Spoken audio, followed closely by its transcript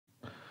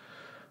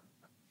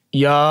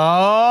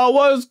Yo,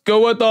 what's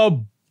good with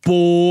the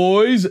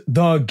boys?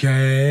 The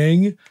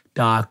gang,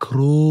 the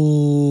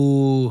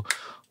crew.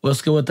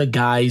 What's good with the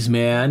guys,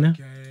 man?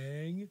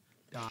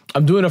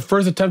 I'm doing a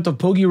first attempt of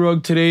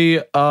Pokerogue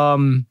today.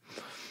 Fucking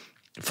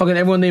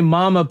everyone named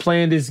Mama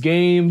playing this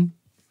game.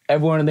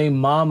 Everyone named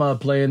Mama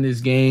playing this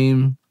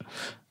game.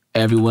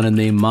 Everyone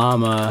named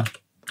Mama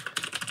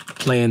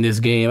playing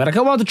this game. And I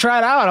come out to try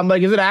it out. I'm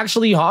like, is it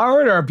actually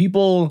hard? Or are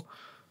people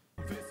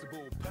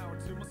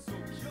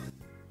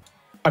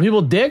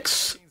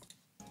dicks?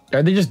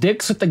 Are they just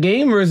dicks at the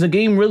game, or is the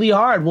game really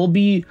hard?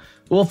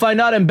 We'll find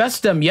out and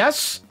best them.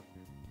 Yes?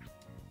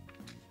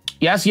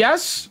 Yes,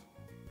 yes?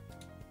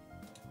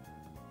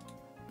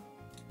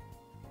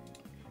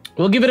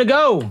 We'll give it a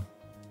go.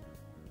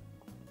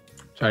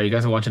 Sorry, you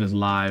guys are watching this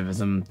live as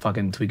I'm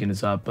fucking tweaking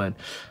this up, but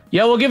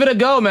yeah, we'll give it a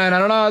go, man. I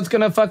don't know how it's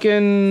gonna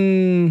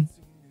fucking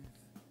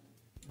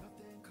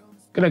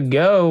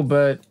go,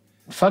 but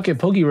fuck it,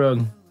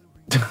 Pokerogue.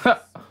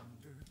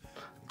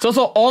 It's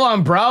also all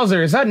on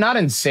browser. Is that not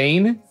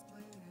insane?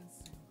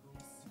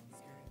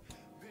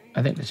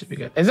 I think this should be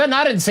good. Is that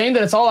not insane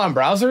that it's all on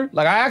browser?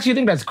 Like, I actually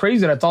think that's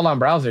crazy that it's all on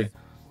browser.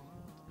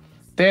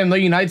 Damn, no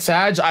Unite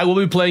Sag. I will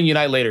be playing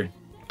Unite later.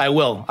 I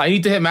will. I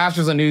need to hit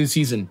Masters on new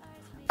season.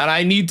 And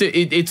I need to,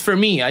 it's for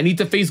me. I need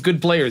to face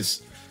good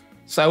players.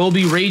 So I will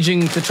be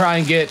raging to try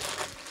and get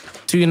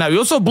to Unite. We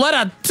also bled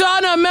a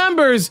ton of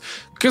members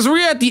because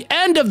we're at the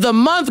end of the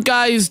month,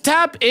 guys.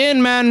 Tap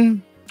in,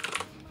 man.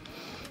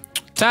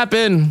 Tap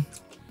in.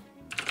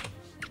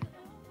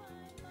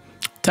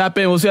 Tap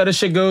in. We'll see how this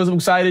shit goes. I'm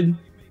excited.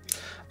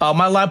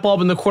 My light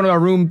bulb in the corner of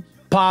my room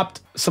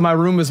popped. So my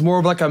room is more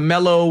of like a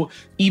mellow,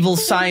 evil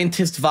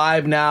scientist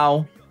vibe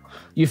now.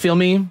 You feel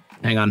me?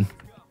 Hang on.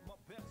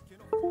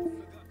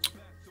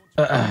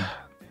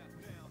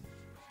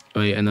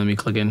 Wait, and let me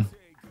click in.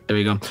 There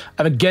we go.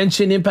 I have a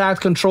Genshin Impact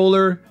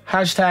controller.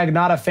 Hashtag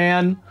not a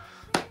fan.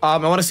 I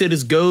want to see how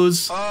this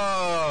goes.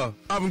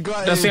 I'm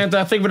glad. The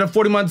Santa, thank you for the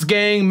 40 months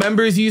gang.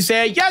 Members, you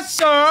say, yes,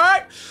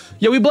 sir.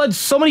 Yeah, we bled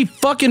so many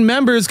fucking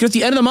members because it's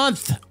the end of the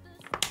month.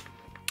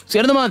 It's the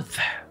end of the month.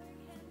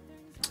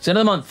 It's the end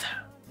of the month.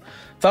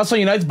 Thoughts on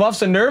Unite's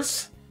buffs and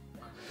nerfs?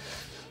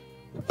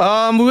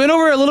 We went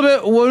over a little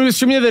bit when we were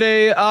streaming the other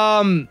day.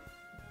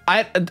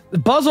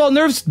 Buzzwall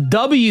nerfs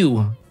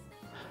W.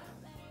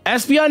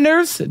 Espeon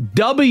nerfs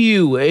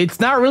W. It's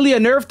not really a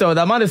nerf though.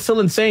 That amount is still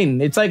insane.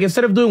 It's like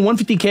instead of doing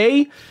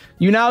 150k,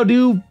 you now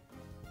do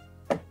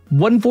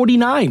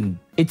 149.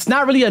 It's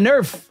not really a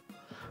nerf.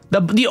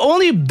 The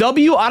only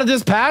W out of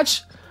this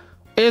patch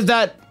is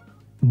that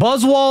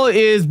Buzzwall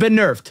is been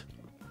nerfed.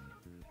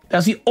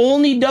 That's the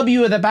only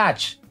W of the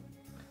patch.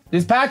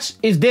 This patch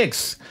is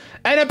dicks.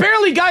 And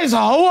apparently, guys,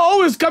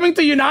 Ho-Oh is coming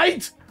to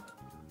Unite.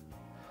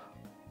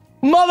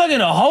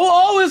 Motherfucking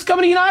Ho-Oh is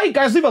coming to Unite.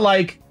 Guys, leave a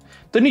like.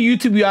 The new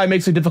YouTube UI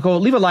makes it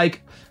difficult. Leave a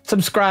like.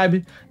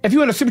 Subscribe. If you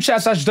want to super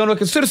chat / donate,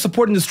 consider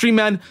supporting the stream,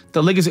 man.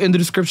 The link is in the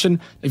description.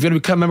 If you want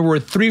to become a member, we're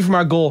 3 from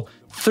our goal.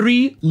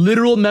 3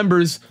 literal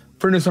members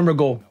for a December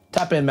goal.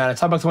 Tap in, man.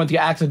 It's $5 a month to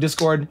get access to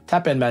Discord.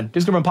 Tap in, man.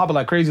 Discord been popping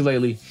like crazy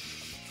lately.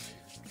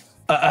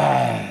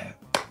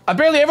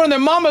 Apparently, everyone and their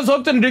mama's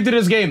hooked and addicted to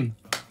this game.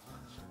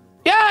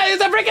 Yeah,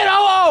 it's a freaking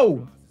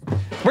Ho-Oh!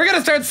 We're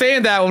gonna start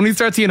saying that when we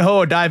start seeing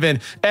Ho-Oh dive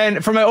in.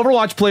 And for my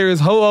Overwatch players,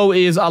 Ho-Oh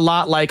is a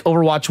lot like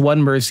Overwatch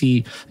 1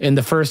 Mercy in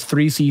the first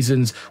 3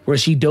 seasons where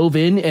she dove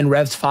in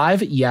Revs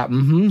 5. Yeah,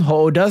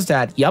 Ho-Oh does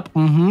that. Yep,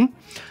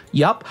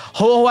 Yep.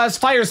 Ho-Oh has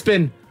Fire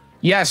Spin.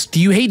 Yes. Do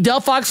you hate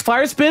Delphox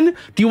Fire Spin?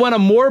 Do you want a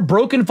more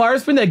broken Fire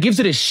Spin that gives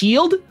it a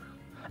shield?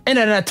 And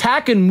an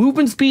attack and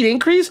movement speed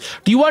increase?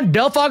 Do you want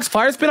Delphox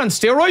Fire Spin on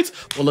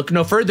steroids? Well, look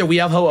no further. We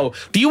have Ho-Oh.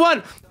 Do you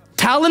want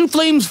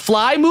Talonflame's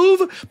fly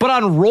move, but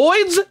on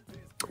roids?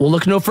 We'll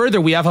look no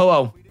further. We have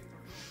Ho-Oh.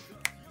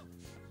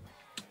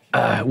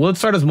 Will it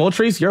start as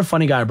Moltres? You're a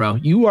funny guy, bro.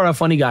 You are a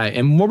funny guy.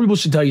 And more people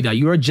should tell you that.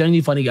 You are a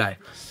genuinely funny guy.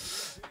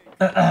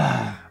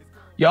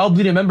 Y'all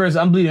bleeding members.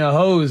 I'm bleeding a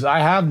hose. I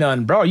have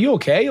none. Bro, are you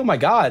okay? Oh, my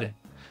God.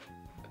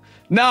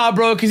 Nah,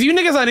 bro. Because you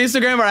niggas on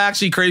Instagram are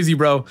actually crazy,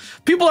 bro.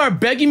 People are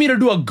begging me to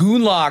do a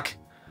goon lock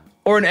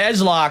or an edge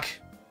lock.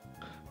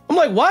 I'm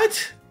like,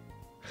 what?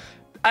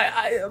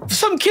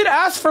 Some kid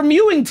asked for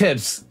mewing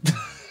tips.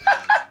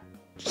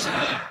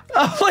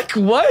 I'm like,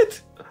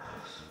 what?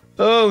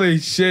 Holy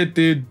shit,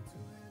 dude.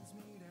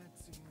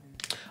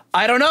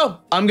 I don't know.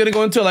 I'm gonna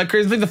go into it like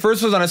crazy. I think the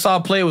first one I saw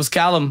play was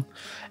Callum.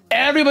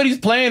 Everybody's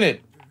playing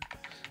it.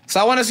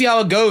 So I want to see how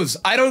it goes.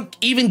 I don't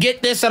even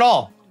get this at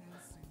all.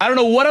 I don't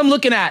know what I'm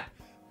looking at.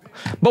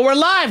 But we're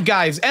live,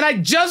 guys. And I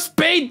just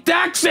paid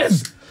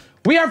taxes.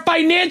 We are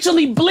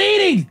financially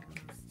bleeding.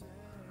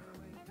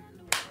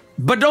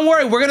 But don't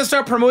worry, we're gonna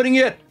start promoting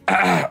it.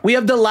 We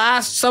have the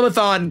last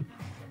subathon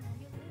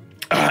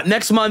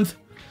next month.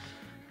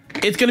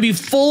 It's gonna be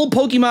full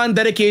Pokemon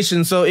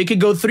dedication, so it could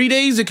go 3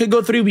 days, it could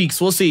go 3 weeks.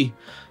 We'll see.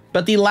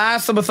 But the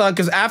last subathon,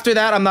 because after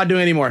that, I'm not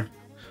doing anymore.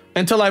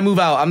 Until I move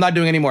out, I'm not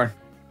doing anymore.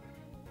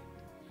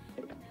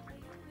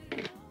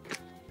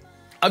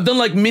 I've done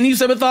like mini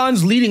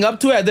subathons leading up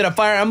to it. I did a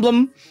Fire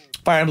Emblem.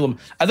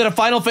 I did a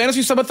Final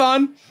Fantasy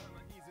subathon.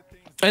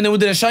 And then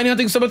with the shiny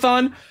hunting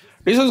subathon,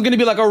 this one's gonna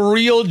be like a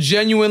real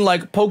genuine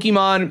like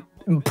Pokemon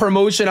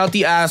promotion out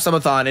the ass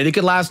subathon, and it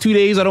could last 2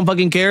 days. I don't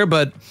fucking care,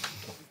 but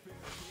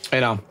you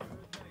know.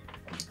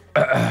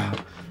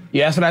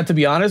 You asked for that, to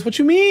be honest. What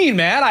you mean,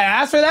 man? I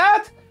asked for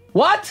that?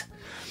 What?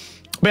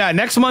 But yeah,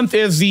 next month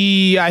is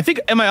the, I think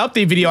in my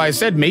update video I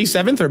said May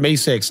 7th or May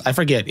 6th. I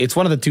forget. It's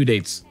one of the 2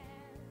 dates.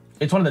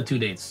 It's one of the 2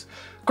 dates.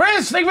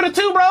 Chris, thank you for the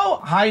 2, bro.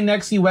 Hi,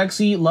 Nexy,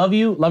 Wexy. Love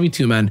you. Love you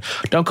too, man.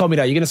 Don't call me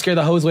that. You're gonna scare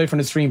the hoes away from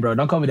the stream, bro.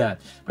 Don't call me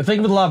that. But thank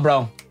you for the love,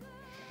 bro.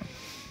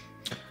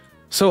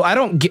 So I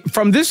don't get,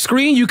 from this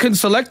screen, you can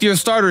select your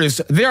starters.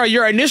 There are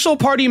your initial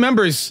party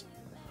members.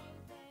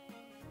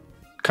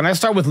 Can I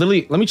start with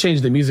Lily? Let me change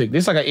the music.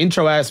 This is like an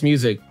intro ass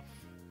music.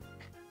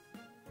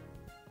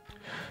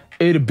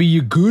 It'll be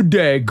a good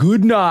day.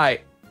 Good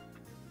night.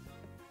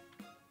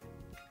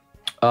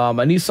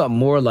 I need something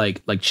more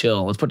like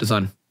chill. Let's put this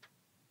on.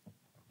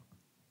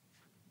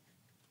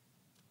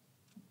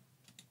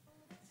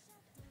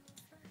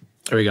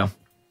 There we go.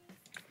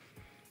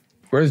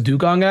 Where's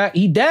Dugong at?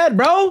 He dead,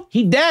 bro.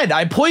 He dead.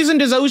 I poisoned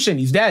his ocean.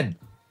 He's dead.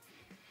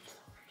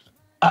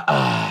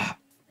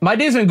 My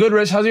day's been good,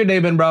 Rich. How's your day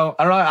been, bro?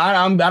 I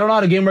don't know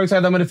how the game works.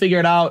 I'm gonna figure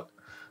it out.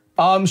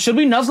 Should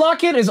we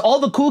Nuzlocke it? Is all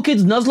the cool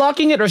kids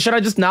Nuzlocking it, or should I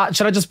just not?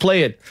 Should I just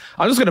play it?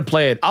 I'm just gonna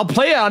play it. I'll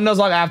play it on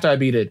Nuzlocke after I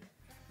beat it.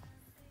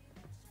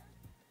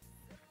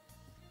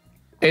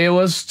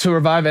 AOS to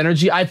revive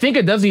energy. I think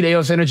it does need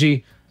AOS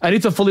energy. I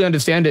need to fully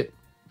understand it.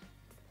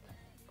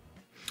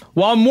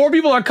 While more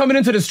people are coming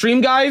into the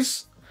stream,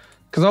 guys,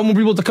 because I want more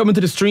people to come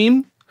into the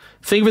stream.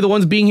 Thank you for the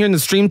ones being here in the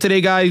stream today,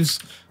 guys.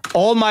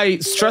 All my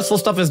stressful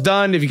stuff is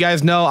done. If you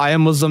guys know, I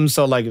am Muslim,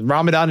 so like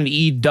Ramadan and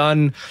Eid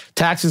done,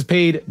 taxes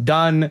paid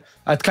done.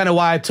 That's kind of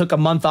why I took a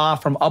month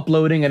off from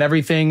uploading and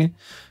everything,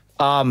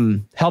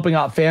 helping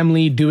out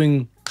family,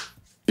 doing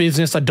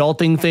business,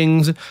 adulting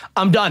things.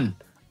 I'm done.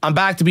 I'm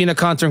back to being a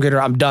content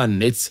creator. I'm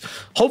done. It's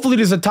hopefully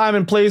there's a time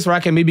and place where I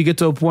can maybe get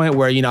to a point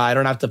where, you know, I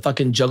don't have to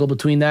fucking juggle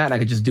between that and I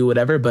can just do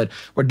whatever, but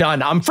we're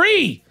done. I'm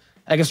free.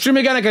 I can stream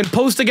again. I can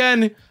post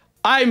again.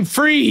 I'm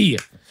free.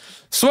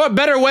 So what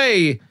better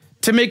way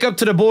to make up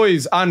to the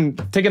boys on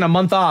taking a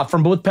month off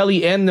from both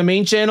Pelly and the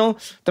main channel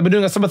than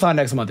doing a subathon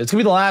next month. It's gonna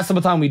be the last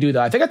subathon we do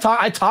that. I think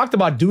I talked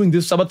about doing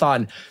this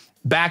subathon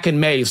back in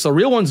May. So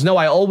real ones know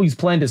I always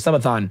planned a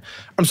subathon.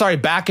 I'm sorry,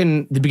 back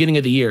in the beginning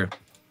of the year.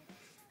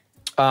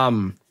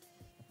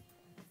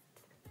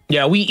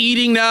 Yeah, we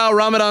eating now.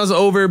 Ramadan's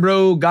over,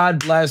 bro. God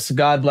bless.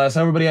 God bless.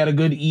 Everybody had a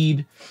good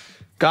Eid.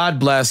 God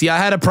bless. Yeah, I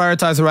had to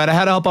prioritize it right. I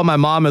had to help out my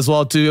mom as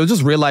well, too. It was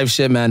just real life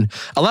shit, man.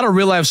 A lot of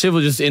real life shit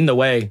was just in the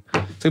way.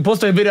 So we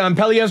posted a video on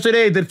Pelly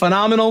yesterday. It did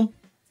phenomenal.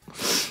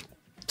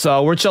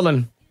 So we're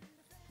chilling.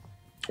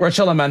 We're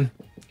chilling, man.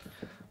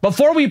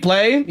 Before we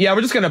play, yeah,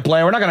 we're just going to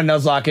play. We're not going to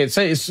Nuzlocke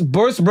it.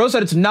 Bro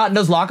said it's not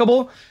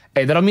Nuzlockable.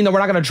 Hey, that don't mean that we're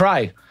not going to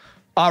try.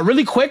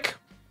 Really quick,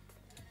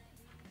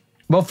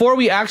 before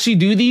we actually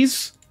do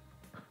these,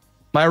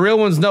 my real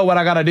ones know what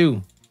I got to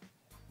do.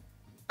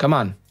 Come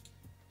on.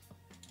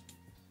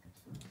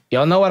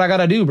 Y'all know what I got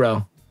to do,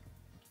 bro.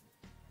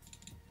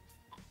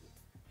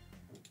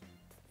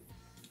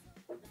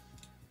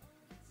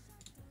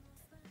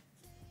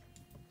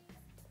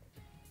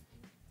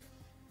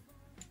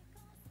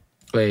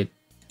 Wait.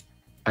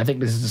 I think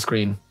this is the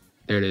screen.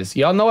 There it is.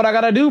 Y'all know what I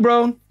got to do,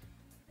 bro.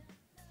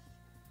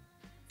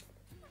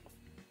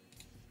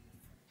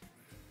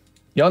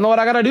 Y'all know what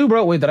I got to do,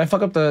 bro. Wait, did I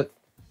fuck up the...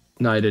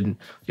 No, I didn't.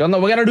 Y'all know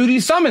we got to do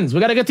these summons. We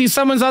got to get these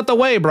summons out the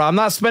way, bro. I'm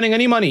not spending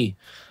any money.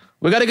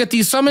 We got to get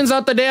these summons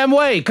out the damn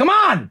way. Come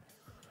on.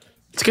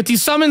 Let's get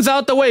these summons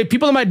out the way.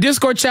 People in my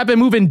Discord chat been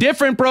moving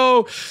different,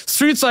 bro.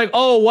 Street's like,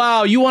 oh,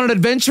 wow, you want an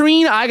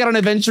adventurine? I got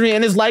an adventurine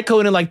and his light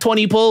code in like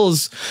 20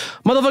 pulls.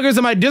 Motherfuckers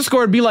in my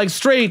Discord be like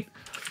straight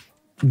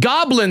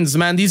goblins,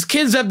 man. These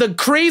kids have the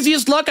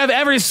craziest luck I've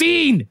ever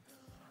seen.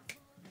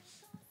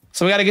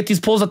 So we got to get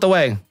these pulls out the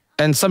way.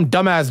 And some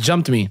dumbass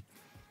jumped me.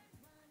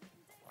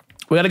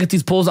 We got to get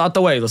these pulls out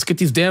the way. Let's get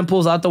these damn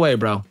pulls out the way,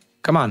 bro.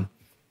 Come on.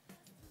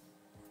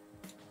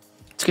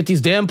 Let's get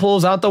these damn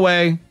pulls out the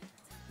way.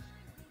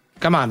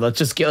 Come on,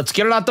 let's get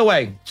it out the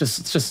way. Let's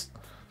just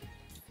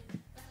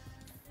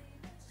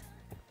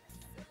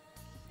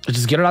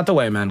get it out the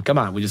way, man. Come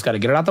on, we just gotta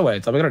get it out the way.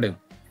 That's all we gotta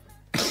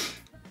do.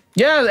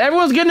 Yeah,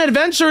 everyone's getting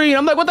adventurine.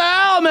 I'm like, what the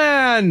hell,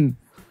 man?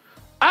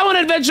 I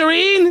want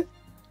adventurine.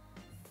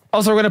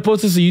 Also, we're gonna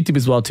post this to YouTube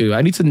as well too.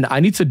 I need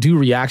to do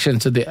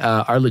reactions to the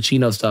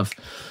Arlecchino stuff.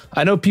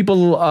 I know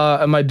people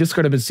in my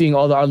Discord have been seeing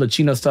all the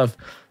Arlecchino stuff.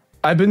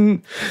 I've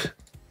been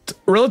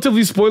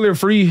relatively spoiler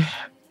free.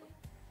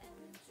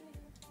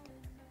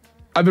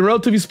 I've been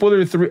relatively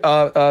spoiler free.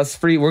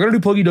 We're gonna do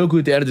Pokedoku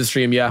at the end of the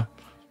stream. Yeah,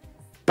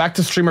 back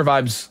to streamer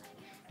vibes.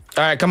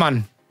 All right, come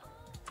on.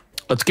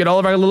 Let's get all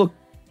of our little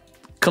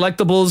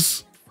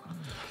collectibles.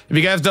 If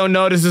you guys don't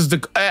know, this is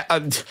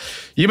the.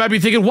 You might be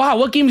thinking, wow,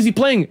 what game is he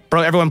playing?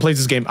 Bro, everyone plays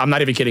this game. I'm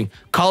not even kidding.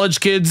 College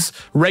kids,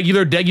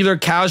 regular,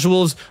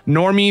 casuals,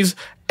 normies.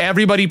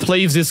 Everybody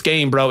plays this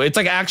game, bro. It's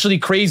like actually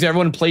crazy.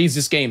 Everyone plays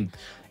this game.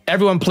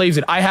 Everyone plays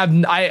it.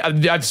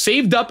 I've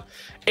saved up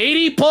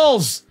 80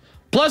 pulls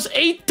plus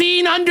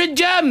 1,800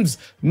 gems.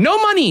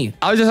 No money.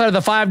 I was just out of the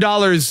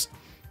 $5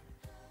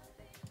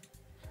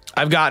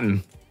 I've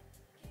gotten.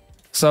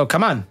 So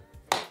come on.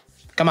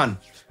 Come on.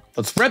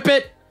 Let's rip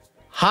it.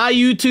 Hi,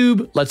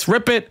 YouTube. Let's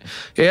rip it.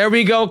 Here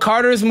we go.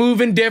 Carter's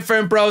moving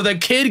different, bro. The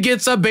kid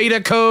gets a beta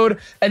code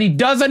and he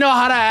doesn't know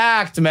how to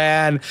act,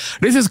 man.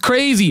 This is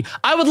crazy.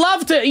 I would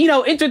love to, you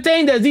know,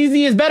 entertain the ZZ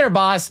is better,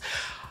 boss.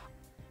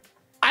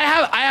 I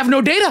have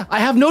no data. I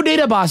have no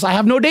data, boss. I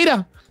have no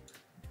data.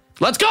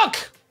 Let's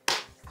cook.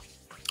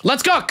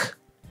 Let's cook.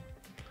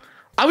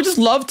 I would just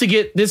love to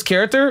get this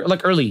character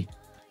like early.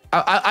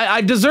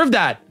 I deserve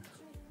that.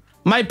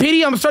 My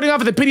pity, I'm starting off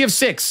with a pity of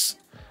 6.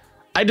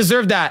 I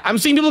deserve that. I'm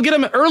seeing people get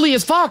him early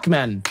as fuck,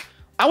 man.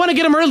 I want to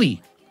get him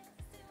early.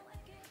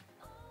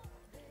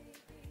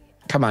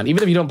 Come on,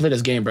 even if you don't play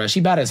this game, bro. She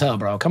bad as hell,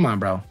 bro. Come on,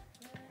 bro.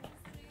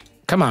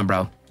 Come on,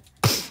 bro.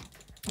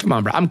 Come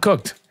on, bro. I'm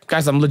cooked.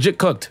 Guys, I'm legit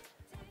cooked.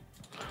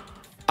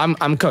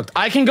 I'm cooked.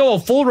 I can go a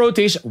full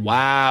rotation.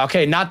 Wow.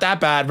 Okay, not that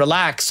bad.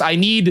 Relax. I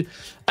need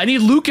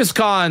Lucas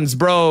cons,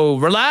 bro.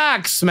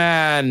 Relax,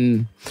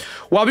 man.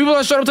 While people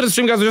are showing up to the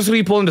stream, guys, we're just gonna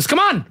be pulling this. Come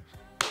on.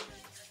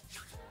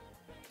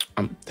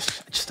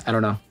 I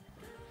don't know.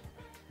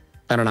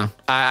 I don't know.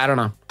 I don't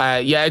know.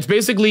 Yeah, it's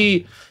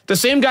basically the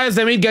same guys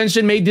that made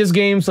Genshin made this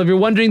game. So if you're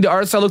wondering, the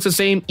art style looks the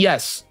same.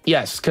 Yes,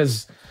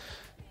 because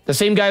the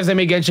same guys that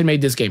made Genshin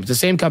made this game. It's the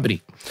same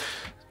company.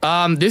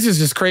 This is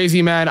just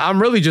crazy, man.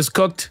 I'm really just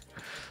cooked.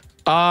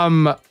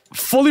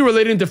 Fully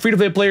relating to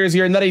free-to-play players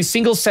here. Not a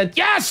single cent.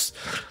 Yes!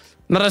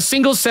 Not a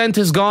single cent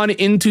has gone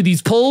into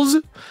these pulls,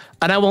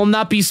 and I will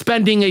not be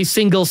spending a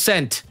single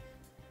cent.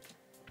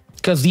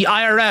 Because the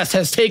IRS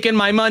has taken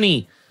my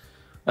money.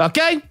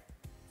 Okay?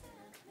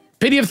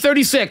 Pity of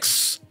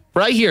 36.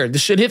 Right here.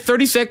 This should hit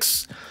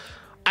 36.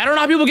 I don't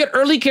know how people get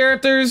early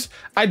characters.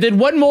 I did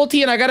one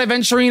multi and I got a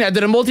Venturine. I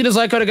did a multi to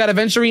Zycode, I got a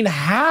Venturine.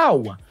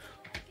 How?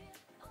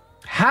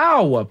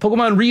 How?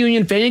 Pokemon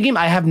Reunion fan game?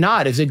 I have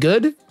not. Is it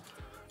good?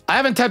 I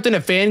haven't tapped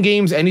into fan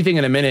games, anything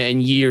in a minute,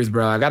 in years,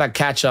 bro. I gotta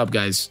catch up,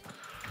 guys.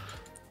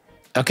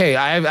 Okay,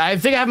 I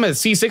think I have him at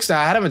C6 now.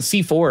 I had him at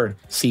C4.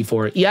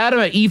 C4. Yeah, I had him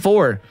at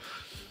E4.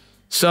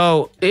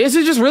 So, is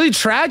it just really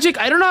tragic?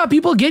 I don't know how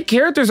people get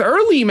characters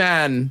early,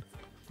 man.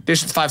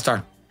 This is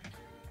 5-star.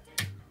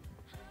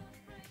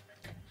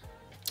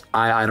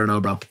 I don't know,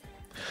 bro.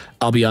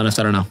 I'll be honest,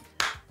 I don't know.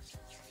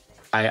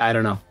 I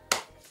don't know.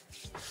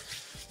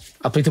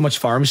 I play too much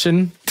farm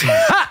shin.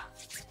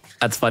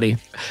 That's funny.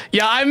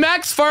 Yeah, I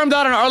max farmed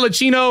out on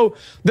Arlecchino.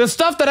 The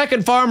stuff that I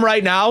can farm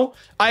right now,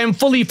 I am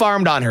fully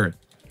farmed on her.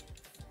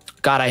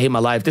 God, I hate my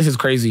life. This is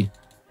crazy.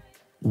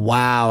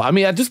 Wow. I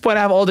mean, at this point,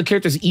 I have all the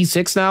characters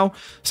E6 now,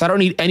 so I don't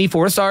need any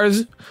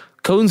 4-stars.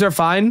 Cones are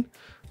fine.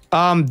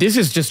 This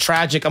is just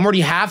tragic. I'm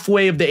already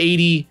halfway of the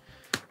 80.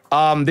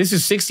 This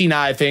is 60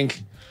 now, I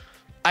think.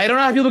 I don't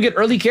know how people get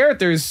early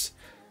characters.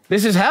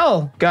 This is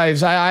hell,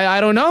 guys.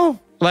 I don't know.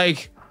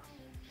 Like,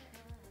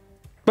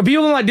 but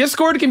people in my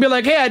Discord can be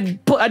like, hey,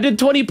 I did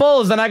 20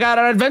 pulls and I got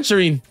an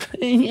Venturine.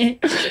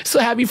 So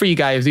happy for you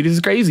guys, dude. This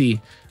is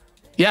crazy.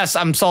 Yes,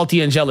 I'm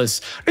salty and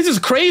jealous. This is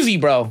crazy,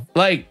 bro.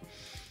 Like,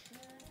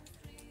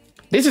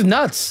 this is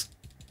nuts.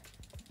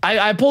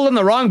 I pulled in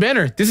the wrong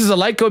banner. This is a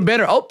light code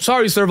banner. Oh,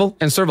 sorry, Serval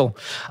and Serval.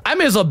 I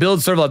may as well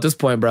build Serval at this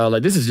point, bro.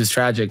 Like, this is just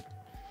tragic.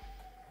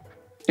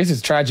 This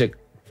is tragic.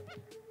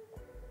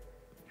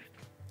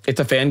 It's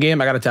a fan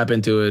game. I gotta tap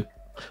into it.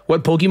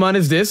 What Pokemon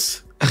is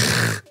this?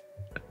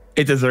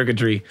 It's a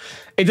circuitry.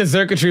 It's a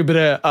circuitry,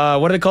 but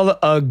what do they call it?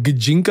 A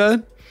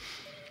Gajinka?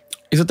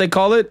 Is what they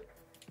call it?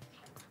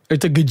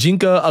 It's a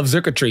Gajinka of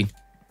circuitry.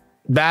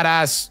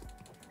 Badass.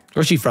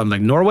 Where's she from?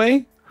 Like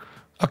Norway?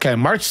 Okay,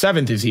 March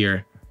 7th is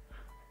here.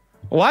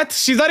 What?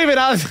 She's not even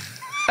out.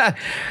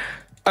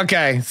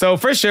 Okay, so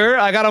for sure,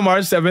 I got on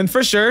March 7th,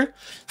 for sure.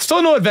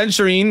 Still no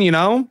Venturine, you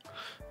know?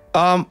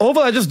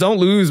 Hopefully I just don't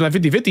lose my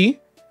 50-50.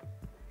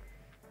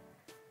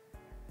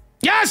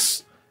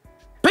 Yes!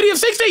 Pity of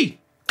 60!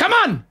 Come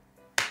on!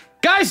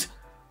 Guys!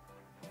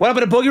 What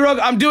happened to Pokerogue?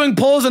 I'm doing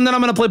pulls and then I'm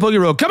gonna play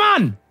Pokerogue. Come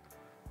on!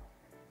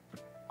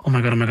 Oh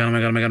my god, oh my god, oh my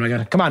god, oh my god, oh my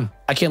god. Come on.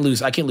 I can't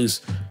lose, I can't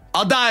lose.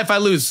 I'll die if I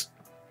lose.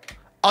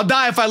 I'll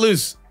die if I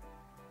lose.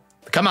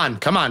 Come on,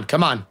 come on,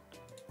 come on.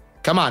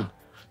 Come on.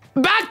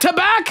 Back to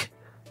back!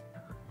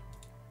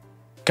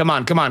 Come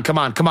on, come on, come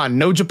on, come on.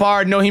 No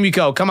Japar, no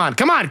Himiko. Come on,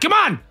 come on, come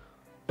on!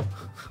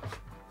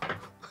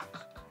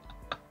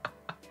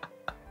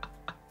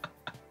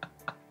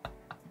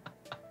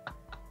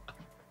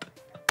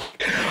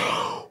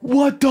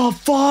 What the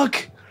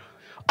fuck?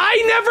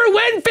 I never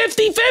win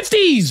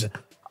 50-50s!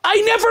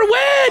 I never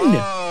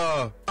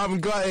win! I'm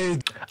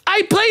gutted.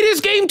 I play this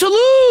game to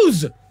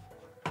lose!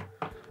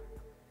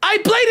 I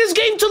play this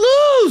game to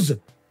lose!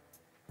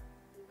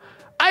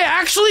 I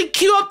actually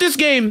queue up this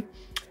game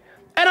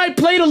and I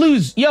play to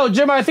lose. Yo,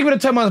 Jim, I think we're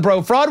at 10 months,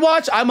 bro. Fraud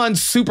watch? I'm on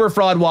super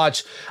fraud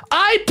watch.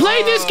 I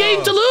play this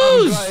game to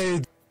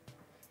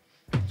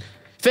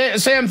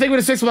lose! Sam, think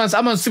with 6 months.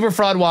 I'm on super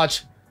fraud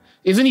watch.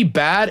 Isn't he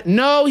bad?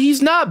 No,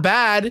 he's not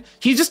bad.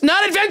 He's just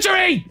not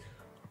adventuring!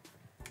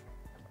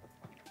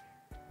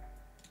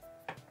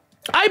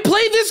 I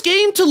played this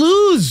game to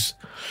lose.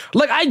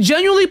 Like, I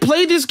genuinely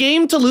played this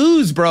game to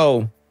lose,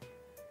 bro.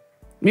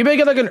 Maybe I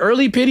get like an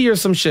early pity or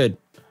some shit.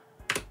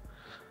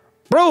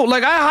 Bro,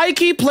 like, I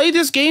high-key played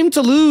this game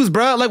to lose,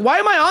 bro. Like, why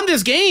am I on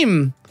this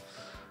game?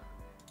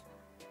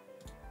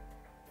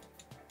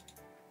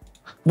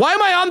 Why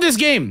am I on this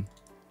game?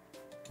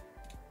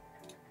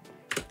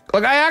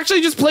 Like, I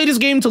actually just played this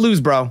game to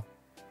lose, bro.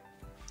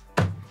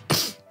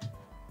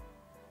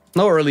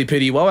 No early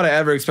pity. Why would I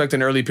ever expect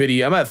an early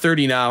pity? I'm at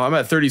 30 now. I'm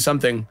at 30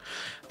 something.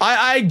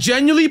 I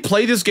genuinely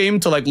play this game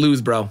to like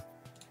lose, bro.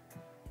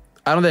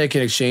 I don't think I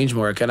can exchange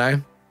more, can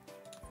I?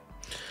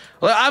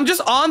 Like, I'm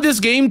just on this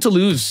game to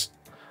lose.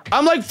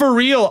 I'm like for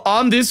real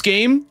on this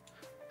game.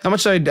 How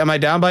much am I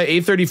down by?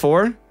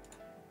 834?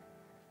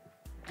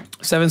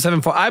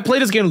 774. I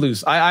played this game to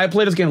lose. I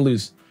played this game to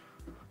lose.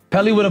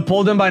 Pelly would have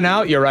pulled him by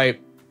now. You're right.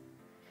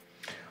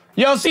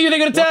 Yo, see you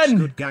nigga at 10. What's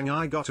good, gang?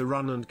 I gotta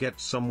run and get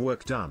some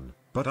work done.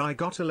 But I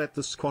gotta let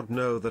the squad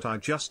know that I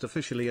just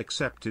officially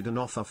accepted an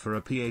offer for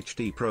a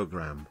PhD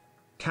program.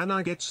 Can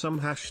I get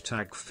some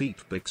hashtag feet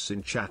pics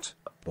in chat,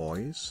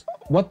 boys?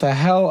 What the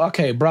hell?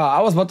 Okay, bro. I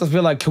was about to be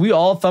like, can we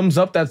all thumbs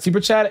up that super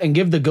chat and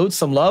give the goat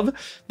some love?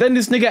 Then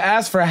this nigga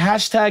asked for a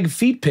hashtag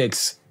feet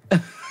pics.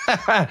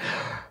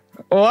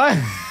 What?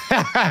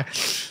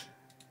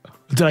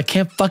 Dude, I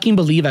can't fucking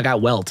believe I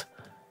got welt.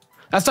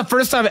 That's the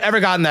first time I've ever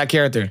gotten that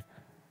character.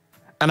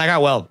 And I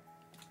got welt.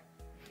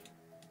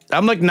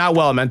 I'm like not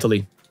well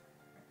mentally.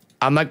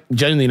 I'm like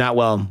genuinely not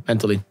well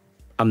mentally.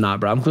 I'm not,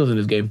 bro. I'm closing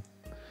this game.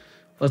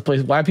 Let's play.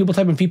 Why are people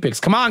typing feet pics?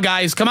 Come on,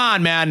 guys. Come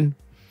on, man.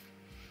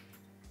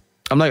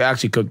 I'm like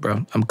actually cooked,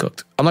 bro. I'm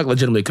cooked. I'm like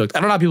legitimately cooked. I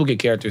don't know how people get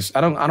characters. I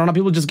don't know how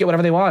people just get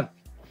whatever they want.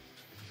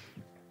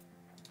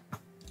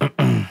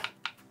 I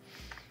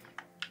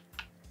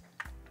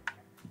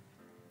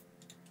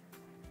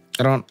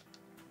don't.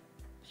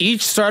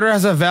 Each starter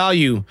has a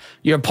value.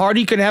 Your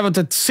party can have up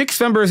to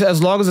 6 members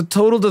as long as the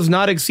total does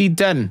not exceed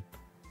 10.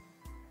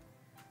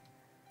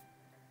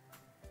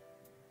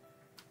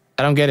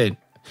 I don't get it.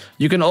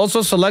 You can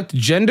also select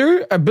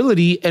gender,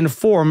 ability, and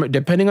form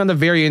depending on the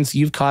variants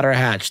you've caught or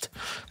hatched.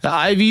 The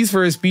IVs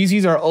for a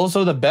species are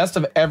also the best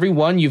of every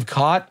one you've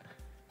caught.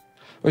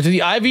 Or the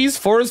IVs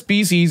for a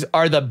species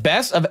are the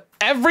best of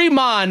every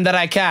mon that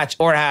I catch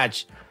or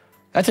hatch.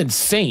 That's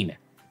insane.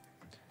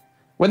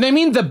 When they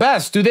mean the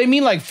best, do they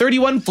mean like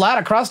 31 flat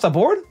across the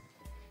board?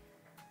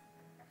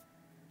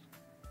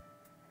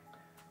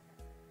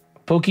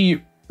 Poke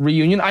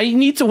reunion.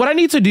 What I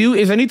need to do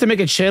is I need to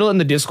make a channel in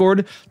the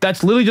Discord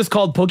that's literally just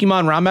called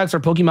Pokemon Roundbacks or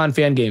Pokemon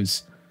Fan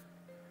Games.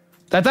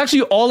 That's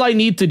actually all I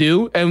need to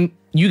do, and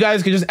you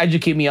guys can just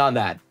educate me on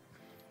that.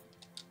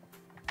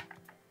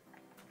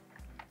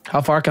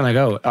 How far can I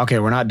go? Okay,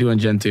 we're not doing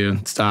Gen 2.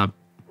 Stop.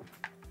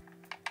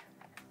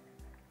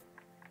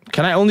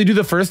 Can I only do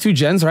the first 2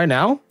 gens right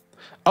now?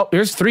 Oh,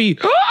 there's 3.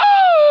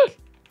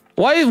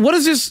 Why? What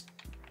does this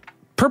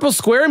purple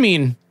square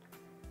mean?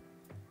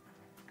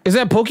 Is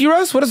that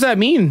Pokerust? What does that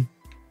mean?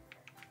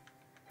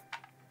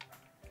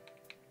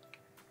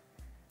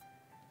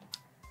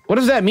 What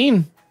does that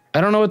mean?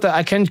 I don't know what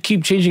I can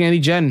keep changing any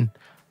gen.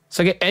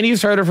 So I get any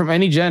starter from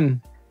any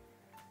gen.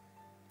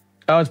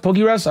 Oh, it's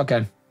Pokerust?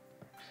 Okay.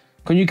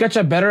 Can you catch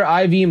a better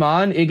IV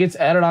mon? It gets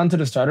added onto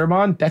the starter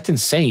mon? That's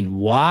insane.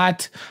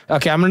 What?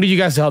 Okay, I'm gonna need you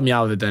guys to help me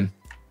out with it then.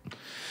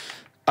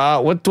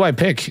 What do I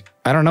pick?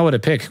 I don't know what to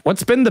pick.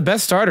 What's been the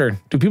best starter?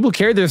 Do people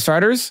carry their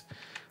starters?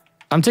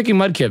 I'm taking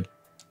Mudkip.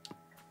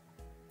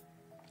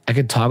 I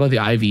could toggle the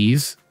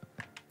IVs.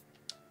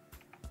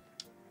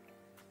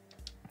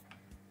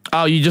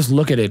 Oh, you just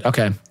look at it.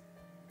 Okay.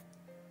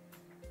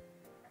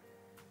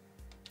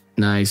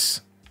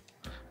 Nice.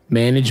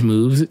 Manage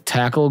moves.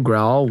 Tackle,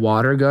 growl,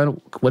 water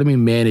gun. What do you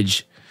mean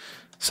manage?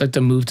 Select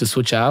the move to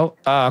switch out.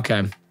 Oh, okay.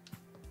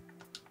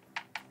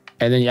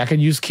 And then I could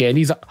use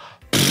candies.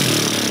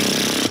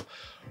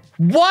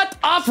 What?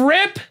 Off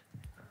rip?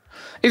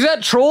 Is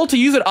that troll to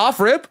use it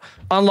off rip?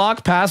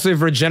 Unlock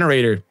passive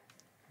regenerator.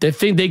 They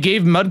think they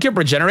gave Mudkip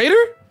regenerator?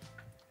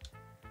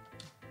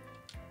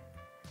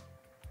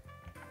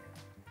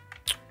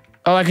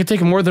 Oh, I could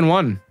take more than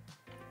one.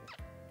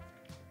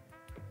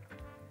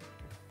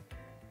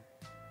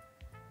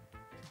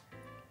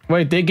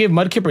 Wait, they gave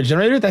Mudkip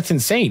regenerator? That's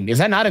insane. Is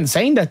that not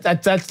insane?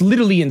 That's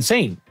literally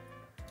insane.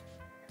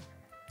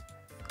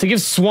 To give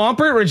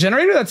Swampert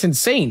regenerator? That's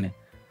insane.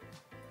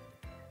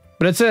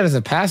 But it said as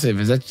a passive.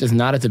 Is that just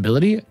not its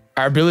ability?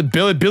 Our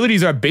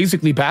abilities are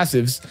basically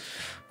passives.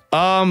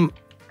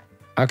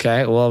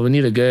 Okay, well, we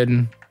need a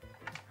good...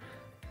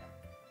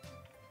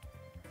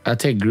 I'll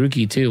take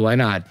Grookey too. Why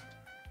not?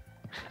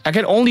 I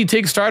can only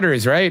take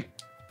starters, right?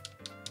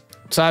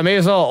 So I may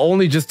as well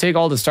only just take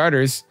all the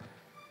starters.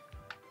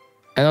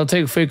 And I'll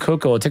take Fake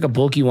Coco. I'll take a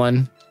bulky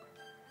one.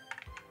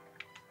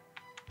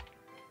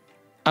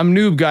 I'm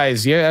noob,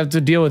 guys. You have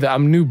to deal with it.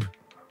 I'm noob.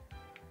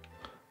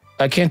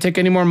 I can't take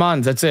any more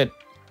mons. That's it.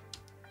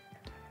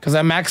 Because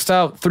I maxed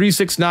out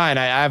 369.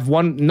 I have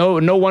one. No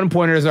one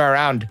pointers are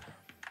around.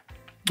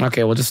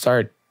 Okay, we'll just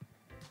start.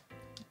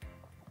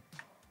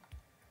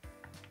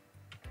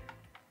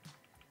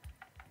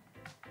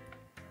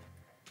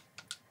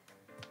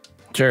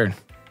 Sure.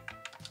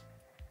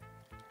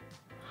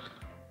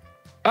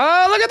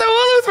 Oh, look at the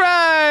Wooloo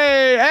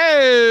spray!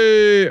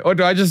 Hey! Or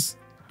do I just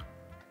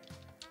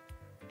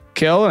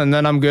kill and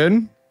then I'm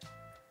good?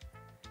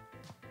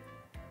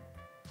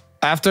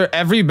 After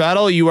every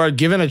battle, you are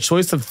given a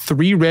choice of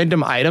 3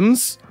 random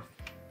items.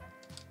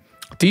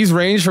 These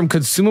range from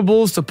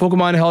consumables to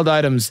Pokemon held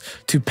items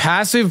to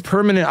passive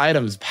permanent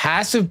items.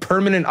 Passive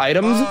permanent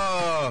items?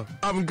 Oh,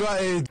 I'm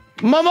gutted.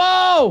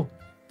 Momo!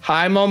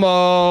 Hi,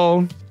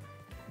 Momo.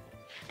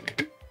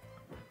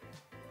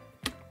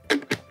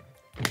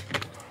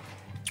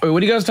 Wait,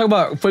 what do you guys talk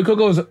about?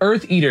 Fuecoco's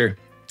Earth Eater.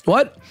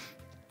 What?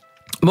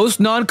 Most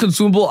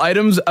non-consumable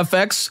items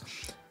effects,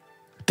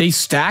 they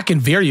stack in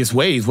various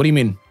ways. What do you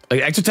mean?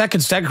 Like extra attack can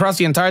stack across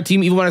the entire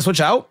team even when I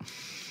switch out?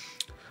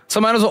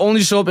 Some items will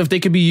only show up if they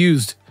can be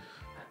used,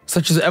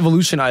 such as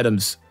evolution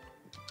items.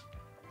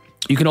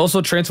 You can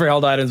also transfer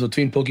held items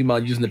between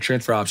Pokemon using the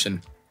transfer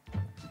option.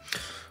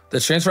 The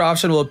transfer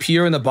option will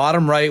appear in the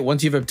bottom right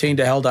once you've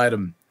obtained a held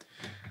item.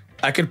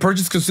 I can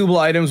purchase consumable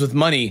items with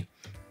money,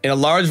 and a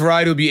large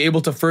variety will be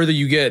able to further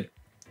you get.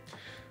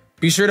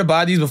 Be sure to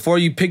buy these before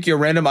you pick your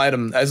random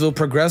item, as it will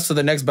progress to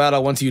the next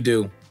battle once you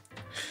do.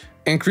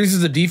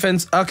 Increases the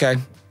defense. Okay.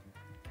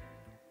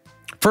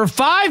 For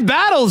 5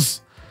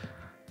 battles,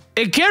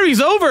 it carries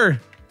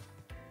over.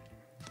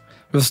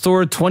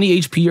 Restore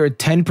 20 HP or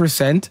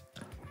 10%.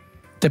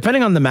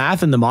 Depending on the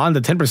math and the mon,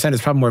 the 10%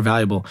 is probably more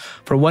valuable.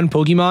 For 1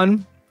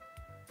 Pokemon,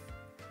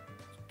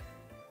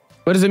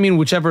 what does it mean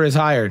whichever is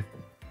higher?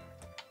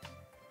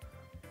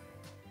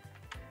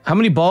 How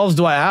many balls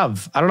do I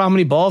have? I don't know how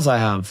many balls I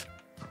have.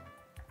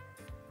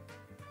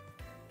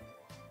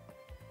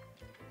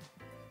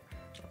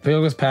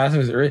 Pokemon's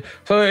passive is early.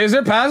 So is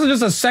their passive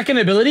just a second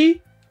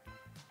ability?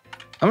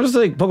 I'm just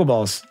like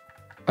Pokeballs.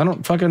 I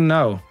don't fucking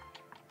know.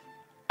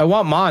 I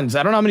want Mons.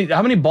 I don't know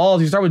how many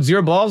balls. You start with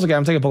 0 balls? Okay,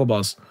 I'm taking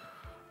Pokeballs.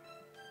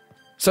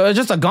 So it's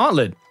just a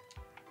gauntlet.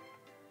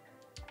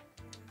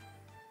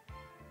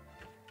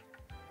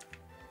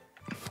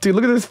 Dude,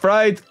 look at this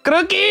sprites.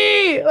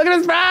 Crookie! Look at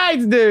the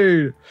sprites,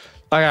 dude.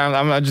 Okay,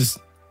 I'm just...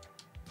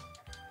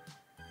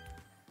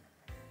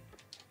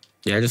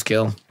 Yeah, just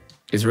kill.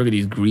 His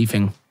Rickety's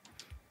griefing.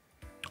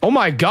 Oh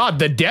my god,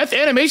 the death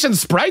animation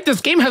sprite?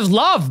 This game has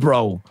love,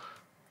 bro.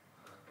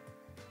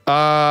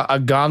 A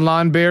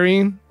Gonlon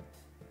berry.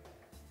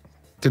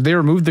 Did they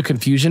remove the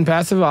confusion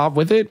passive off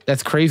with it?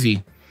 That's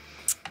crazy.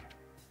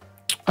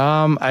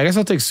 I guess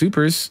I'll take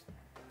supers.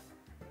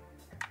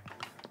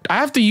 I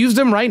have to use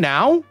them right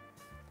now?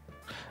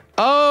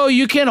 Oh,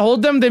 you can't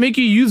hold them? They make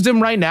you use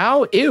them right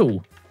now?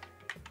 Ew.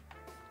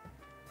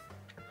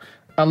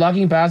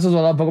 Unlocking passives will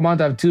allow Pokemon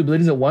to have 2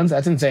 abilities at once?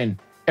 That's insane.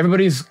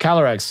 Everybody's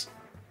Calyrex.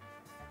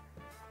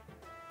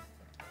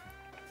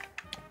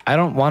 I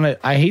don't want to...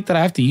 I hate that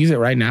I have to use it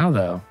right now,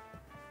 though.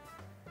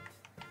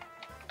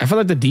 I feel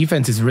like the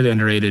defense is really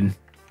underrated.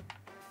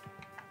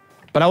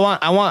 But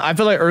I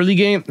feel like early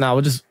game... No,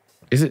 we'll just...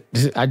 do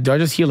I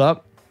just heal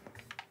up?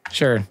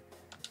 Sure.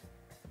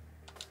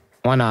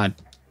 Why not?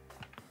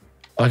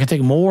 Oh, I can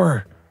take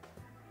more.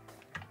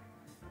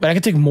 But I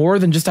can take more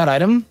than just that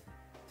item?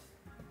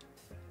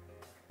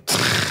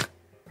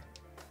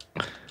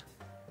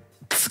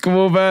 Come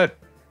on, bet.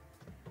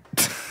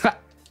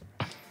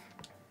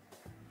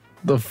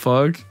 The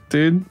fuck,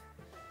 dude?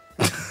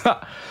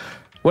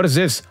 What is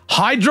this?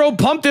 Hydro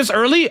pump this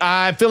early?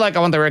 I feel like I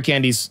want the rare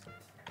candies.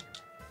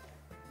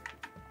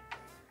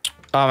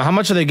 How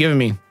much are they giving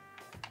me?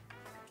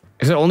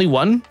 Is it only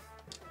 1?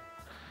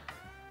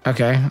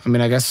 Okay, I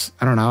mean, I guess,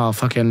 I don't know, I'll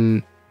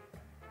fucking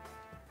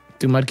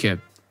do Mudkip.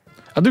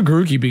 I'll do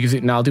Grookey because,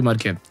 no, I'll do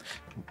Mudkip.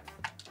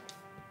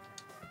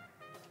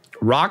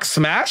 Rock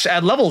Smash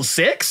at level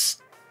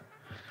 6?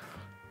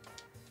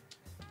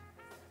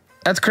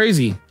 That's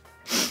crazy.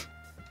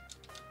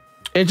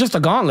 It's just a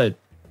gauntlet.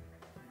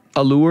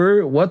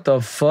 Allure? What the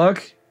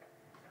fuck?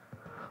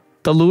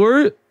 The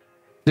lure?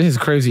 This is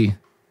crazy.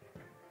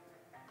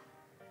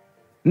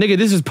 Nigga,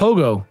 this is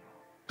Pogo.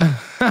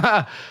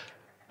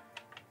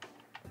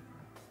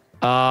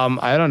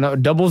 I don't know.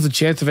 Doubles the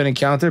chance of an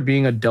encounter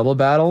being a double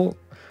battle.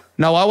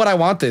 Now, why would I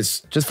want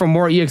this? Just for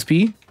more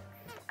EXP?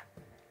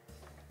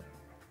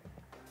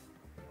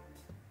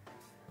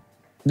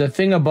 The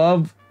thing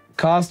above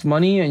costs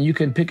money and you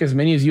can pick as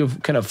many as you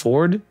can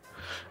afford.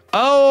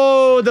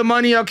 Oh, the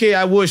money. Okay,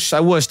 I wished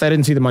I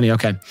didn't see the money.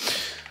 Okay.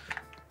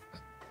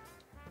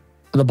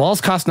 The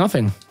balls cost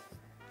nothing.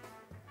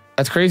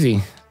 That's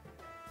crazy.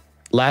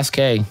 Last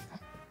K.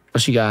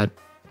 What she got?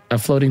 A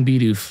floating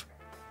Bidoof.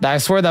 I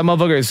swear that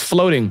motherfucker is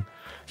floating.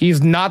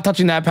 He's not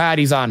touching that pad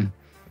he's on.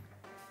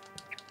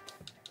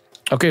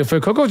 Okay, for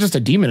Coco's just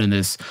a demon in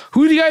this.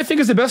 Who do you guys think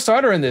is the best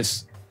starter in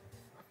this?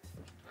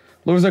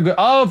 Lures are good.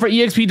 Oh, for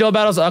EXP duel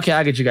battles. Okay,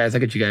 I get you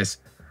guys.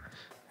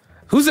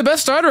 Who's the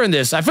best starter in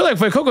this? I feel like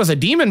Fuecoco's a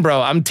demon,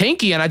 bro. I'm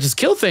tanky and I just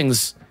kill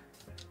things.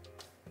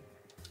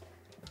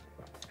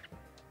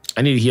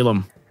 I need to heal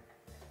him.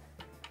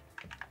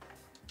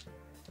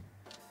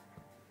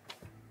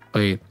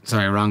 Wait,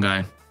 sorry, wrong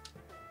guy.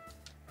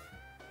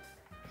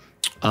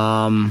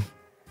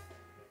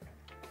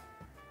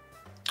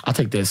 I'll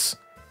take this.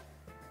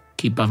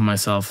 Keep buffing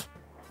myself.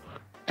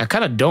 I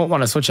kind of don't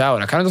want to switch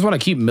out. I kind of just want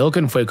to keep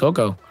milking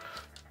Fuecoco.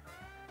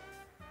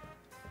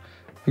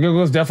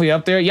 Fuecoco's definitely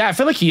up there. Yeah, I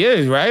feel like he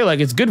is, right? Like,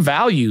 it's good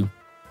value.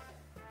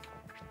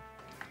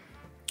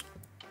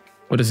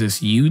 What is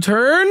this?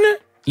 U-turn?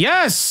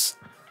 Yes!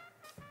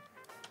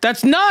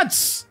 That's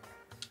nuts!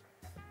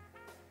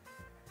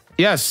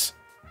 Yes.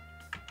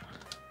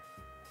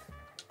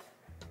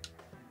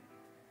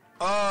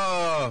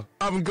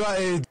 I'm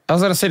gutted. I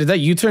was gonna say, did that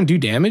U-turn do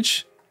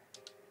damage?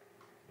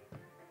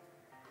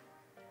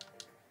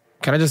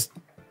 Can I just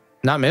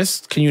not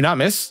miss? Can you not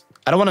miss?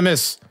 I don't want to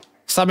miss.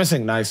 Stop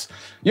missing. Nice.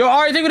 Yo,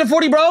 all right, thank you for the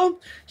 40, bro.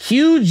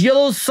 Huge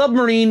yellow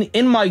submarine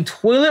in my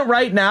toilet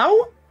right now.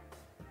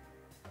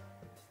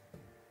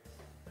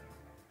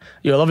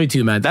 Yo, I love you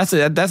too, man. That's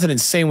an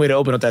insane way to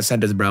open up that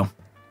sentence, bro.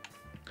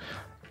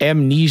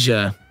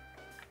 Amnesia.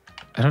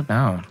 I don't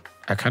know.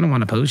 I kind of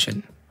want a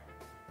potion.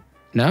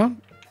 No?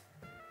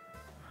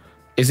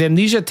 Is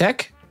amnesia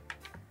tech?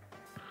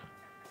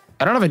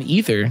 I don't have an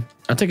ether.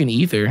 I'll take an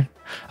ether.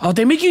 Oh,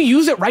 they make you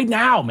use it right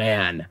now,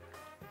 man.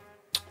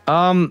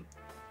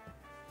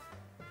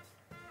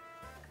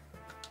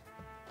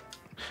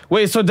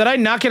 Wait, so did I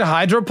not get a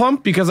hydro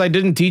pump because I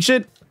didn't teach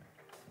it?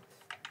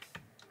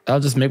 I'll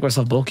just make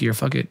myself bulkier.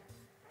 Fuck it.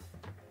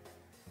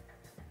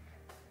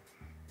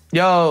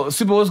 Yo,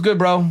 Super, what's good,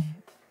 bro?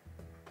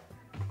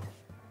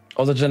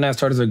 All the Gen X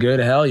starters are good.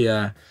 Hell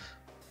yeah.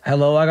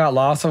 Hello, I got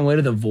lost on the way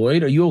to the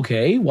void. Are you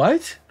okay?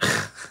 What?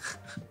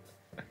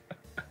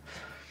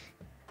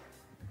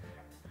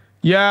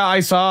 Yeah, I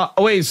saw.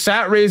 Oh, wait,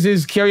 Sat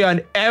raises carry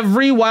on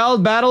every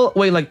wild battle.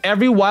 Wait, like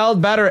every wild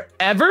batter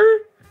ever?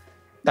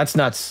 That's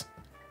nuts.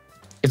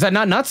 Is that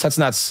not nuts? That's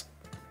nuts.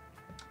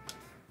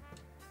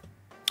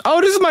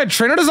 Oh, this is my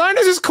trainer design?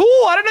 This is cool.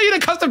 I didn't know you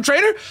had a custom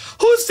trainer.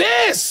 Who's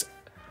this?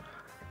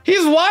 He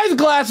has wise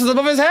glasses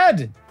above his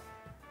head.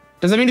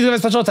 Does that mean he's gonna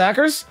have special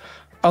attackers?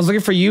 I was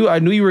looking for you. I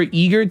knew you were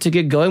eager to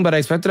get going, but I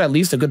expected at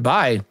least a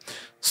goodbye.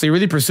 So you're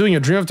really pursuing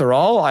your dream after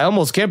all? I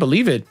almost can't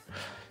believe it.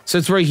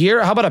 Since we're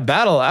here, how about a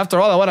battle? After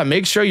all, I want to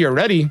make sure you're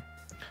ready.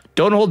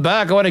 Don't hold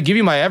back. I want to give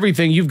you my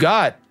everything you've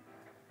got.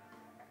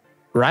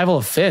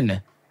 Rival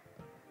Finn.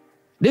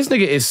 This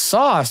nigga is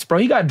sauced, bro.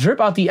 He got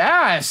drip out the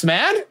ass,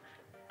 man.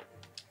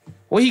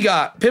 What he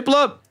got?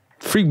 Piplup?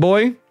 Freak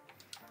boy. Do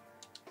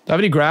I have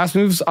any grass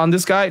moves on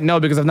this guy? No,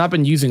 because I've not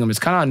been using them. It's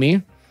kind of on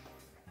me.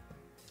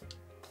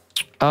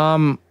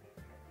 Oh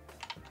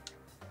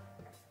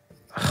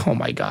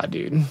my god,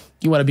 dude.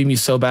 You want to beat me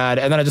so bad.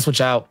 And then I just switch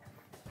out.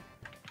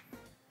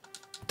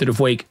 Did it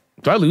wake?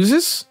 Do I lose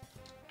this?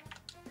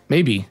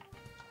 Maybe.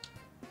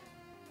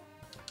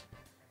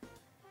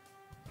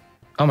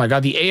 Oh my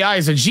god, the AI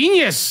is a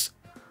genius.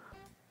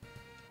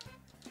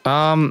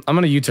 I'm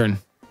gonna U-turn.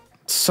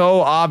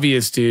 So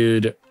obvious,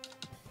 dude.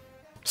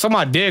 Suck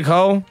my dick,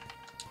 ho.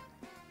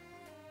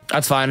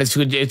 That's fine. It's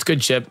good. It's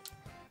good chip.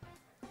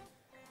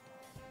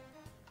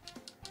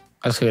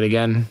 Let's hit it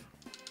again.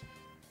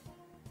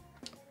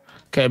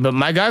 Okay, but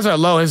my guys are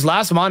low. His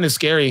last mon is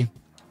scary.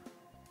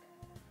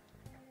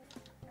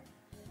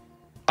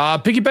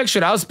 Piggy Peck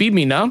should outspeed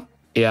me, no?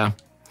 Yeah.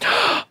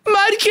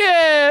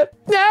 Mudkip!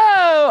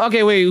 No!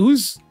 Okay, wait,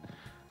 who's...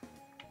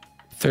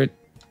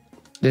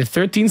 The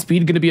 13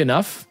 speed gonna be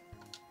enough?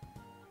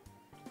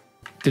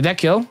 Did that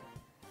kill?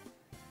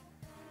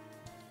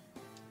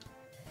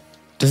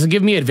 Does it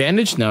give me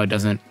advantage? No, it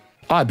doesn't.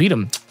 Oh, I beat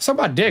him. Suck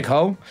my dick,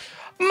 ho.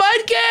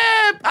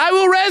 Mudkip! I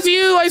will res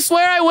you! I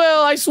swear I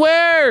will! I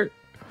swear!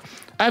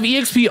 I have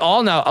EXP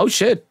all now. Oh,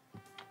 shit.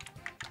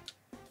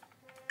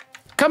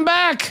 Come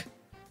back!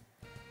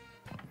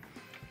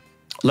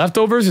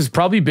 Leftovers is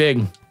probably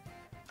big.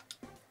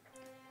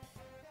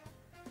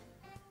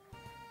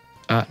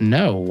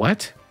 No,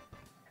 what?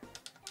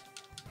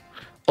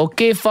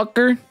 Okay,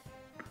 fucker.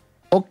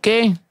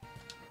 Okay.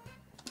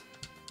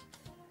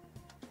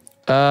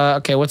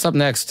 Okay, what's up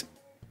next?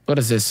 What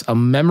is this? A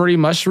memory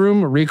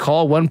mushroom?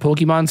 Recall one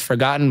Pokemon's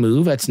forgotten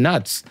move? That's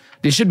nuts.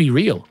 This should be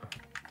real.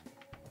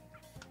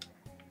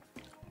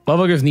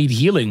 Motherfuckers need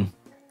healing.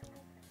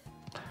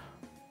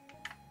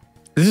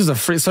 This is a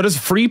free... So there's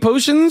free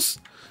potions?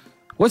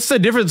 What's the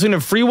difference between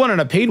a free one and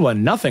a paid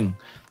one? Nothing.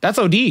 That's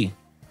OD. Heal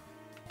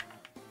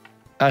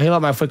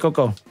out my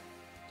Fuecoco.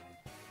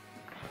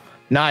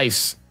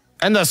 Nice.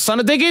 And the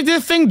sun... They gave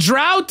this thing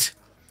drought?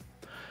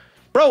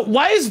 Bro,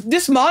 why is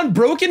this mon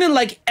broken in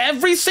like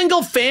every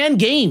single fan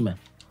game?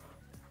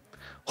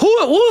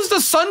 Who's the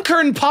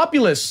Sunkern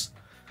populace?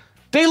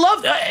 They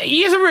love...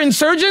 you guys remember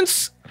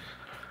Insurgents?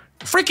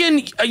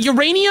 Freaking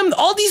Uranium?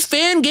 All these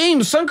fan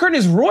games, Sunkern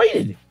is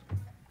roided.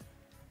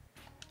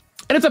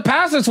 And it's a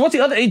passive, so what's the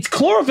other? It's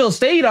chlorophyll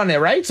stayed on it,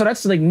 right? So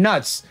that's like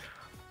nuts.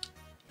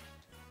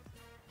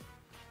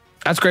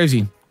 That's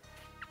crazy.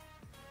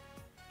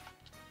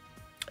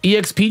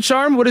 EXP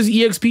charm? What is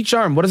EXP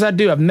charm? What does that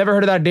do? I've never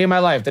heard of that day in my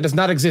life. That does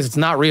not exist. It's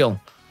not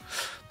real.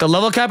 The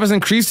level cap has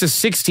increased to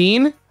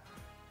 16.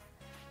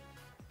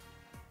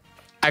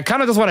 I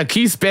kind of just want to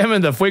keep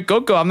spamming the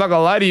Fuecoco. I'm not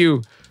gonna lie to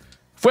you.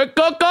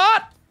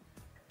 Fuecoco!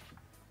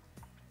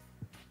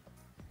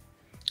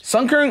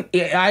 Sunkern,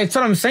 that's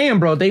what I'm saying,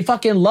 bro. They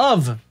fucking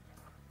love.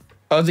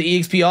 Oh, the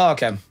EXP. Oh,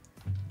 okay.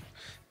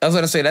 I was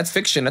gonna say that's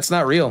fiction. That's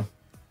not real.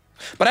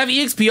 But I have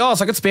EXP,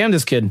 so I could spam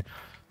this kid.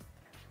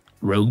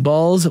 Rogue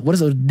balls? What is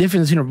the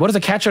difference between what is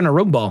a catcher and a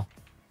rogue ball?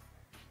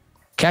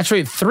 Catch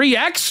rate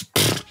 3x?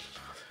 Pfft.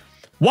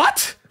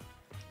 What?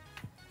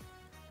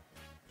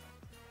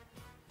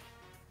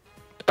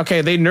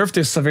 Okay, they nerfed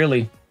this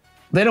severely.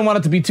 They don't want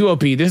it to be too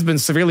OP. This has been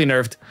severely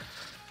nerfed.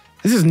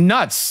 This is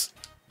nuts.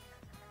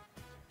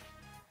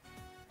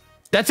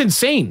 That's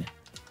insane.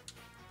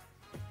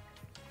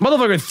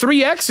 Motherfucker,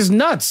 3x is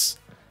nuts.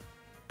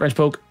 Branch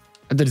poke.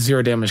 I did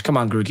 0 damage. Come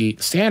on, Grookey.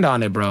 Stand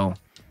on it, bro.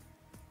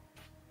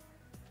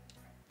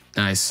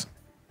 Nice.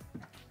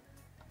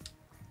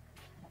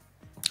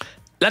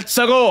 Let's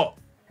go.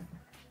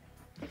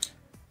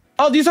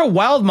 Oh, these are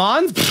wild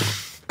mons?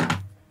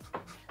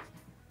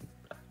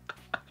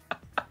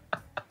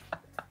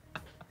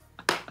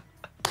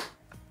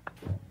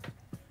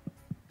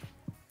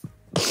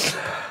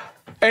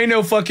 Ain't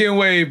no fucking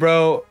way,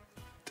 bro.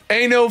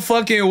 Ain't no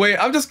fucking way.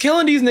 I'm just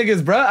killing these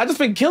niggas, bro. I just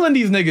been killing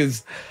these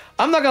niggas.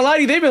 I'm not gonna lie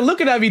to you. They've been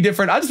looking at me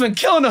different. I just been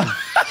killing them.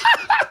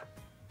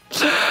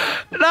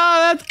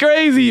 Nah, that's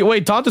crazy.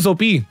 Wait, taunt is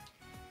OP.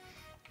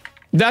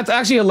 That's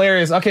actually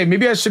hilarious. Okay,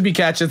 maybe I should be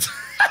catching.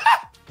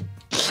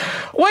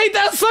 Wait,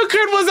 that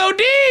Sunkern was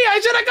OD.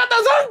 I should have got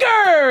the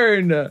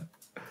Sunkern.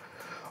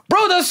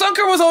 Bro, the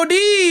Sunkern was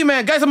OD,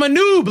 man. Guys, I'm a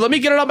noob. Let me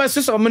get it out my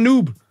system. I'm a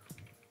noob.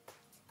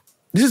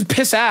 This is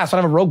piss ass. I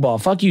have a rogue ball.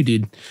 Fuck you,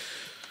 dude.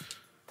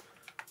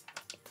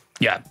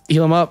 Yeah,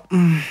 heal him up.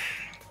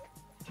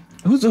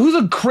 Who's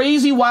a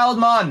crazy wild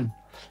mon?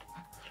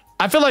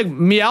 I feel like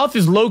Meowth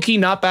is low-key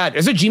not bad.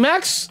 Is it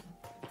G-Max?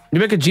 You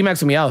make a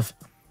G-Max and Meowth.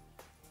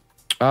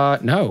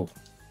 No.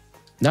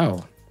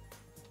 No.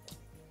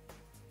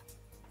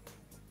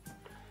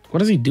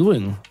 What is he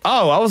doing?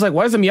 Oh, I was like,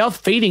 why is the Meowth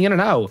fading in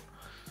and out?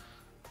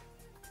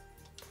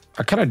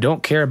 I kind of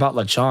don't care about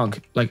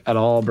Lechonk, like, at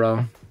all,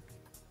 bro.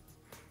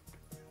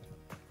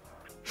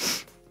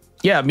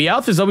 Yeah,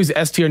 Meowth is always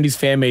S tier in these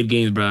fan-made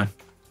games, bro.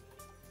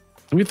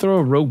 Let me throw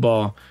a rogue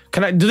ball.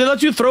 Can I? Do they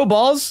let you throw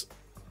balls?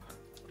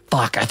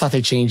 Fuck, I thought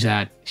they changed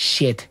that.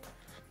 Shit.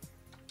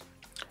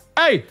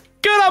 Hey,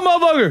 get out,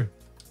 motherfucker!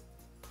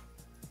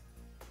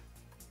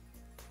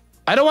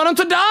 I don't want him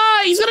to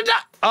die. He's gonna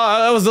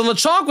die. It was the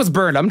Lechonk was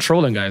burned. I'm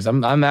trolling, guys.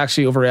 I'm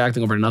actually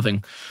overreacting over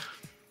nothing.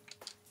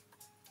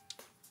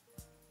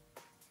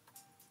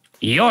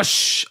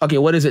 Yosh. Okay,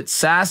 what is it?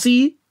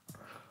 Sassy.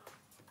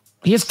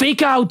 He has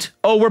fake out.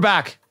 Oh, we're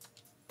back.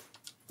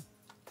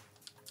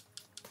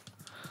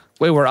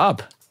 Wait, we're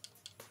up.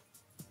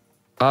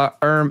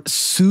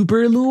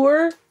 Super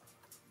lure.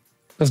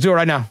 Let's do it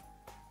right now.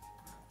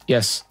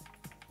 Yes.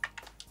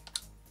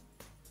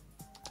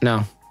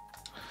 No.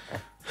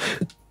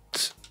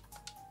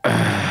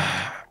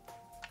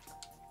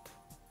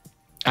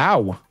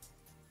 Ow.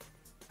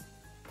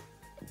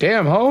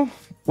 Damn, ho.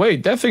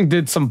 Wait, that thing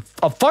did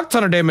a fuck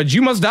ton of damage.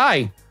 You must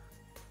die.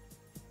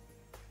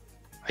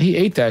 He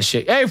ate that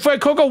shit. Hey, Fred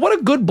Coco, what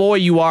a good boy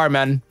you are,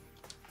 man.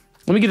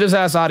 Let me get this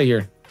ass out of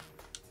here.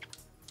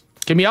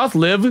 Can Meowth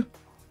live?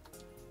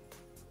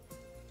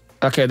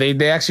 Okay,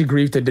 they actually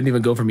griefed it, didn't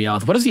even go for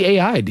Meowth. What is the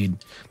AI, dude?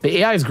 The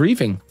AI is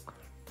griefing.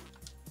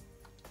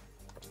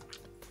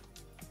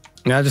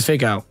 Nah, just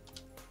fake out.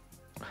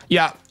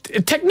 Yeah,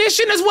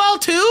 Technician as well,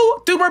 too?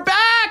 Dude, we're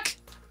back!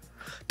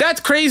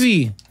 That's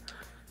crazy.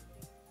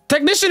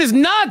 Technician is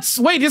nuts!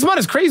 Wait, this mod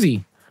is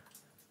crazy.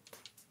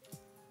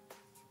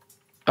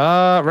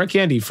 Red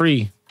candy,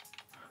 free.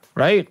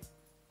 Right?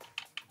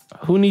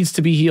 Who needs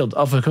to be healed?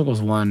 Oh, for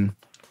Coco's one.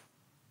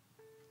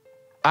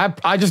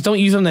 I just don't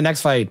use him in the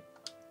next fight.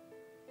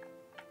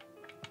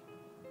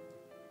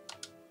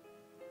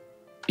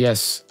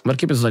 Yes,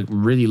 Mudkip is like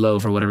really low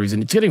for whatever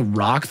reason. It's getting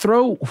rock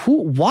throw?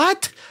 Who?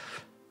 What?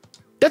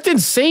 That's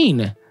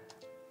insane.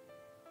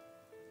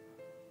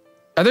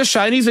 Are there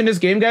shinies in this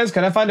game, guys?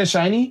 Can I find a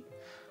shiny?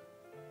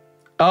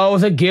 Oh,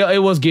 was it Gale? It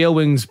was Gale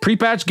Wings.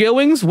 Pre-patch Gale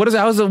Wings? What is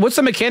that? What's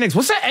the mechanics?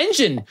 What's that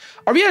engine?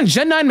 Are we on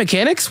Gen 9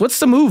 mechanics? What's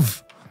the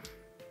move?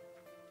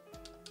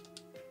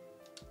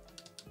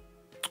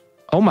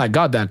 Oh my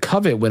god, that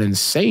covet went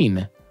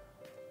insane.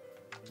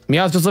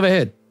 Meowth, just live a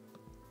hit.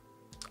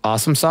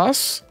 Awesome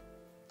sauce.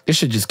 This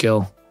should just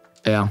kill.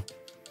 Yeah.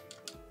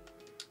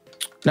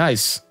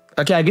 Nice.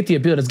 Okay, I get the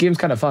appeal. This game's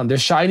kind of fun.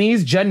 There's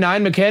shinies, Gen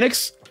 9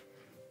 mechanics.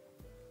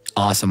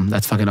 Awesome.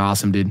 That's fucking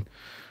awesome, dude.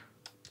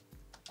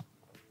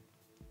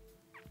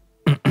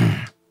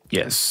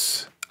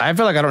 Yes. I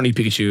feel like I don't need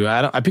Pikachu.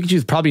 Pikachu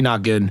is probably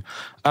not good.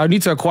 I would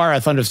need to acquire a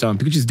Thunderstone.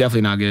 Pikachu's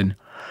definitely not good.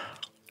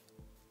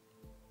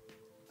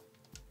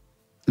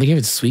 They gave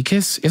it Sweet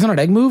Kiss? Isn't it an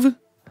egg move?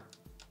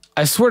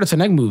 I swear it's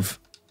an egg move.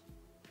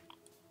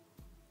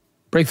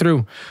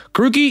 Breakthrough.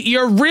 Karuki,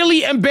 you're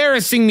really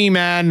embarrassing me,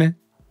 man.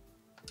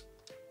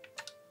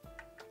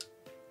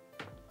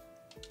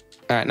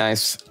 All right,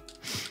 nice.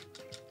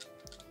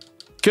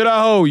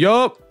 Kiddo,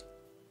 yup.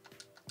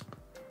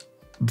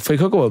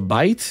 Fuecoco a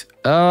bite?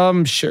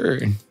 Sure.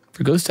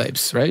 For ghost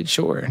types, right?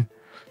 Sure.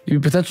 Maybe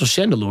potential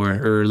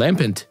Chandelure or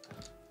Lampent.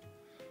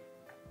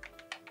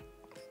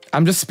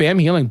 I'm just spam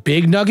healing.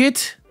 Big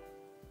nugget?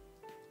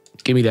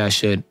 Give me that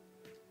shit.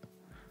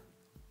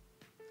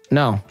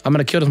 No, I'm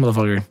gonna kill this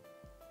motherfucker.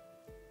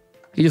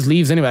 He just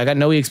leaves anyway. I got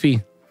no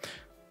EXP.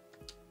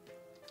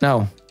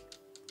 No.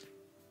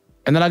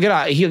 And then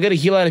he'll get a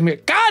heal out of here.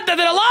 God, that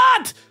did a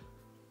lot!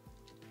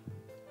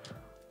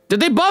 Did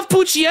they buff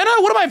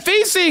Poochyena? What am I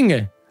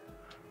facing?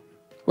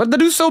 What did they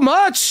do so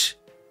much?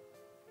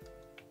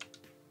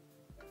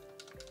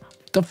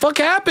 The fuck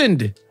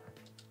happened?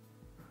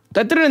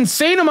 That did an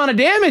insane amount of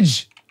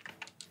damage.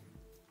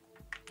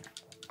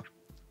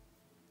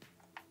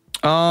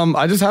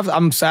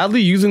 I'm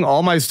sadly using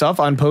all my stuff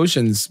on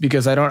potions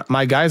because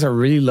my guys are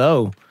really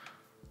low.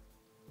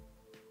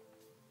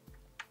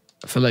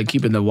 I feel like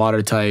keeping the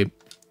water type.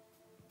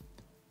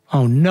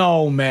 Oh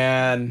no,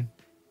 man.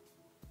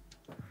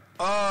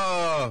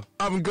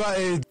 I'm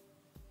gutted.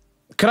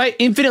 Could I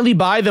infinitely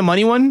buy the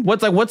money one?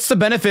 What's the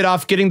benefit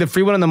off getting the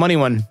free one and the money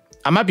one?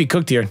 I might be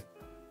cooked here.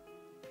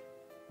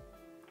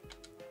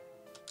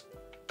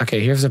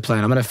 Okay, here's the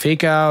plan. I'm gonna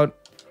fake out.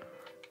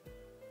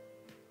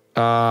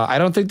 I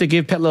don't think they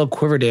give Petlil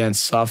Quiver Dance,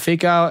 so I'll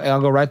fake out and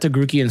I'll go right to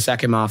Grookey and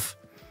sack him off.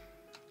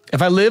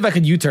 If I live, I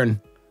could U-turn.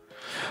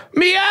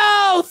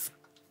 Meowth!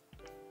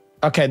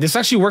 Okay, this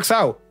actually works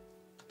out.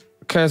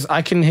 Because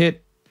I can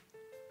hit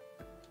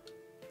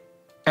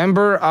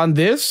Ember on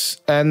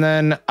this, and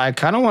then I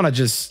kind of want to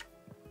just...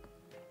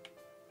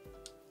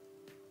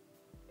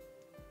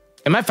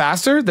 Am I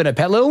faster than a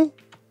Petlil?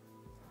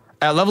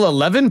 At level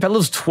 11,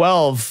 Petlil's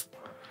 12.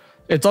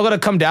 It's all going to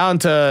come down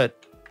to...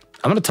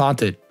 I'm going to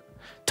taunt it.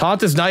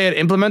 Taunt is not yet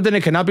implemented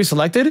and cannot be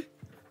selected?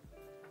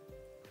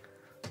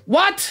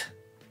 What?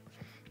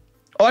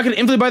 Oh, I can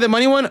implement buy the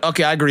money one?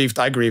 Okay, I grieved.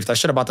 I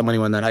should have bought the money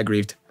one then. I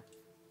grieved.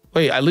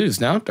 Wait, I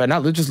lose now? Do I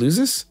not just lose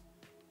this?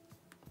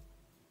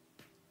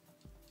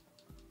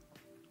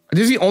 Are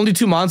these the only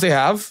 2 mons they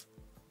have?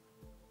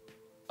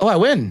 Oh, I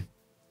win.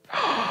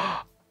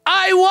 I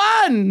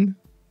won!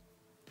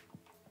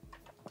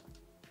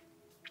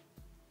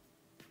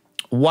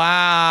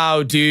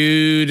 Wow,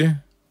 dude.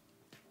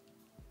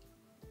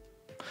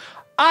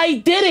 I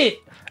did it!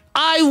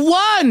 I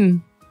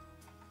won!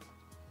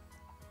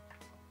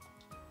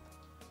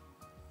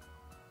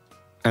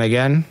 And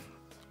again,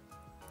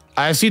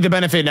 I see the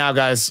benefit now,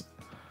 guys.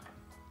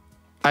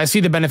 I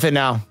see the benefit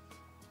now.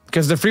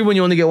 Because the free one,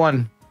 you only get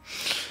one.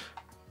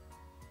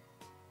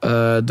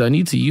 Do I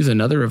need to use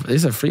another? This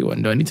is a free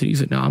one. Do I need to use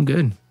it? No, I'm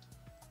good.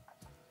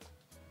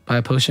 Buy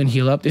a potion,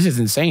 heal up. This is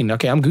insane.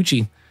 Okay, I'm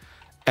Gucci.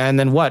 And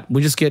then what?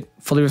 We just get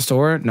fully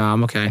restored? No,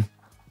 I'm okay.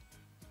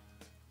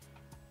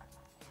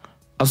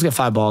 I'll just get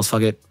 5 balls.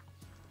 Fuck it.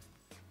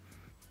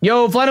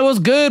 Yo, Flyna was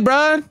good,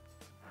 bruh.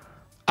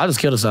 I'll just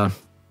kill this on.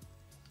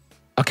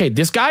 Okay,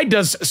 this guy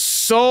does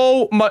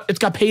so much. It's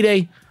got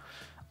payday.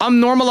 I'm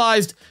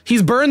normalized.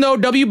 He's burned though.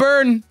 W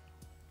burn.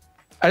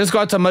 I just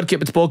got to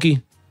Mudkip. It's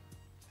bulky.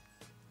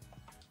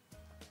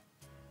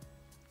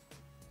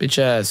 Bitch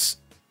ass.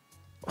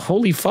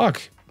 Holy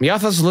fuck.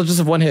 Meowth has just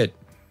have 1 hit.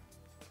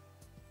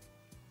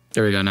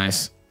 There we go.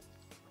 Nice.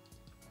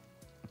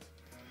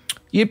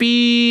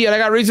 Yippee. And I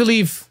got Razor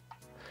Leaf.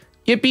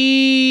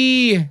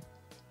 Yippee!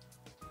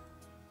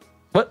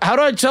 What? How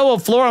do I tell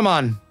what floor I'm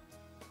on?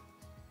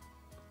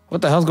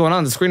 What the hell's going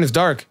on? The screen is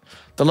dark.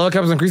 The level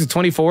cap is increased to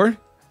 24?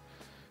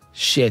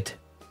 Shit.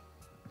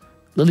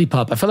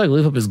 Lillipup. I feel like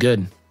Lillipup is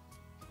good.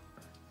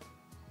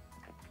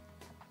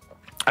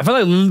 I feel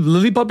like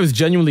Lillipup is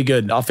genuinely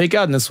good. I'll fake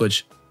out and then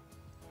switch.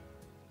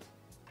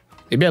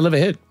 Maybe I live a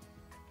hit.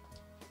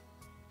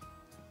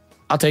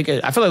 I'll take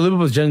it. I feel like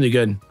Lillipup is genuinely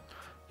good.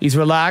 He's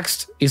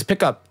relaxed. He's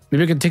pickup.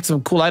 Maybe I can take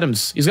some cool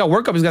items. He's got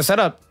workup. He's got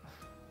setup.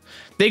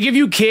 They give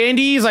you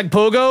candies like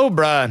Pogo?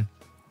 Bruh.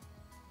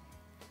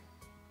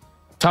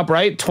 Top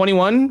right,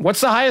 21.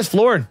 What's the highest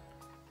floor?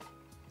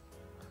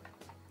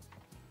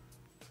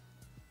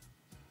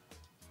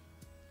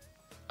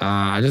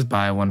 I just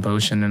buy 1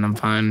 potion and I'm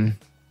fine.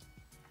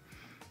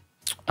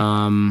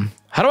 How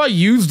do I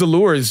use the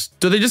lures?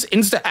 Do they just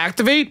insta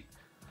activate?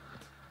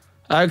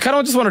 I kind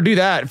of just want to do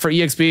that for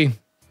EXP.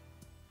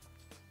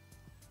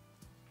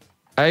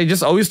 I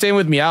just always stay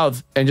with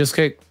Meowth and just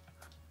kick.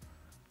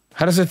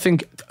 How does it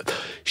think?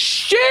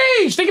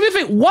 Sheesh! Think of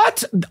it.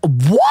 What?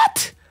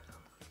 What?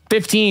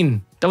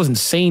 15. That was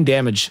insane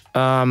damage.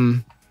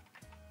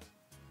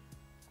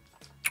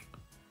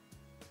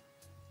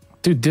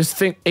 Dude, this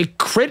thing, it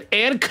crit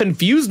and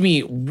confused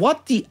me.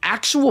 What the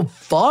actual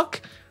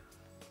fuck?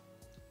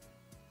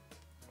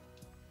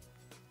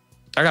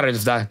 I gotta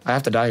just die. I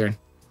have to die here.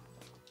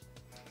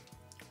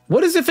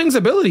 What is the thing's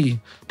ability?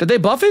 Did they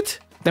buff it?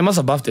 They must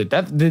have buffed it.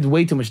 That did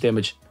way too much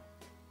damage.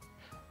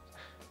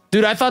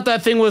 Dude, I thought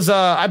that thing was,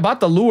 I bought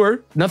the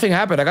lure. Nothing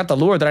happened. I got the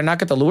lure. Did I not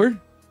get the lure?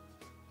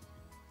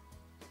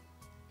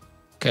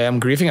 Okay,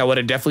 I'm griefing. I would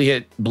have definitely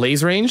hit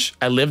blaze range.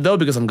 I live though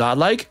because I'm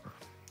godlike.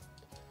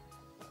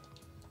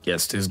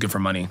 Yes, this is good for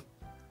money.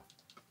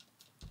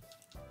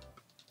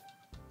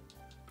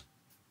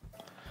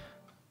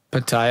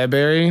 Pataya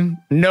berry?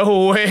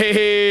 No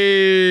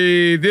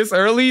way! This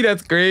early?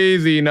 That's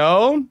crazy,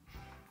 no?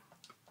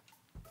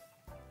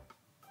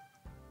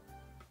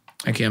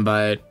 I can't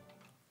buy it.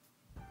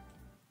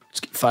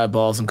 Just get 5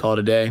 balls and call it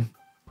a day.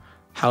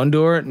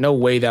 Houndour? No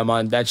way that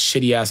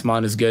shitty ass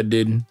mon is good,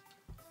 dude.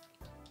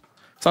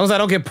 As long as I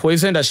don't get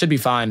poisoned, I should be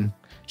fine.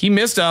 He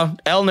missed a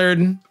L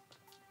nerd.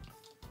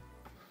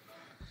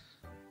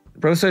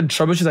 Bro said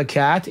Trubbish is a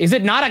cat. Is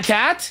it not a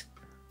cat?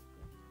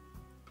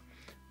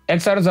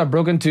 X items are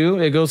broken too.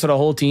 It goes to the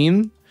whole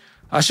team.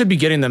 I should be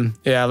getting them.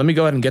 Yeah, let me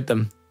go ahead and get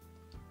them.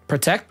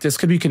 Protect? This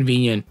could be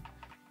convenient.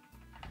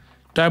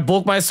 Did I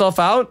bulk myself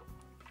out?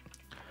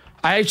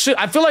 I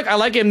feel like I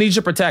like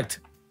Amnesia Protect.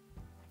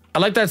 I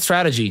like that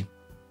strategy.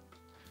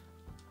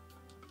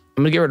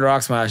 I'm gonna get rid of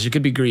Rock Smash. It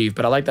could be Grieve,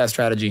 but I like that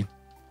strategy.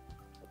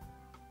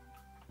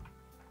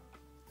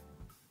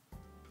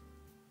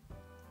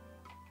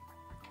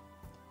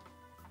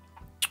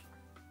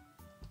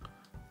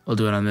 We'll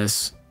do it on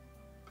this.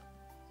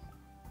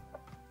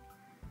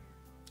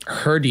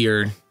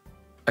 Herdier.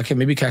 I can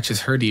maybe catch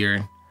his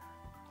Herdier.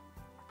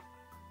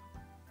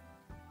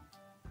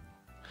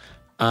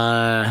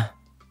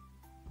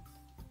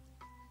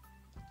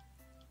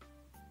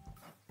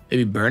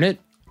 Maybe burn it.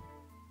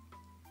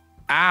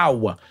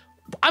 Ow.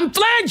 I'm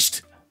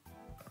flinched.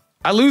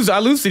 I lose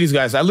to these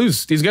guys. I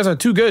lose. These guys are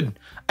too good.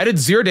 I did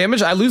 0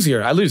 damage. I lose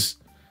here. I lose.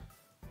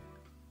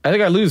 I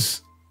think I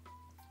lose.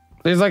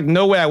 There's like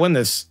no way I win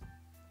this.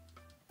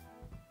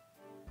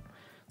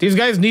 These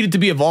guys needed to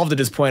be evolved at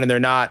this point and they're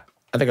not.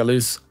 I think I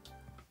lose.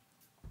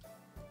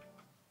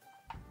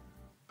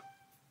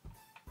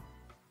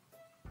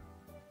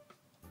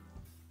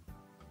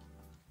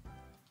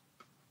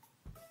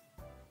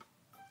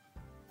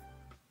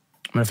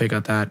 I'm gonna fake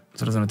out that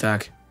so it doesn't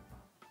attack.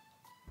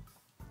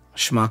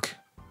 Schmuck.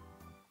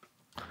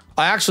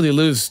 I actually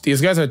lose.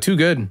 These guys are too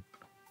good.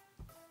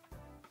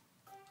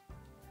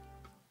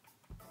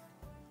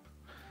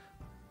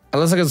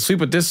 Unless I can sweep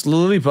with this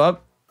Lillipup.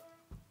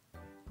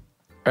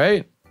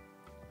 Right?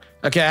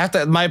 Okay, I have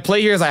to. My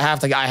play here is I have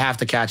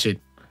to catch it.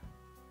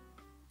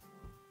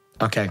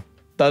 Okay.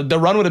 The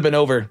run would have been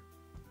over.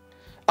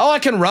 Oh, I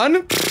can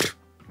run?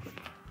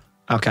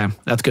 Okay,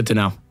 that's good to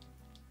know.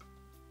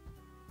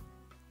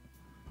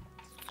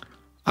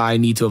 I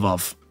need to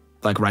evolve.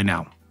 Like right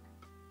now.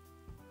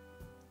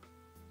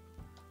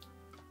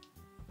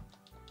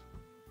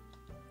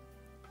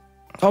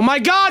 Oh my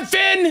god,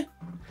 Finn!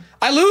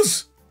 I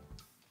lose.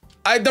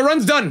 The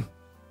run's done.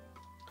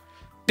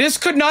 This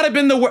could not have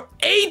been the worst.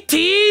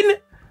 18?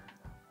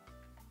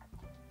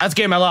 That's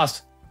game I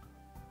lost.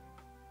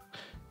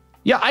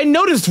 Yeah, I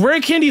noticed Rare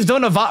Candies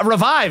don't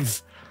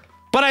revive,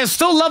 but I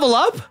still level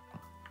up?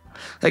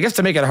 I guess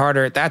to make it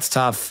harder, that's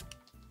tough.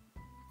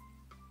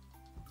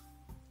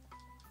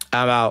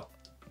 I'm out.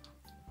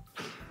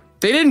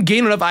 They didn't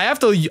gain enough. I have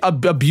to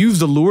abuse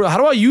the lure. How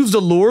do I use the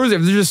lures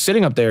if they're just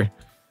sitting up there?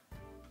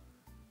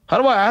 How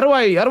do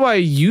I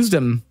use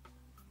them?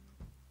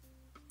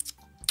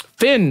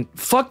 Finn,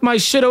 fuck my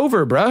shit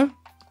over, bruh.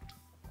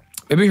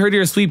 Maybe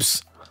Herdier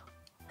sleeps.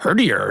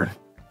 Herdier.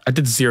 I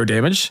did 0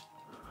 damage.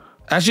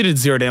 I actually did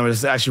 0 damage.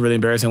 It's actually really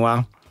embarrassing.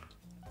 Wow.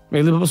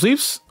 Maybe Lillipup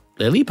sleeps?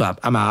 Lillipup.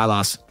 I'm out. I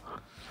lost.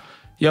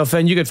 Yo,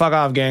 Finn, you could fuck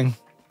off, gang.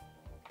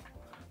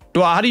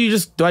 Do I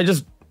just...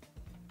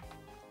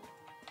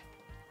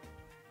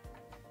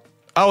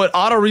 Oh, it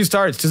auto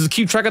restarts. Does it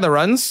keep track of the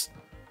runs?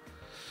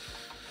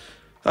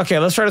 Okay,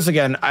 let's try this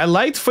again. I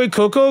liked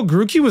Fuecoco.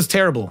 Grookey was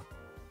terrible.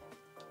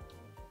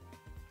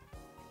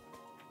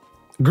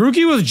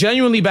 Grookey was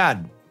genuinely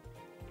bad.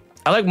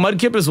 I like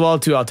Mudkip as well,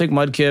 too. I'll take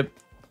Mudkip.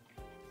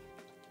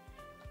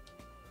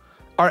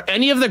 Are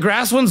any of the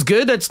grass ones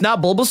good that's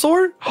not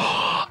Bulbasaur?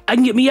 I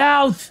can get me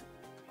out.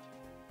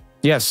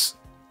 Yes.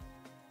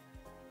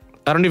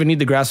 I don't even need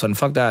the grass one.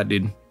 Fuck that,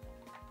 dude.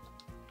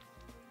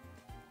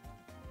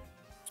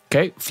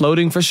 Okay,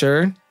 floating for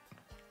sure.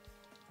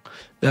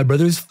 That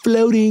brother's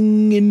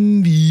floating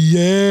in the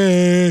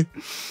air.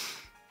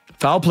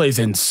 Foul play's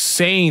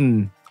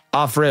insane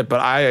off rip, but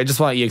I just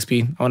want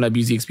EXP. I want to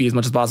abuse EXP as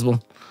much as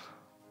possible.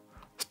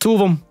 There's 2 of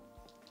them.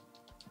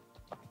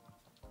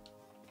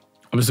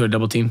 I'm just doing a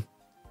double team.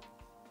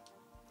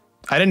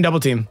 I didn't double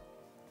team.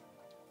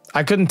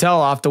 I couldn't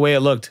tell off the way it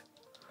looked.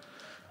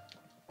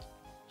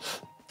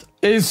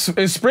 Is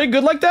Sprig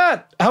good like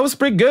that? How is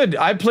Sprig good?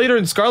 I played her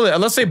in Scarlet.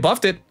 Unless they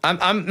buffed it.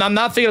 I'm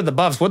not thinking of the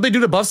buffs. What'd they do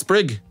to buff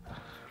Sprig?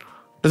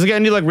 Does it get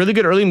any like really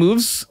good early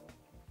moves?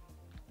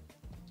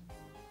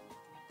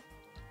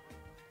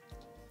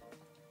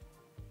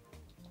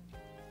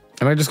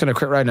 Am I just gonna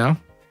crit right now?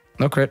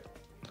 No crit.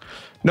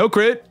 No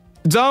crit.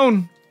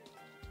 Zone.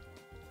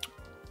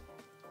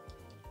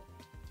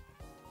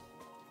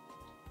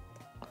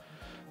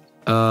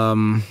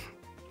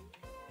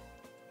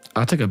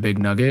 I'll take a big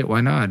nugget.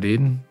 Why not,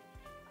 dude?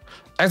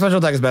 X-Special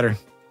attack is better.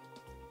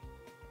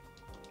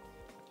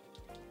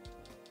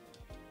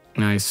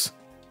 Nice.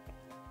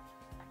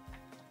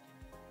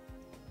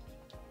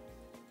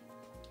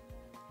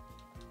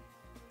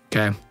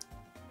 Okay.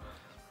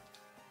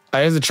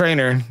 Here's the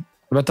trainer. I'm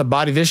about to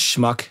body this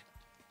schmuck.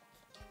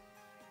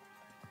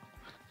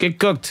 Get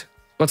cooked.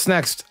 What's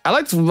next? I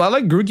like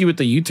Grookey with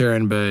the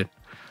U-turn, but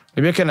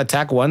maybe I can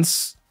attack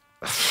once.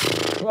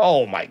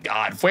 Oh my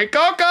God,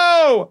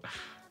 Fuecoco!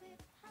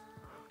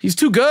 He's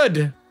too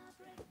good.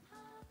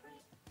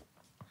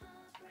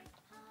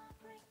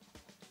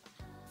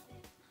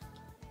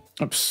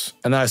 Oops,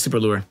 and then I super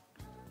lure.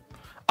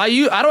 I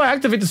don't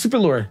activate the super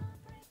lure.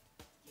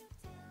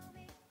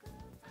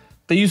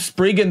 They use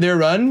Sprig in their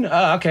run?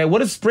 Okay, what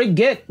does Sprig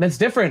get? That's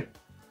different.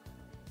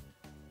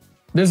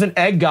 There's an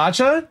egg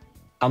gacha?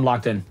 I'm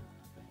locked in.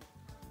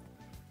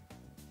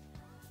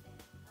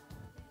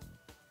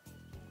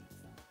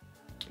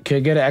 Okay,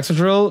 get an extra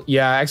drill?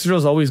 Yeah, extra drill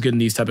is always good in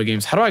these type of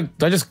games. How do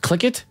I just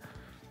click it?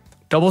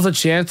 Doubles the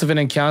chance of an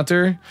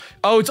encounter.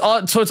 Oh,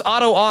 so it's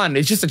auto on.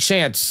 It's just a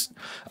chance.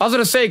 I was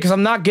gonna say, because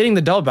I'm not getting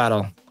the double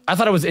battle. I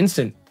thought it was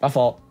instant. My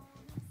fault.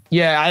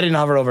 Yeah, I didn't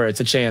hover over it.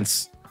 It's a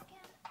chance.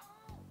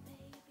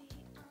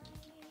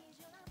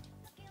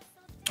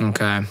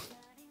 Okay.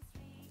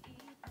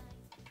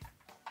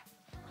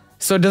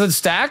 So does it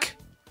stack?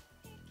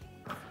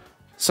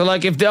 So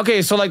like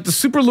so like the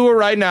super lure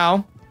right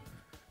now,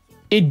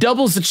 it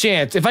doubles the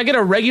chance. If I get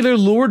a regular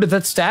lure, does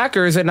that stack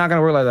or is it not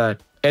gonna work like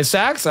that? It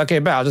stacks? Okay,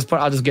 bet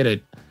I'll just get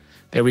it.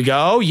 There we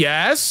go.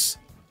 Yes.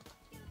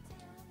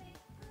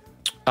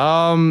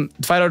 Fido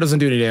doesn't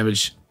do any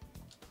damage.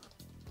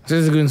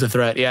 Zizagoon's a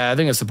threat. Yeah, I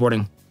think it's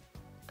supporting.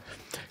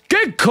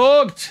 Get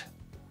cooked!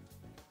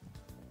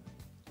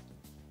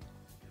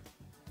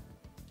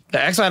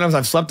 The X items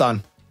I've slept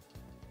on.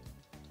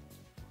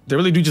 They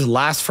really do just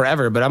last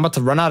forever, but I'm about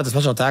to run out of the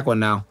special attack one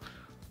now.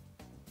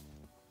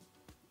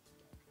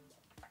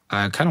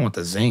 I kind of want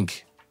the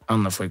zinc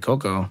on the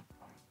Fuecoco.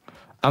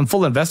 I'm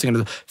full investing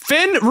into this.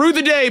 Finn, rue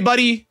the day,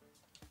 buddy.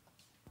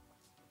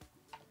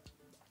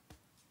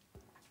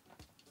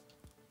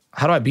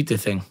 How do I beat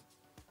this thing?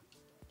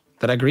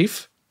 Did I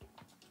grief?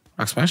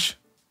 Rock smash?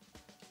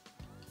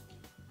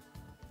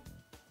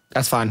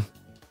 That's fine.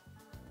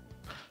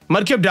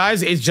 Mudkip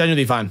dies, it's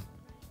genuinely fine.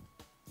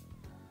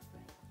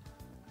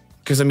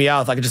 Because of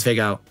Meowth, I can just fake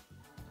out.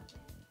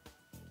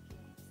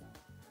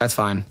 That's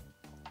fine.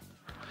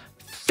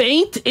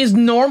 Faint is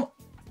normal.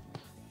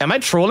 Am I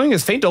trolling?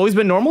 Has Faint always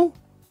been normal?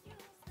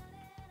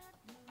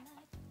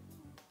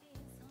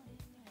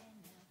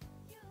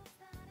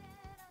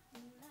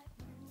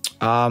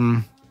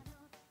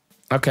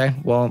 Okay,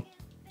 well,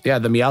 yeah,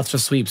 the Meowth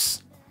just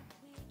sweeps.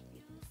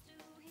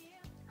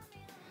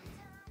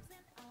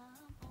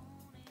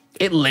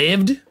 It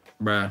lived?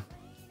 Bruh.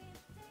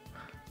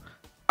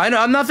 I know,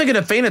 I'm not thinking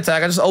of Feint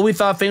attack. I just always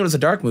thought Feint was a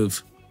dark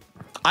move.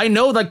 I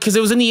know, like, because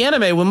it was in the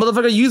anime. When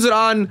motherfucker used it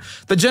on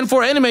the Gen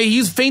 4 anime, he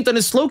used Feint on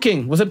his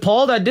Slowking. Was it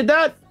Paul that did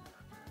that?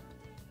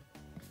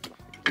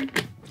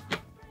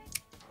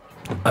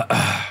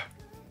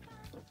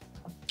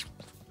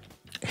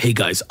 Hey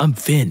guys, I'm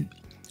Finn.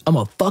 I'm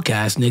a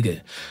fuck-ass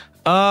nigga.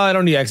 I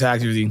don't need X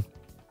activity.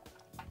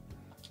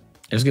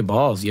 Just get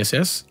balls. Yes,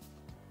 yes.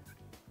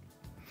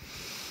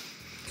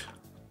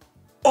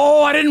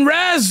 Oh, I didn't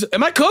res.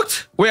 Am I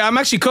cooked? Wait, I'm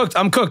actually cooked.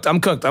 I'm cooked. I'm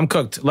cooked. I'm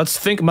cooked. Let's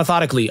think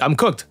methodically. I'm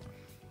cooked.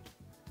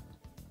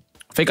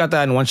 Fake out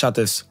that and one-shot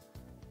this.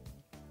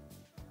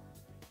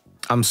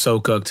 I'm so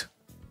cooked.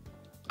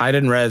 I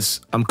didn't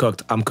res. I'm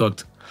cooked. I'm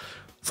cooked.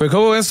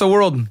 Fuecoco against the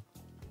world.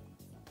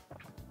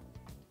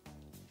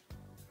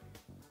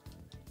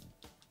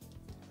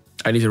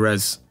 I need to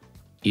res.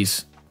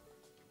 Ease.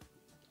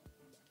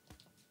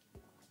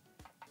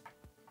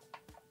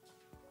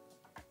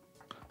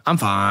 I'm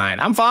fine.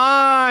 I'm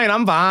fine.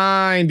 I'm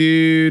fine,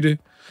 dude. And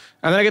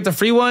then I get the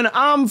free one.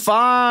 I'm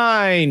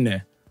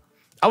fine.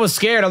 I was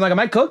scared. I'm like, am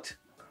I cooked?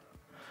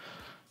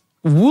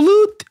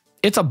 Wooloot?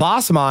 It's a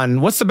Bossmon.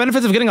 What's the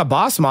benefits of getting a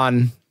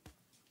Bossmon?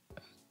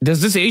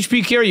 Does this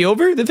HP carry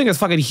over? The thing is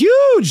fucking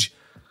huge.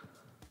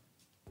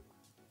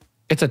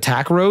 It's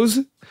Attack Rose.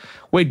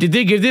 Wait, did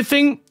they give this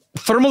thing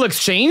thermal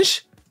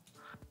exchange?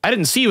 I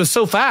didn't see. It was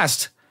so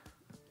fast.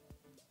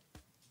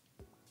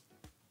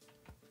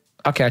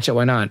 I'll catch it.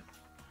 Why not?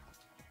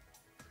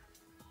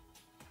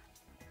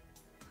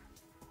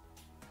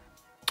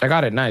 I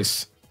got it.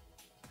 Nice.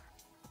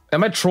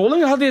 Am I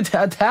trolling? How the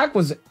attack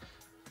was...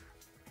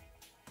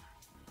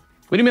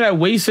 What do you mean I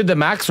wasted the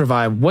max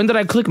revive? When did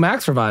I click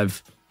max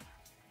revive?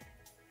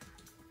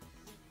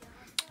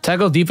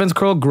 Tackle, defense,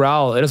 curl,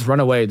 growl. It just run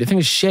away. The thing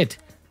is shit.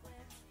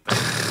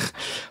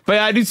 But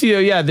yeah, I do see,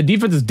 yeah, the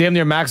defense is damn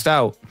near maxed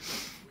out.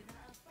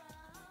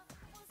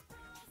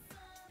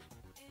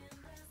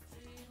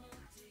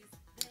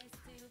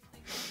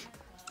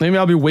 Maybe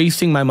I'll be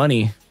wasting my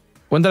money.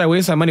 When did I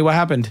waste my money? What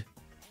happened?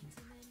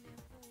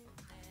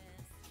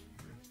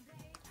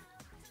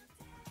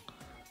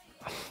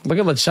 Look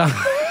at LeChon.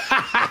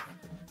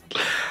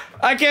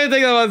 I can't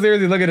take that one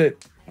seriously. Look at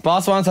it.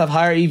 Boss wants to have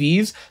higher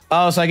EVs.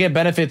 Oh, so I get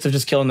benefits of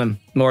just killing them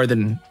more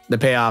than the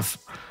payoff.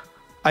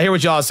 I hear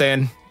what y'all are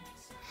saying.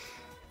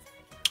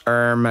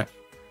 And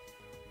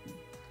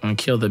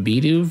kill the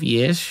Bidoof.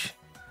 Yes.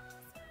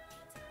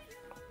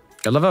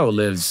 I love how it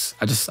lives.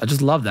 I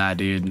just love that,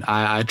 dude.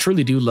 I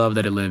truly do love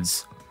that it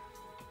lives.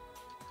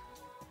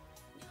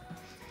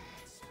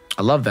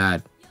 I love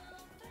that.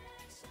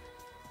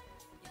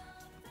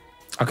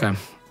 Okay.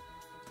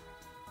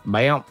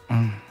 Bam.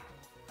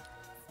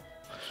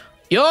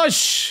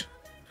 Yosh!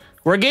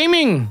 We're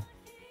gaming!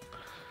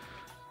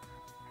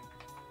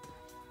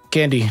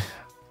 Candy.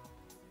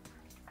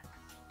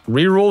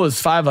 Reroll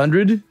is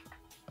 500.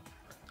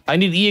 I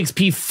need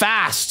EXP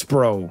fast,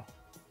 bro.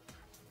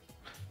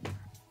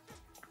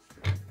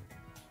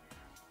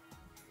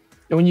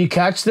 And when you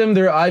catch them,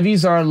 their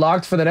IVs are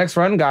unlocked for the next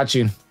run. Got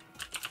you.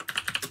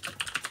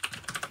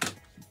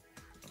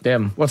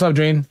 Damn. What's up,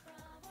 Drain?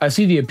 I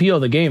see the appeal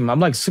of the game.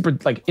 I'm like super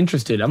like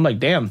interested. I'm like,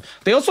 damn.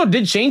 They also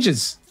did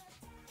changes.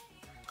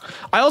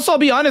 I'll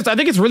be honest. I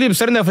think it's really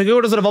upsetting that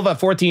Fuego doesn't evolve at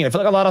 14. I feel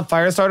like a lot of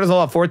fire starters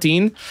evolve at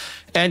 14,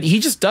 and he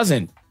just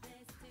doesn't.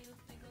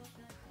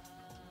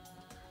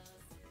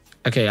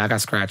 Okay, I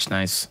got scratched.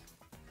 Nice.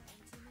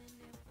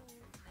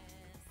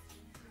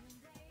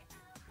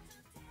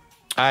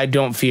 I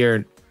don't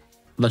fear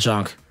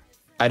Lechonk.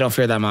 I don't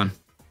fear that mon.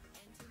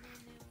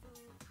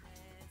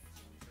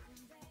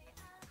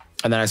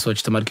 And then I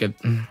switched to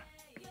Mudkip.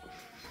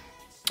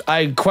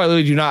 I quite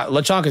literally do not.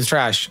 Lechonk is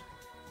trash.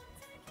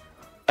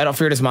 I don't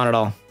fear this mon at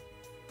all.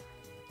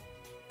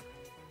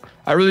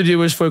 I really do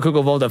wish Fuecoco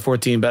evolved at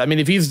 14, but I mean,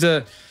 if he's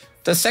the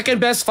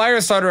second best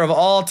fire starter of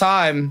all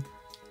time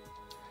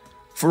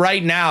for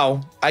right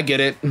now, I get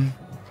it.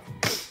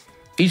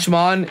 Each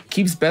mon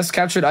keeps best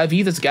captured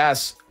IV. That's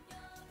gas.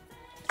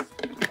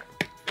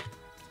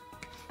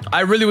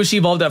 I really wish he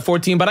evolved at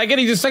 14, but I get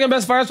he's the second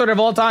best fire starter of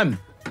all time.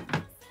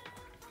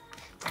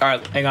 All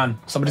right, hang on.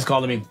 Somebody's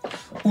calling me.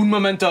 Un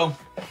momento.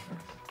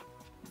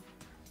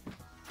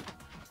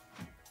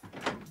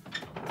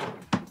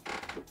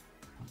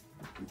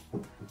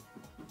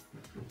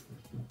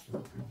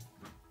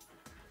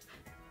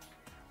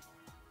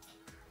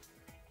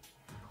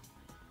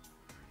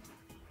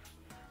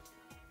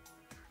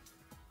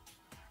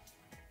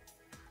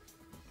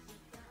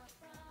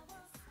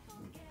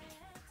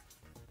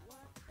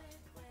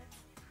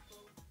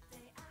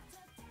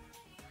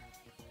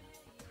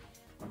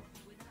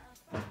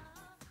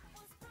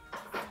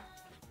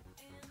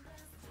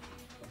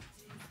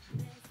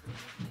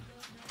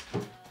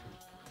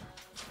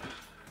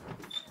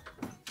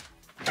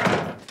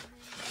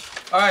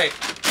 All right,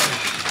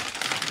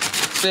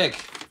 sick.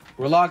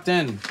 We're locked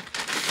in.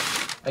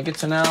 I get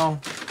to now.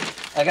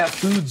 I got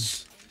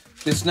foods.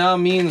 This now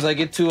means I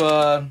get to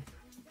what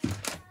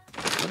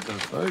the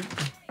fuck?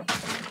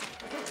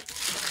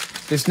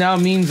 This now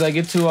means I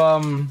get to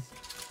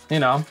you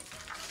know,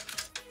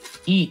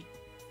 eat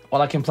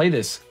while I can play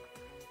this.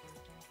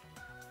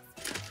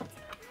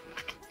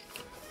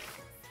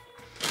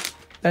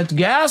 That's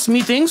gas,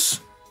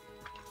 methinks.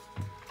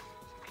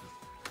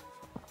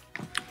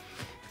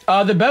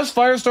 The best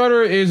fire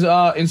starter is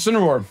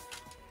Incineroar.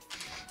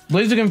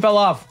 Blaziken fell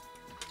off.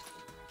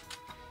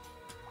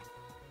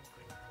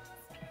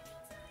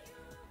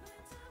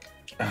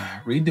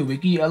 Read the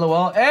wiki,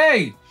 lol.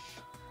 Hey!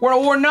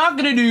 What we're not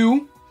gonna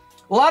do,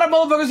 a lot of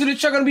motherfuckers in the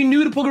chat are gonna be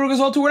new to Pokerogue as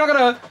well too. We're not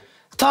gonna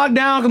talk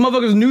down because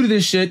motherfuckers new to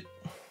this shit.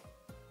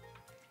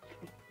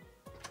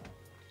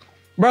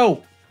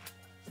 Bro.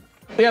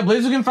 Yeah,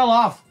 Blaziken fell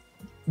off.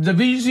 The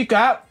VGC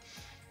cap.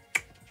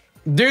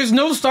 There's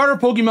no starter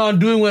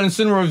Pokemon doing what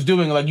Incineroar is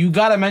doing. Like, you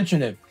gotta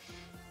mention it.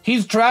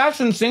 He's trash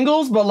in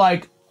singles, but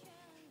like,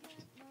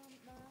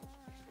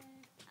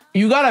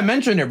 you gotta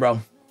mention it,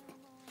 bro.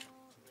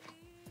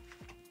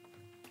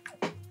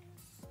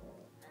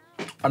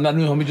 I'm not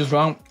doing homie just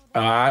wrong.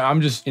 I'm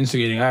just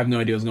instigating. I have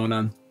no idea what's going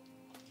on.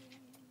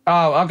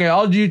 Oh, okay.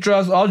 All G,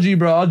 trust. All G,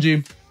 bro. All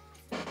G.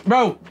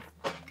 Bro.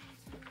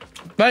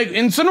 Like,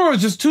 Incineroar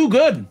is just too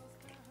good.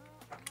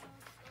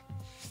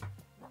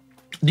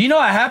 Do you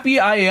know how happy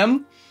I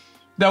am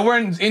that we're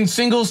in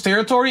singles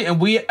territory and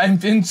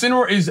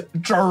Incineroar is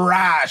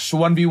trash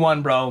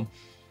 1v1, bro.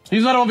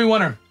 He's not a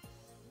 1v1er.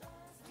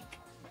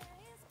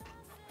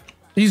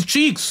 He's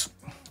cheeks.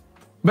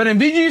 But in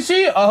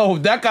VGC, oh,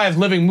 that guy's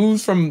living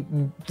moves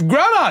from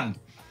Groudon.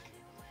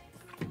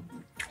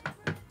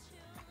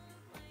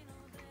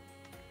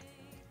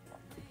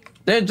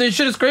 That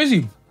shit is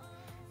crazy.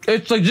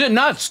 It's legit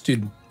nuts,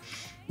 dude.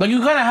 Like, you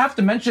kind of have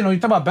to mention when you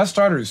talk about best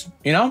starters,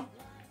 you know?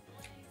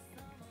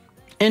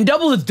 In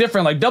doubles, it's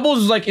different. Like, doubles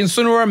is like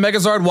Incineroar,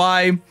 Megazord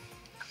Y,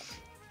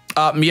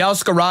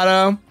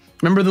 Meowscarada.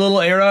 Remember the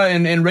little era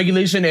in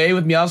Regulation A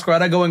with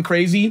Meowscarada going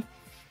crazy?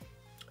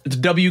 It's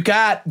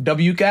W-Cat,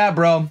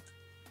 bro.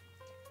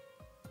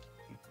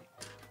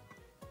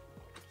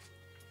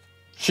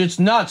 Shit's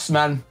nuts,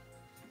 man.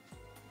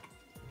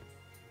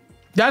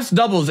 That's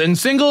doubles. In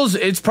singles,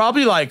 it's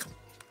probably like,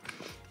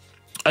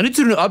 I need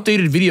to do an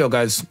updated video,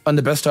 guys, on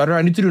the best starter.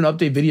 I need to do an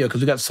update video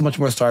because we got so much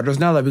more starters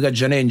now. Like, we got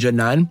Gen 8 and Gen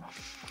 9.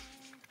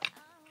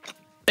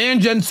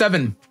 And Gen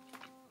 7.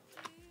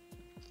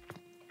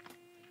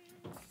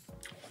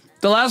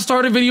 The last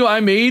starter video I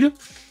made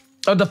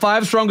of the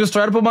 5 strongest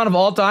starter Pokemon of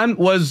all time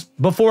was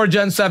before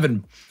Gen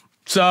 7.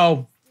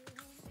 So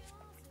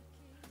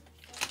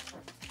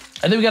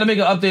I think we gotta make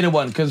an updated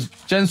one because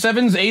Gen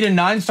 7's 8 and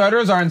 9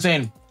 starters are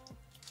insane.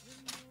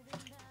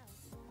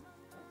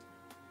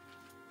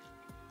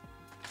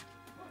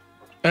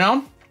 You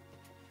know?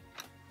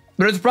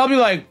 But it's probably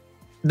like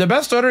the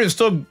best starter is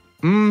still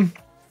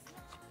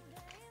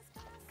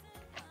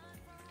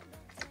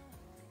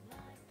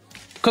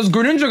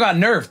because Greninja got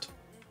nerfed,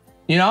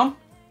 you know?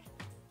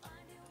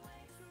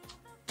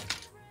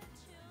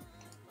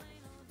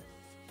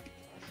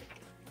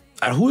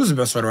 And who is the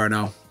best starter right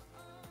now?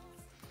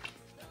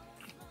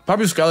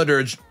 Probably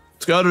Skeledirge.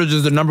 Skeledirge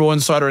is the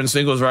 #1 starter in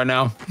singles right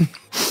now.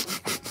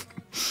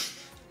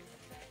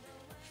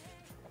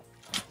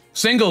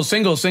 Singles.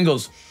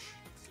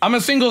 I'm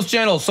a singles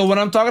channel, so when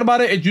I'm talking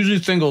about it, it's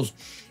usually singles.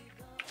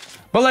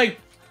 But like,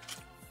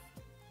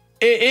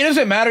 it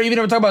doesn't matter, even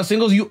if we're talking about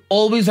singles, you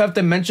always have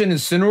to mention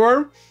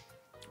Incineroar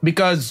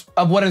because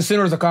of what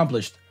Incineroar's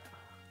accomplished.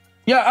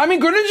 Yeah, I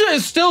mean, Greninja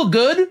is still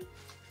good.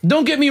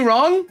 Don't get me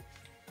wrong.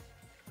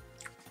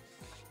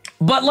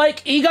 But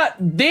like, they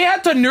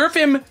had to nerf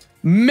him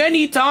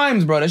many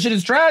times, bro. That shit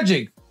is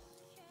tragic.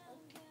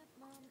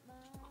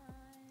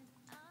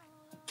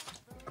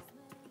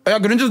 Yeah,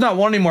 Greninja's not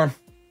one anymore.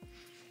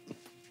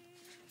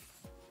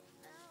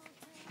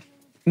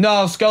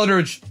 No,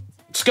 Skeledirge.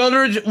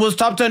 Skeledirge was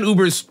top 10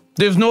 Ubers.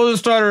 There's no other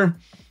starter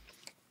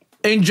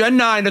in Gen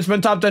 9 that's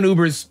been top 10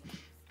 Ubers.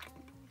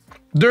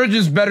 Dirge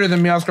is better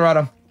than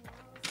Meowscarada.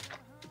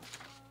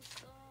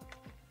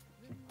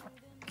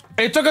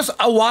 It took us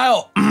a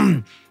while.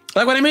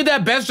 Like when I made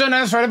that best Gen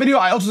 9 starter video,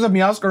 I also said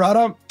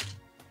Meowscarada.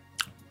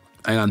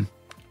 Hang on.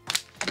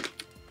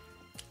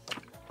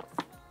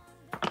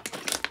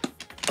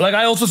 Like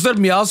I also said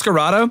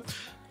Meowscarada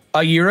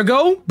a year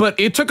ago, but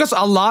it took us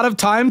a lot of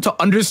time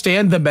to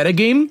understand the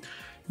metagame.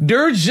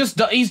 Dirge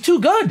he's too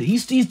good.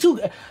 He's too,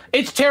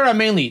 it's Terra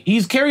mainly.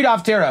 He's carried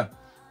off Terra,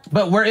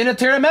 but we're in a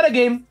Terra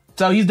metagame,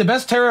 so he's the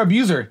best Terra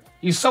abuser.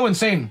 He's so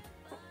insane.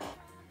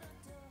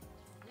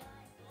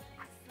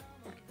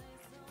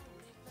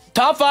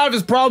 Top 5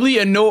 is probably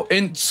in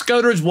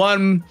Skeledirge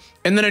 1,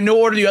 and then in no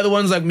order the other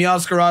ones like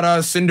Meowscarada,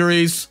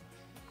 Cinderace.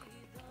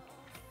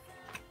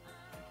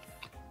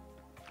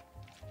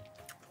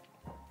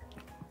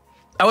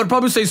 I would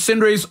probably say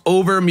Cinderace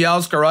over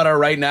Meowscarada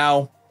right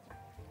now.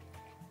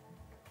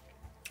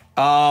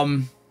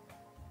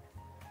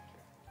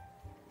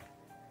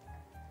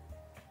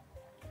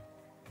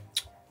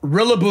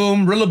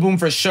 Rillaboom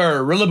for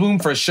sure.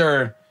 Rillaboom for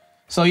sure.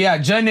 So yeah,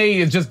 Gen 8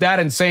 is just that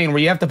insane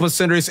where you have to put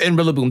Cinderace in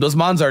Rillaboom. Those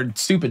mons are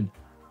stupid.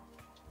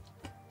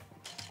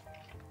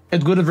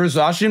 It's good versus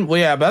Zacian? Well,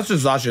 yeah, but that's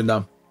just Zacian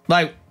though.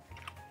 Like,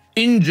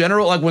 in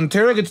general, like when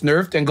Terra gets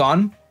nerfed and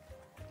gone,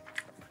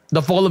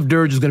 the fall of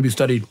Dirge is going to be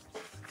studied.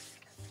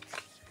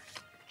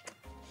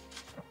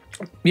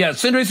 Yeah,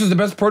 Cinderace is the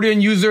best Protean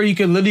user. He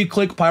can literally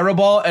click Pyro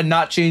Ball and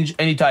not change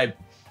any type.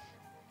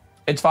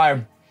 It's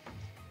fire.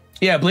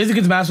 Yeah,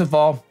 Blaziken's massive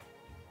fall.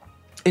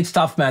 It's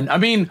tough, man. I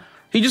mean,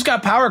 he just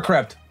got power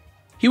crept.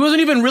 He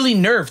wasn't even really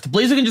nerfed.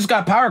 Blaziken just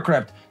got power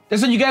crept. They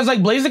said, you guys like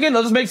Blaziken?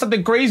 Let's make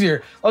something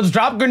crazier. Let's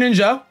drop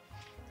Greninja.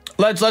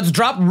 Let's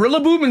drop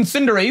Rillaboom and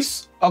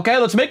Cinderace. Okay,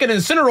 let's make it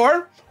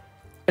Incineroar.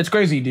 It's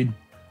crazy, dude.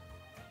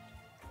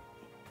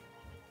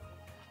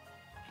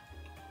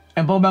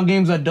 And Pokemon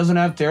games that doesn't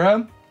have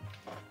Terra?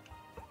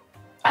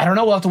 I don't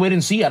know. We'll have to wait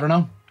and see. I don't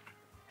know.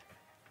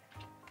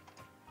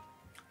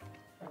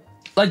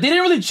 Like, they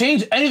didn't really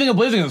change anything in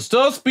Blaziken.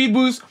 Still has Speed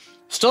Boost.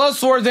 Still has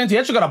Swords Dance. He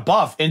actually got a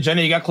buff. In Gen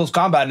 8, you got Close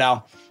Combat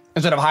now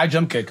instead of High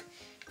Jump Kick.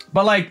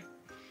 But like,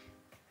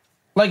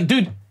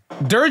 dude,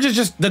 Dirge is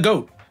just the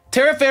GOAT.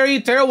 Terra Fairy,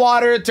 Terra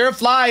Water, Terra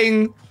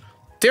Flying,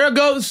 Terra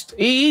Ghost.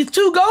 He's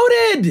too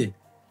goated.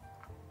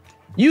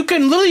 You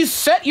can literally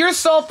set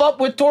yourself up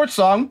with Torch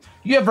Song.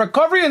 You have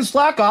Recovery and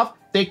Slack Off.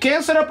 They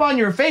can't set up on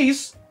your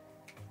face.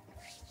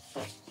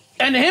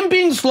 And him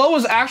being slow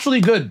is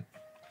actually good.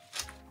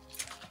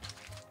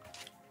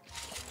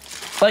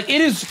 Like,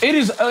 it is,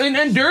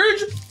 and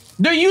Dirge,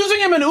 they're using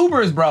him in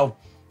Ubers, bro.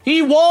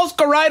 He walls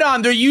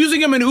Koraidon. They're using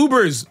him in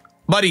Ubers,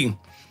 buddy.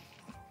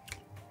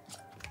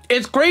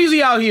 It's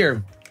crazy out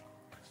here.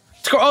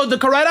 Oh, the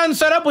Koraidon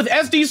setup with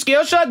SD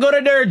Scale Shot? Go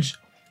to Dirge.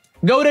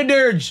 Go to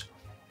Dirge.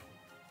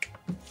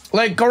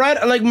 Like,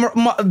 Koraidon, like,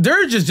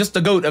 Dirge is just the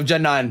GOAT of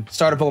Gen 9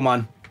 starter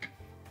Pokemon.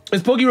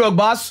 It's Pokerogue,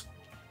 boss.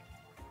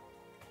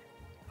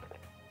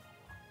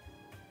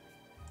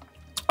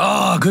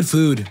 Oh, good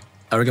food.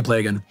 Oh, we can play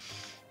again.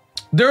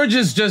 Dirge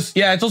is just,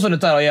 yeah, it's also in the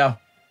title, yeah.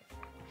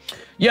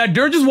 Yeah,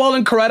 Dirge is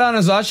walling Koraidon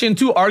and Zacian,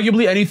 two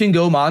arguably anything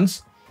go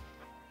mons.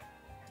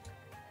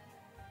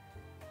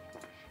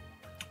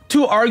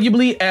 Two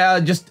arguably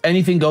just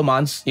anything go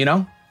mons, you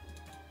know?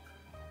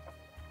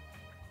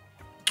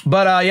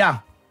 But yeah.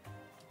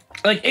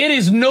 Like, it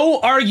is no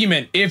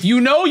argument. If you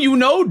know, you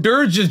know,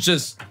 Dirge is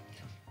just,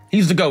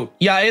 he's the GOAT.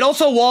 Yeah, it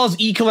also walls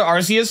E-Killer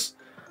Arceus.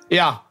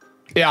 Yeah,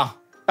 yeah.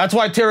 That's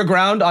why Terra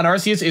Ground on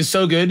Arceus is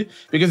so good,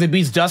 because it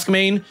beats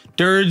Duskmane,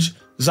 Dirge,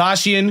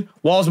 Zacian,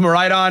 walls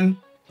Miraidon,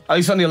 at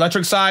least on the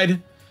electric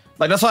side.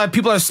 Like, that's why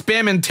people are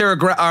spamming Terra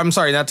Ground. I'm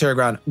sorry, not Terra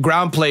Ground.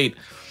 Ground Plate.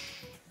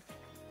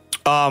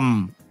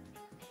 Ground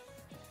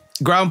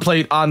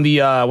Plate on the,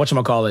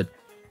 whatchamacallit.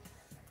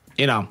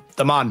 You know,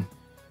 the Mon.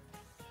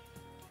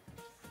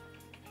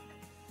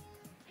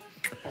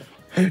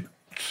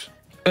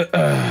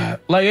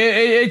 Like,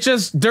 it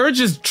just,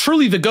 Dirge is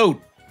truly the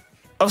GOAT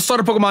of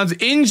starter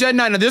Pokemons in Gen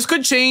 9. Now, this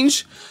could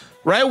change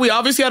right? We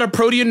obviously had a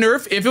Protean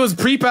nerf. If it was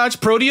pre-patch,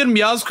 Protean,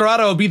 Meowth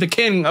Corrado would be the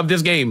king of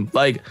this game.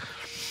 Like,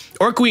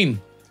 or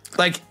queen.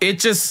 Like, it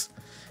just...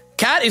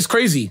 Cat is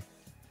crazy.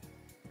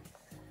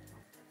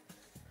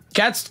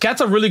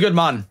 Cat's a really good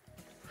mon.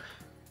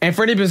 And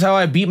Freddy is how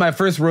I beat my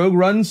first rogue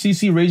run.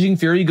 CC Raging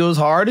Fury goes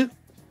hard.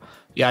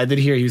 Yeah, I did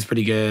hear he was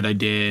pretty good. I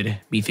did.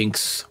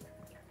 Methinks.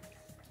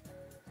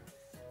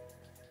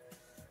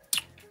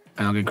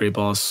 I don't get great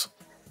balls.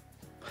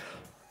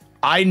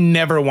 I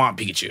never want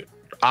Pikachu.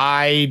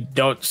 I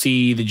don't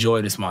see the joy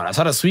in this mod. I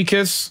saw the Sweet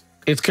Kiss.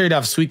 It's carried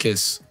off Sweet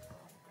Kiss.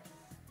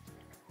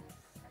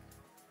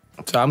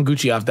 So I'm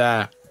Gucci off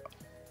that.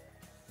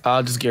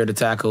 I'll just get her to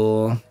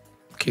tackle. In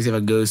case you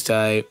have a ghost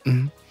type.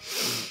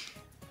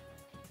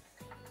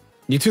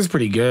 U-turn's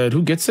pretty good.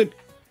 Who gets it?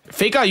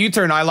 Fake out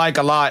U-turn I like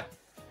a lot.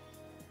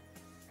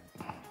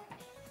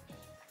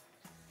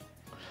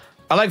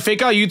 I like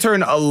fake out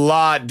U-turn a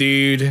lot,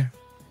 dude.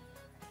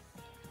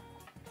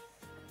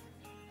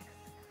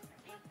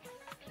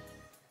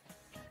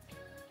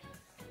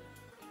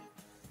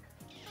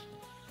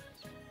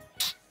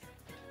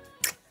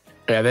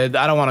 Yeah, I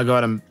don't want to go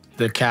at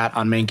the cat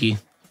on Mankey.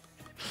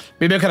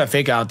 Maybe I could have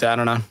fake out that. I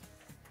don't know.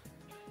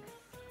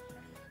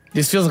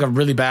 This feels like a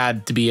really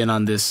bad to be in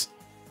on this.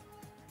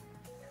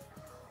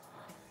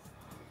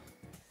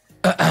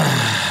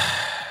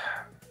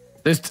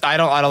 I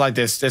don't like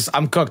this.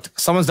 I'm cooked.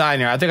 Someone's dying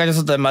here. I think I just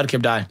let the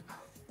Mudkip die.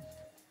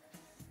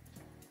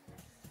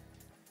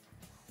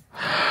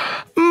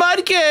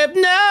 Mudkip,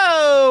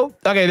 no!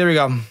 Okay, there we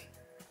go.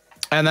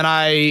 And then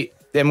I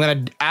am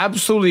gonna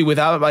absolutely,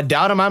 without a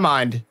doubt in my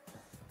mind,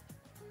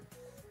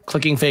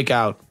 clicking fake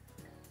out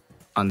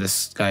on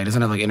this guy. He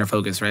doesn't have like inner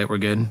focus, right? We're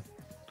good.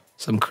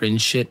 Some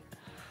cringe shit.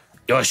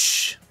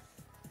 Yosh.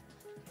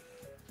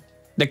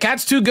 The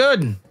cat's too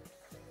good.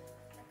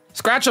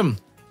 Scratch him.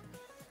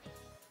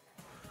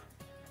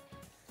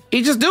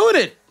 He's just doing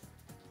it.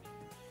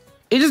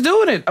 He's just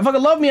doing it. I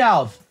fucking love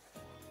Meowth.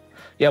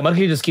 Yeah,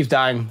 Mudkip just keeps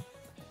dying.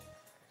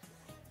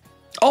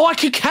 Oh, I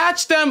can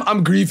catch them.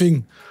 I'm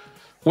grieving.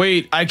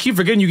 Wait, I keep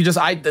forgetting you can just...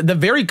 the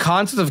very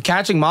concept of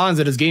catching mons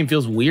in this game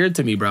feels weird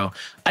to me, bro.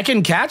 I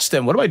can catch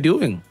them. What am I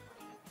doing?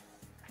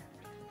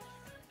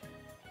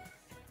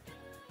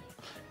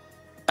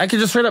 I can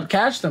just straight up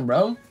catch them,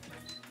 bro.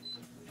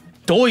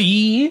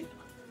 Doi.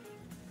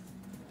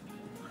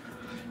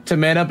 To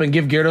man up and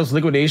give Gyarados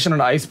liquidation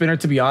on Ice Spinner,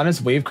 to be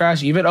honest. Wave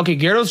Crash even. Okay,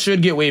 Gyarados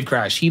should get Wave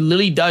Crash. He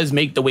literally does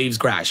make the waves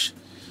crash.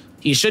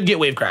 He should get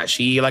Wave Crash.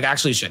 He like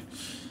actually should.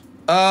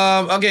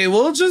 Okay,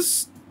 we'll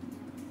just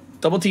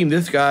double team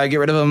this guy, get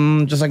rid of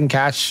him, just so I can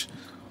catch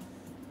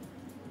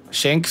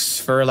Shinx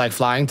for like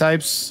flying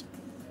types.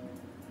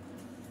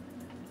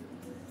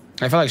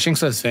 I feel like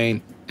Shinx is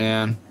faint,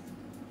 yeah.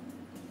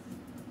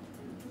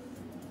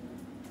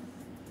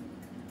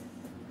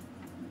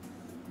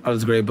 That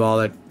was a great ball.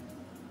 That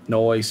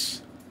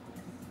noise.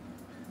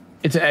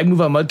 It's an egg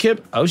move on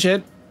Mudkip. Oh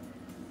shit.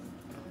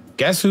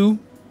 Guess who?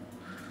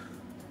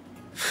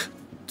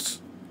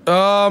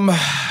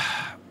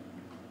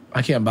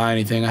 I can't buy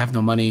anything. I have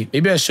no money.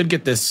 Maybe I should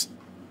get this.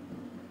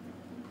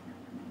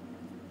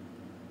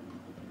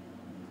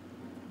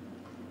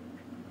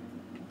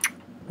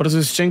 What does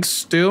this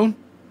Shinx do?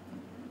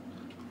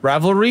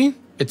 Ravelry?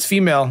 It's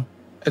female.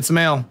 It's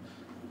male.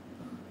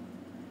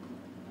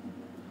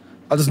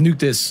 I'll just nuke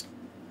this.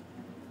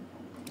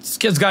 This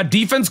kid's got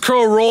defense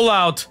curl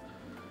rollout.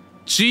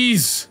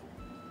 Jeez.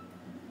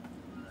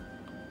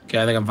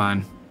 Okay, I think I'm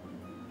fine.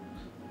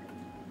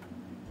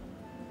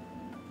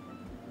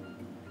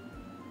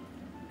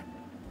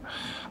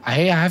 I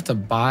have to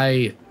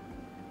buy...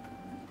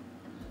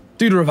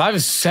 Dude, revive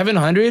is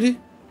 700?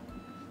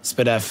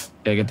 Spit F.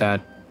 Yeah, get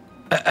that.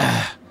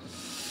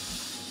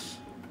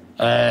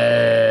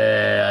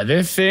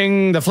 This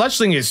thing... The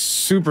Fletchling is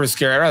super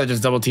scary. I'd rather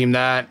just double team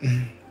that.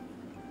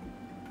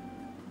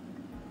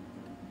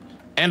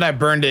 And I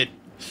burned it.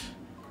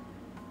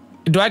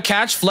 Do I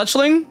catch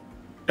Fletchling?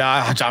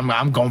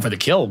 I'm going for the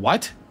kill.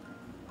 What?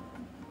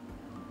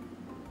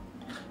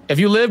 If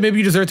you live, maybe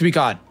you deserve to be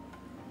caught.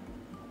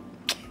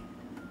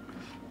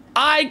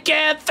 I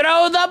can't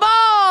throw the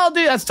ball,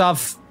 dude. That's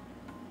tough.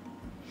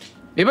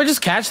 Maybe I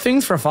just catch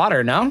things for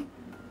fodder, no?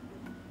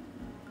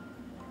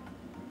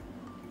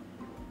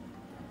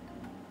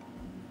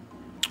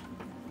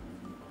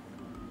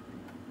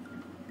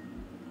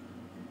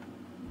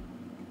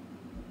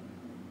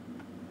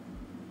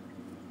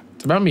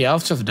 Did my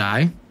Meowth just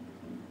die?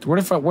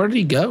 Where did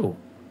he go?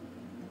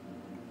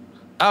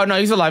 Oh, no,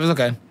 he's alive. It's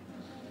okay.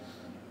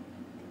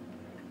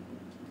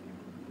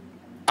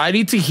 I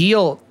need to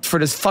heal for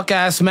this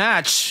fuck-ass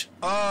match.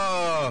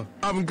 Oh,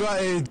 I'm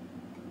gutted.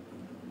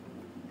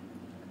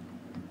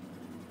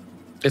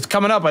 It's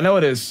coming up. I know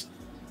it is.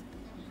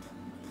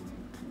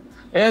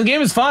 And the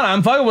game is fun.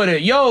 I'm fucking with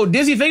it. Yo,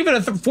 Dizzy, thank you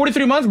for the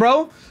 43 months,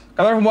 bro.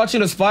 I learned from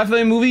watching a Spy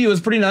Family movie. It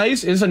was pretty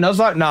nice. Is it a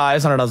Nuzlocke? Nah,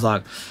 it's not a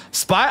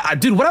Nuzlocke.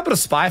 Dude, what happened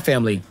to Spy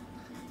Family?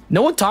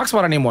 No one talks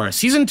about it anymore.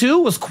 Season 2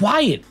 was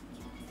quiet.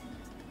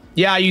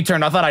 Yeah, you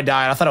turned. I thought I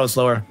died. I thought I was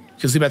slower.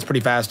 Because Sleepet's pretty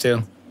fast,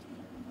 too.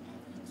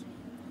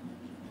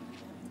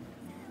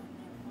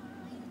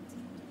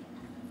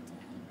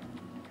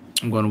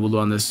 I'm going to Wooloo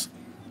on this.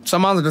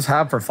 Some mods I just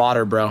have for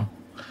fodder, bro.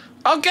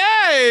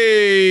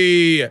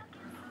 Okay.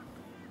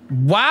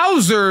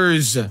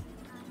 Wowzers.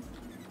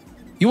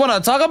 You want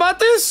to talk about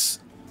this?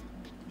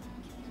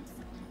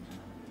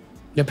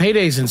 Your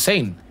payday is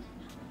insane.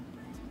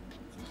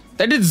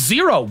 They did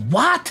 0.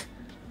 What?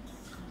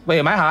 Wait,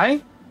 am I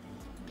high?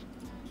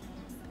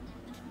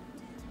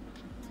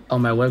 Oh,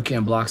 my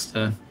webcam blocks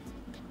the...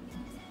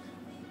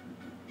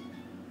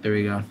 There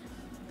we go.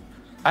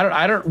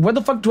 I don't, where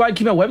the fuck do I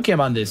keep my webcam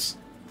on this?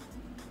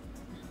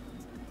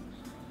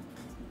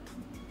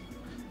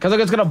 Cause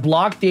like it's gonna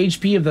block the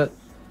HP of the,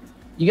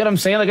 you get what I'm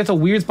saying? Like it's a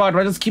weird spot,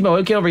 right? Let's keep my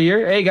webcam over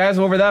here. Hey guys,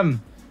 I'm over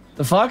them.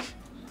 The fuck?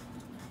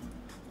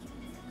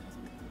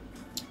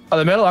 Oh,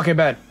 the middle? Okay,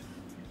 bet.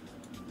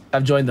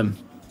 I've joined them.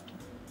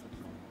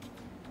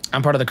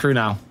 I'm part of the crew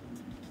now.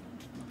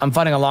 I'm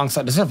fighting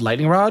alongside, does it have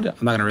lightning rod? I'm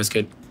not gonna risk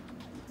it.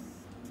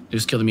 It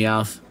just killed me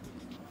off.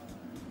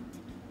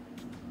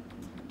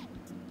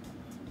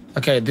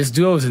 Okay, this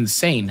duo is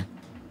insane.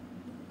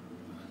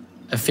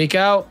 A fake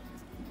out.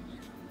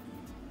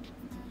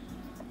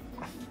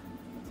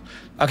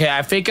 Okay,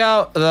 I fake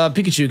out the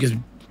Pikachu because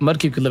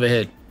Mudkip could live a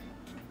hit.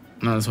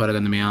 No, that's why they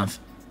got me off.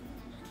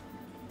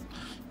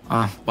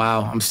 Oh,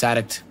 wow, I'm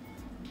staticked.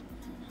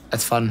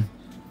 That's fun.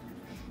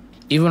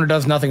 Even when it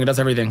does nothing, it does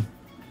everything.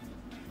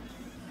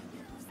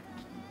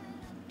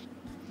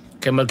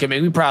 Okay, Mudkip,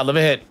 make me proud. Live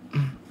a hit.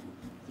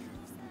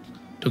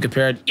 Don't get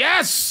paired.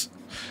 Yes!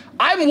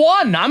 I'm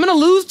 1. I'm gonna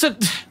lose to...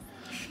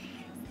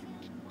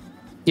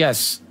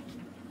 Yes.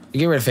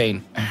 Get rid of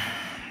Feint.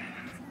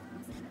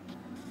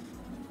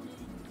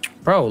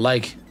 Bro,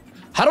 like...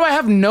 How do I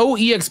have no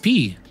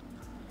EXP?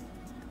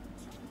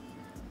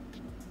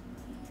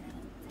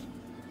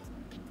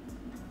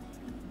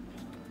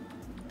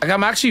 Like,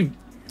 I'm actually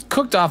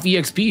cooked off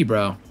EXP,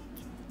 bro.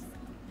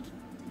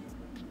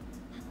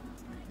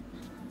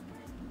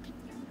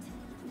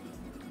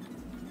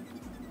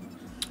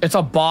 It's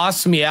a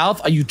boss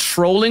Meowth. Are you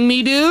trolling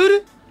me,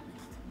 dude?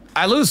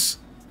 I lose.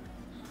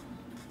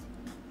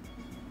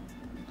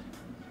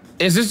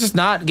 Is this just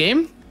not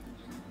game?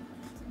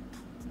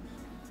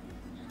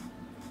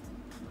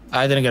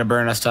 I didn't get a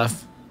burn. That's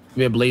tough.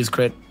 Maybe a blaze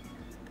crit.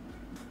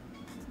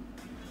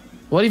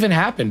 What even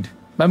happened?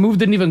 My move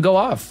didn't even go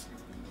off.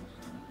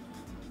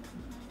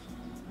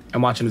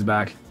 I'm watching his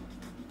back.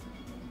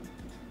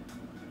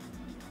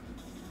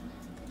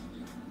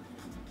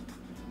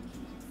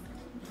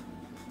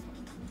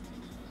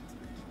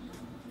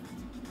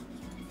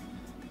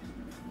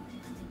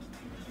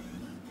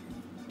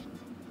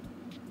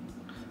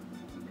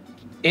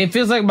 It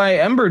feels like my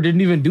Ember didn't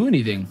even do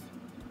anything.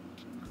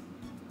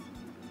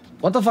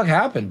 What the fuck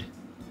happened?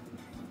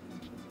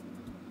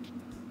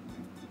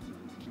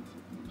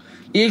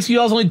 EXP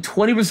was only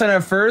 20%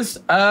 at first.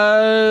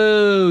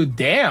 Oh,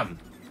 damn.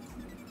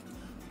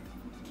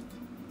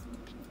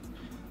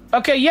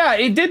 Okay, yeah,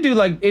 it did do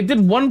like, it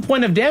did 1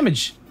 point of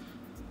damage.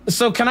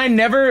 So can I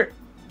never,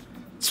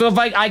 so if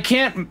I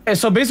can't,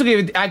 so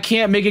basically I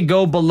can't make it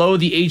go below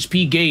the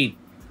HP gate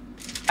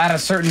at a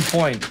certain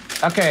point.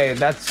 Okay,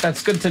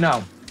 that's good to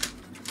know.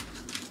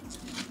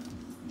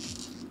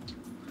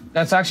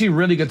 That's actually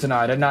really good to know.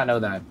 I did not know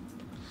that.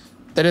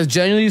 That is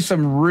genuinely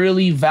some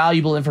really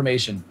valuable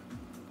information.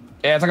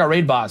 Yeah, it's like a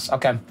raid boss.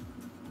 Okay.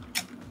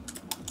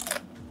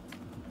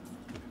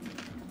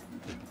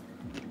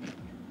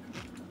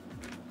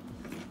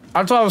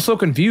 That's why I was so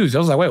confused. I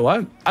was like, wait,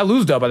 what? I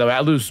lose though, by the way.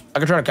 I lose. I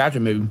could try to catch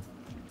him maybe.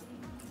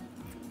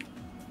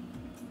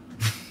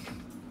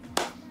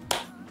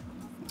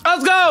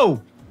 Let's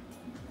go!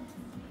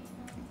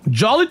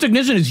 Jolly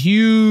Technician is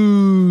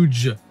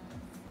huge.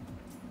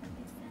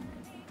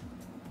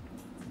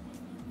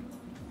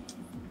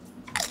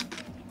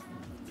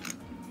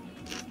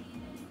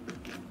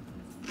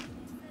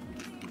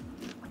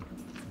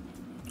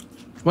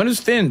 When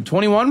is Finn?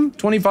 21?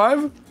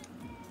 25?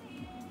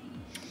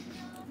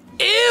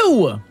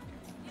 Ew!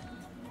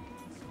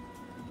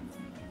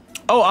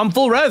 Oh, I'm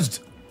full rezzed.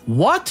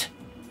 What?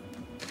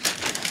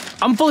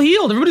 I'm full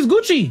healed. Everybody's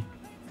Gucci.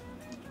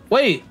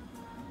 Wait,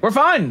 we're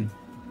fine.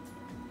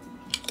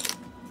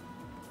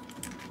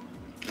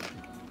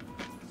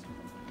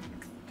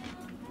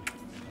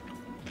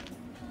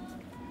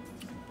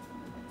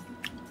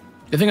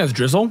 You think that's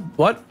Drizzle?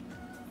 What?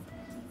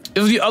 It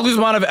was the ugliest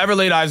mod I've ever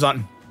laid eyes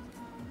on.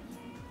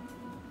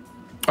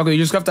 Okay, you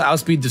just have to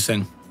outspeed this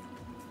thing.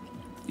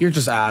 You're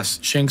just ass.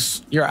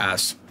 Shinx, you're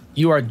ass.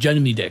 You are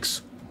genuinely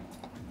dicks.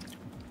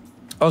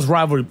 I was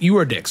rivalry. You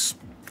are dicks.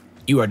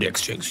 You are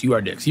dicks, Shinx. You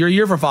are dicks. You're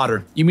here for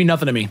fodder. You mean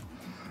nothing to me.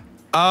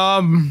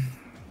 The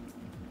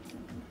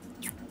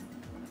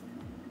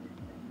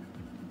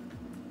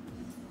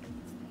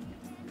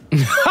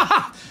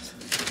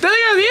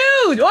thing is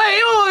huge!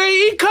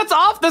 Wait, he cuts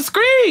off the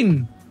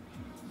screen!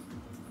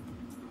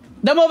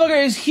 That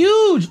motherfucker is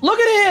huge! Look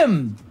at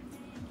him!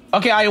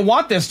 Okay, I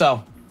want this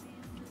though.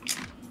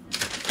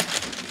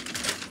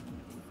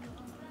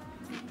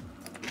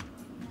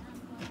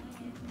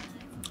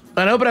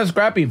 I hope it has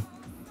Scrappy.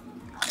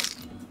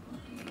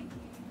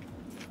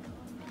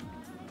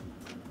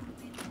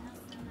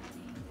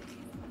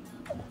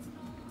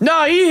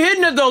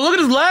 it though. Look at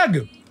his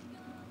leg.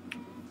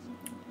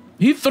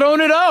 He's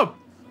throwing it up.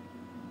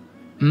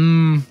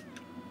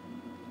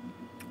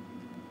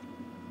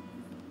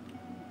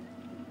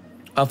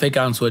 I'll fake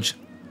out and switch.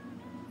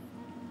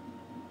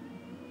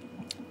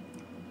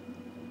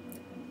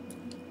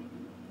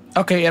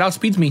 Okay, it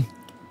outspeeds me.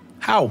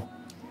 How?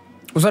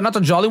 Was that not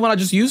the jolly one I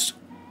just used?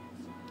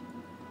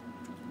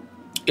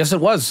 Yes, it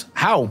was.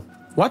 How?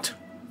 What?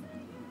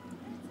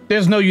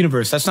 There's no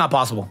universe. That's not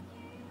possible.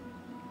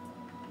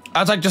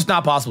 That's like just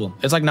not possible.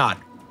 It's like not.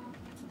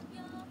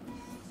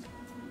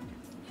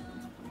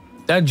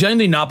 That's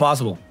genuinely not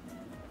possible.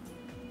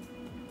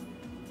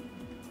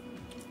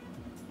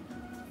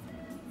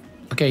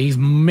 Okay, he's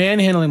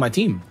manhandling my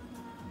team.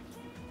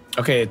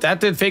 Okay, if that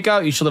did fake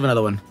out, you should live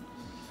another one.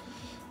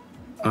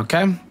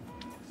 Okay.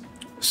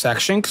 Sack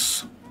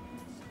Shinx.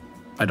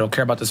 I don't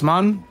care about this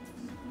mon.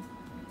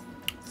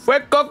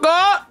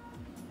 Fuecoco!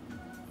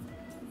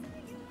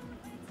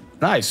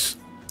 Nice.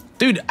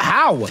 Dude,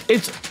 how?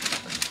 Its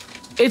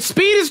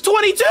speed is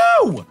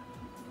 22!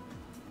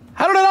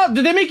 How did I not?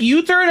 Did they make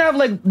U-turn have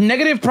like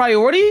negative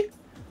priority?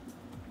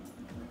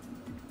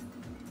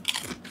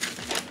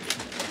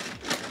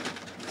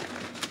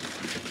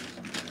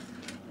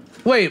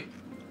 Wait,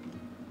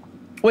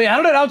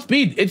 how did it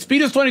outspeed? Its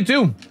speed is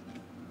 22.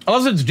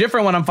 Unless it's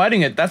different when I'm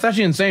fighting it. That's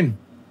actually insane.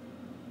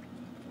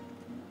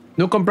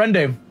 No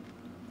comprende.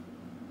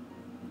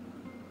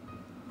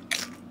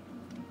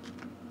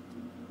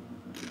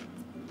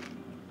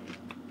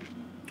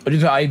 What are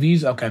these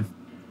IVs? Okay.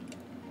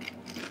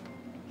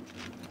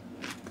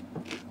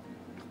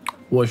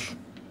 Whoosh.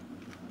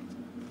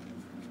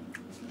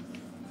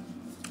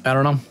 I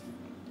don't know.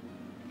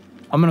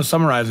 I'm gonna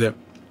summarize it.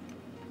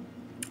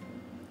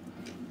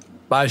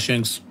 Bye,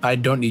 Shinx. I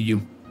don't need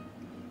you.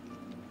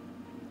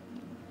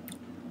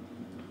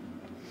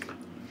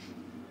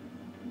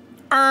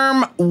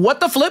 What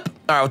the flip?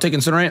 All right, I'll take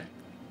Incinerate.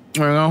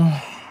 There we go.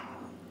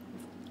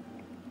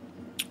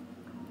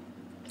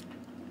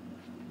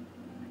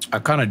 I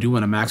kind of do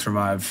want to max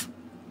revive.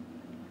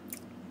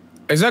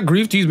 Is that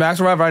grief to use max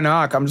revive right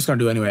now? I'm just gonna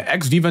do it anyway.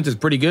 X defense is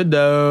pretty good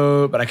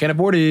though, but I can't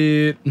afford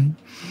it.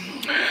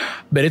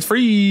 But it's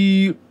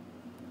free.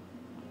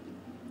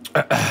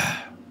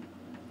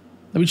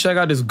 Let me check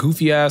out this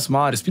goofy ass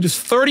mod. His speed is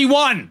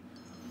 31.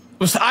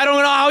 I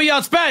don't know how he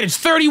outsped. It's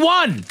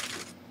 31.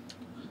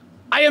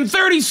 I am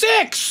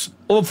 36.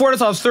 Well, before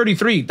this I was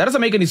 33. That doesn't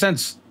make any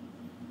sense.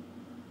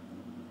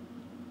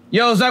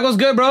 Yo, Zach, what's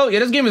good, bro? Yeah,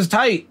 this game is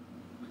tight.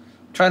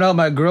 Trying to help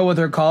my girl with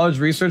her college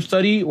research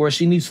study where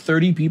she needs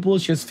 30 people.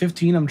 She has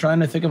 15. I'm trying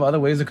to think of other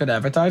ways I could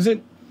advertise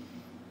it.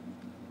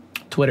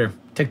 Twitter,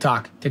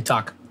 TikTok.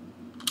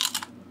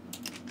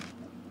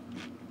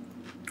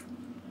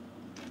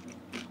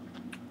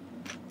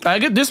 I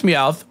get this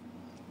Meowth,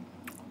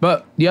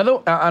 but the other,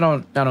 I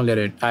don't get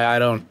it. I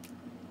don't.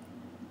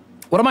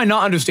 What am I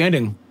not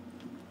understanding?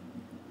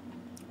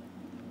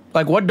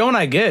 Like, what don't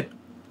I get?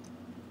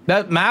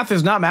 That math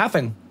is not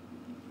mathing.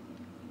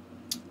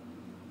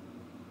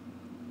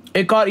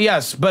 It caught,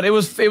 yes, but it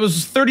was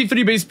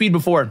 33 base speed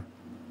before.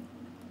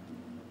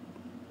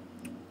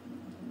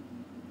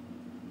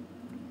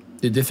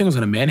 Dude, this thing was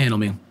gonna manhandle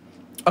me.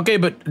 Okay,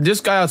 but this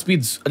guy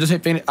outspeeds. I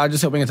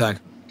just hit wing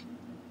attack.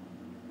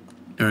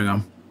 There we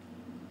go.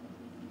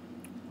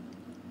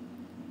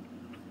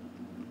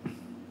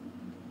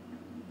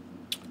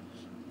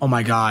 Oh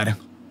my god.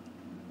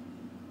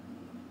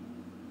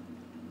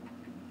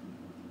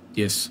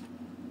 Yes.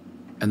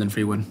 And then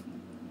free win.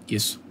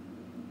 Yes.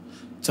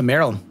 It's a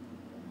Meryl.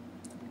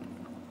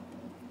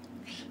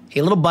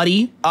 Hey, little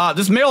buddy.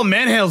 This Meryl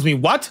manhandles me.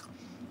 What?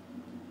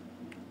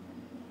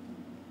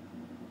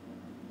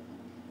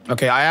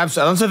 Okay, I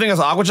don't think it's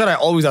Aqua Jet. I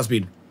always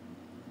outspeed.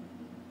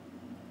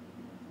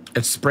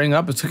 It's spraying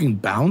up. It's taking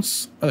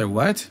bounce. Brother,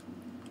 what?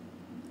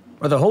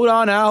 Brother, hold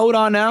on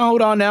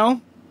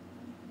now.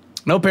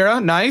 No para.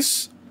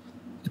 Nice.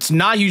 It's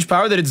not huge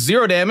power. That it's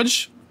 0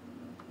 damage.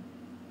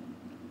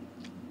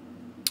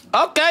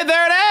 Okay,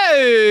 there it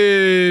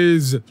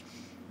is.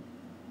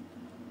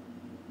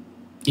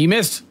 He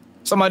missed.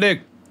 It's on my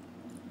dick.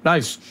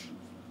 Nice.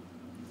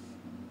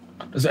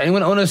 Does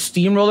anyone own a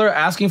steamroller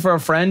asking for a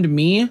friend?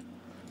 Me?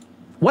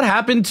 What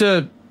happened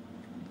to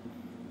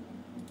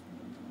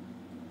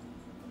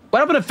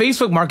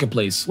Facebook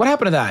Marketplace? What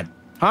happened to that?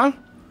 Huh?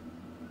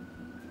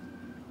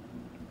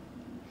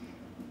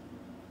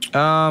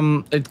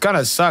 It kind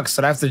of sucks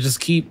that I have to just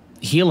keep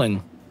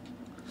healing.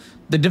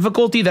 The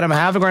difficulty that I'm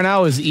having right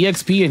now is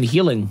EXP and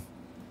healing.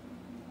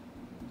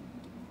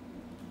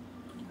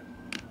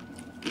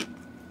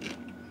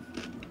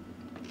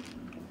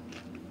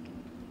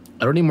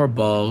 I don't need more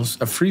balls.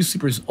 A free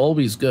super is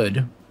always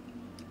good.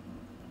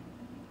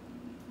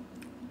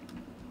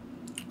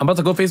 I'm about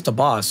to go face the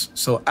boss,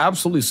 so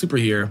absolutely super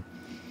here.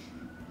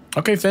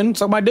 Okay, Finn,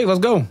 suck my dick. Let's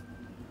go.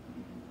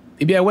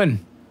 Maybe I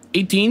win.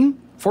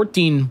 18,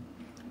 14,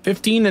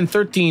 15, and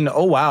 13.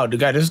 Oh, wow. Dude,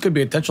 guy, this could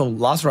be a potential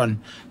loss run.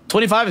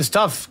 25 is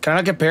tough. Can I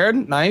not get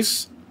paired?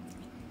 Nice.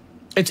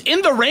 It's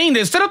in the rain.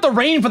 They set up the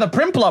rain for the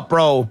Primplup,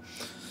 bro.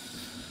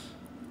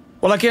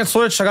 Well, I can't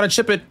switch. I gotta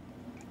chip it.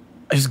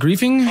 He's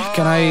griefing?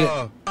 Can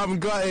I... I'm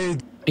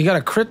gutted. He got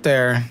a crit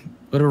there.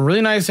 But a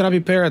really nice to not be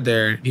paired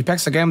there. If he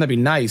packs again, that'd be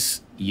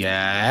nice.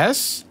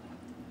 Yes.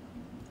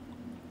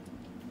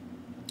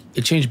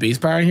 It changed base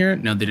power here?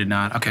 No, they did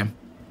not. Okay.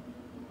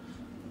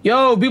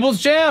 Yo,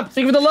 People's Champ.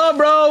 Thank you for the love,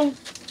 bro.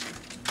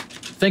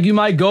 Thank you,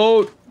 my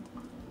goat.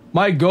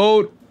 My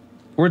goat.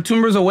 We're 2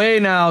 members away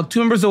now. 2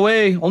 members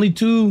away. Only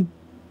 2.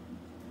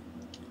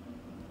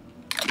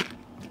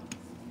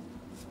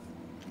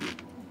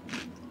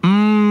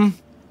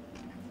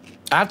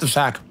 I have to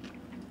sack.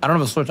 I don't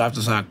have a switch. I have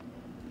to sack.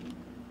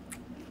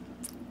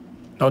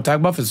 No,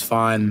 attack buff is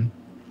fine.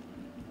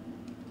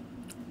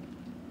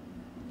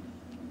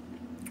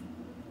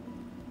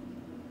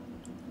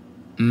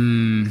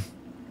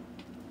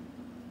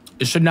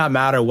 It should not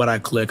matter what I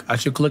click. I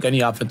should click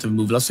any offensive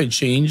move. Let's say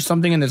change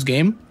something in this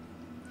game.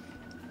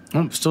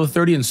 Oh, still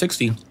 30 and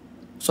 60.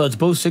 So it's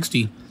both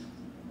 60.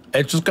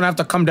 It's just gonna have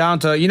to come down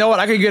to, you know what?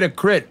 I could get a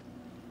crit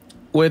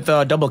with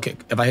a double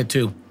kick if I hit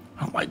 2.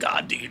 Oh my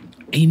God, dude.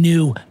 He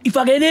knew. He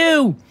fucking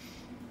knew. All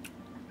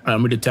right,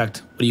 let me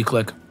detect. What do you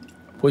click?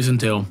 Poison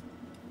tail.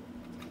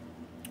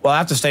 Well, I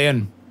have to stay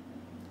in.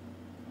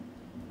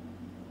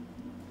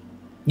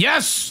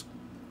 Yes!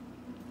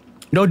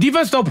 No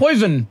defense, no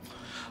poison.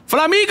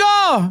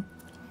 Flamigo!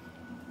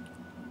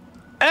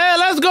 Hey,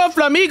 let's go,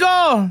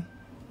 Flamigo!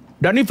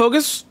 Do I need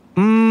focus?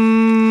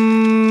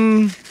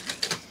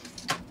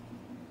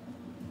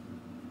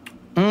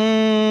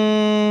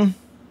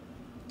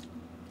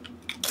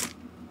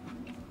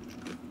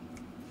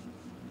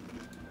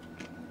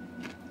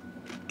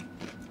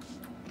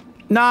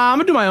 Nah, I'm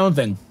gonna do my own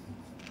thing.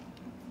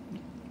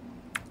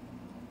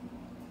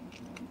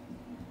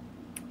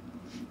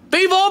 They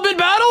evolved in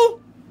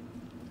battle?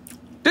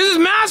 This is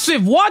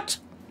massive. What?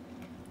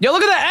 Yo,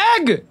 look at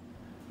the egg.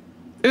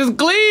 It's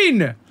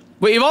clean.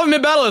 Wait, evolving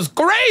mid-battle is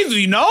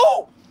crazy,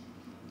 no?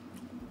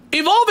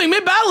 Evolving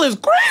mid-battle is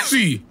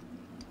crazy.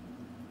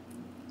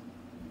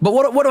 But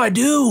what do I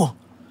do?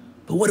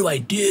 But what do I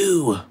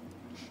do?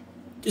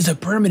 It's a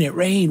permanent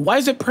rain. Why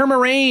is it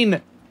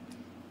perma-rain?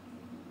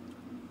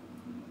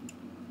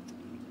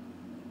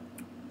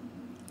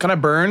 Can I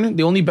burn?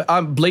 The only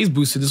blaze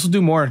boosted. This will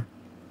do more.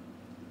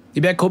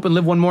 You bet cope and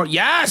live 1 more.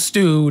 Yes,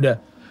 dude.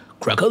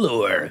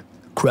 Crocolore.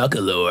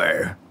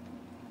 Crocolore.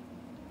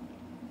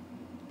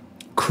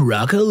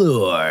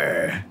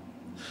 Crocolore.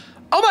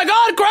 Oh my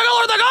God,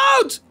 Crocolore the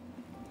goat!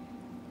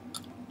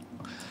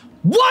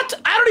 What?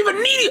 I don't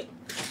even need it.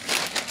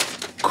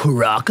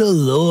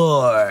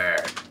 Crocolore.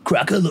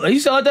 Crocolore. You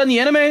saw that in the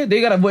anime?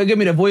 They gotta give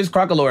me the voice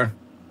Crocolore.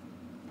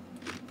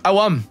 I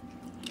won.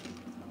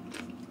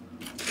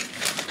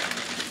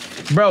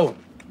 Bro,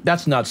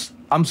 that's nuts.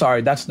 I'm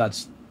sorry, that's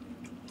nuts.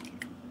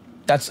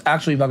 That's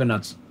actually fucking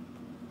nuts.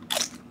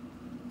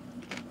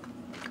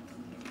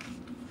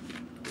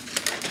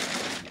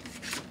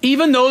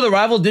 Even though the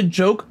rival did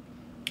choke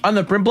on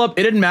the Prinplup,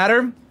 it didn't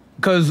matter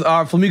because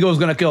Flamigo was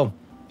gonna kill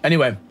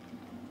anyway.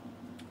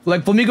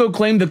 Like Flamigo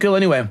claimed the kill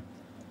anyway.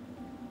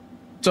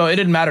 So it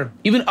didn't matter.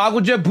 Even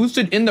Aqua Jet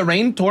boosted in the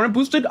rain, Torrent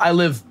boosted, I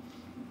live.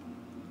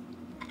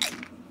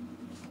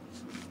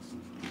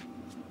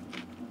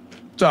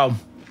 So.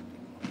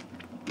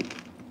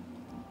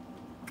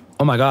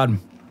 Oh my God.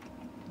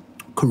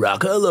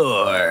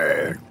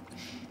 Crocolore.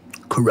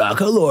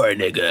 Crocolore,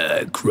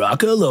 nigga.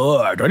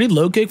 Crocolore. Do I need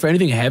low kick for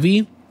anything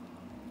heavy?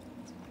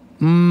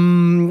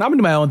 I'm gonna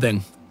do my own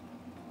thing.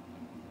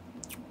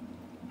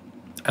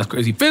 That's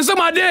crazy. Finn, suck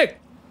my dick!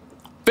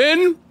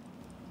 Finn!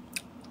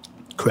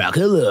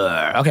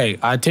 Crocolore. Okay,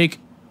 I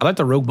like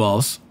the rogue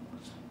balls.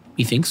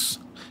 He thinks.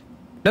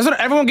 Doesn't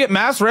everyone get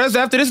mass res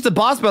after this is the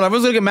boss battle?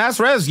 Everyone's gonna get mass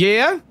res,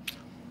 yeah?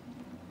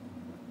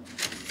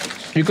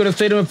 You could have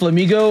stayed with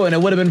Flamigo and it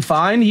would have been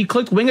fine. He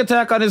clicked wing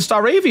attack on his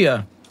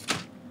Staravia.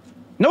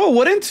 No, it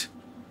wouldn't.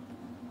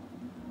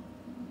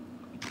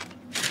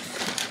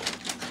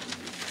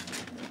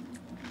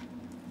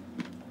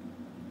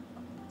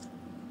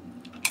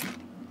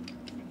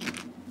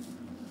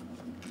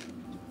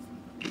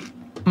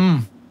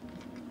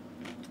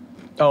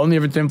 Oh, only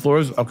every 10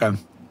 floors? Okay.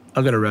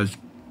 I'll get a res.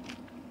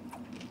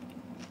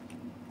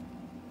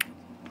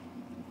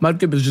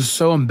 Mudkip is just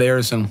so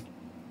embarrassing.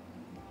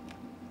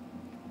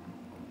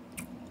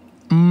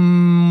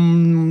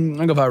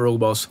 I go fight rogue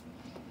balls.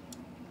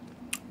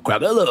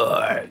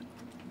 Crocolore.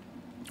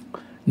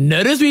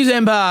 Notice me,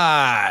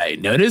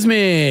 senpai. Notice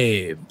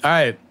me. All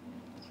right.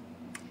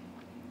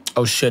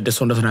 Oh shit, this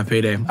one doesn't have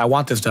payday. I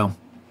want this though.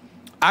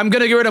 I'm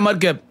gonna get rid of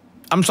Mudkip.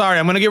 I'm sorry,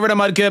 I'm gonna get rid of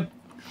Mudkip.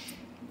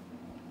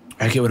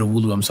 I get rid of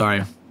Wooloo, I'm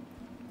sorry.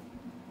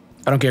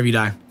 I don't care if you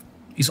die.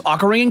 He's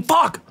Aqua-ringing,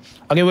 fuck!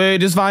 Okay, wait,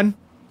 this is fine.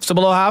 Still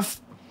below half.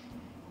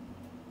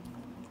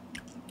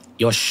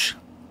 Yosh.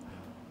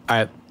 All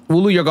right,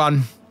 Wooloo, you're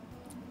gone.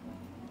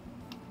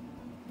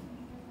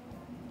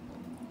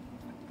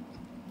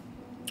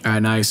 All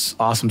right, nice,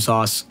 awesome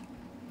sauce.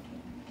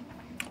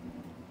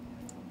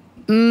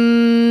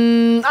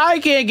 I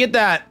can't get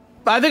that.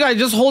 I think I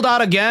just hold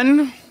out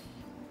again.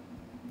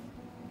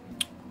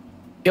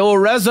 It will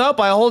res up.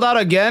 I hold out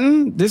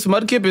again. This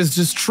Mudkip is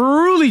just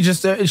truly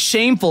just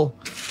shameful.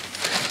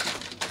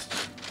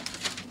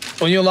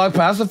 When you unlock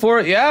passive for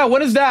it? Yeah,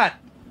 what is that?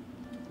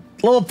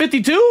 Level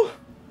 52?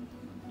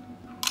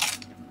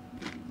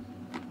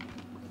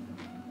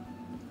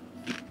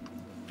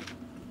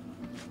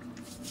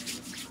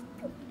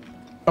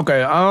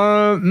 Okay,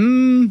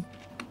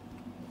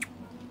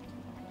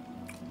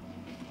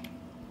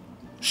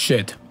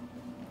 shit.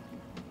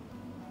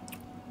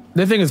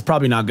 This thing is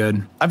probably not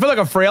good. I feel like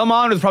a frail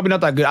mon is probably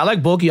not that good. I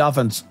like bulky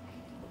offense.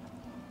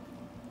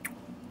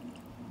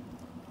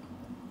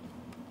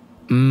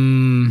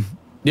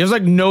 There's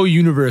like no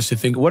universe to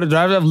think. What did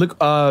I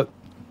have?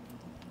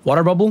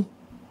 Water bubble?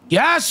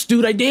 Yes,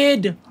 dude, I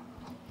did.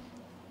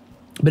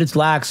 But it's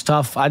lax,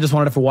 tough. I just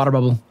wanted it for water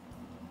bubble.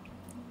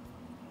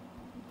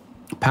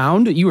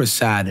 Pound? You were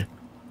sad.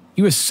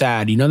 You were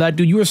sad. You know that,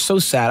 dude? You were so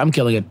sad. I'm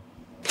killing it.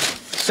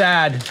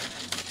 Sad.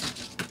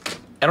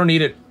 I don't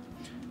need it.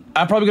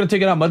 I'm probably gonna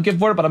take it out Mudkip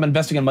for it, but I'm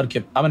investing in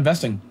Mudkip. I'm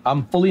investing.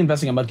 I'm fully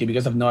investing in Mudkip. You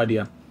guys have no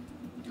idea.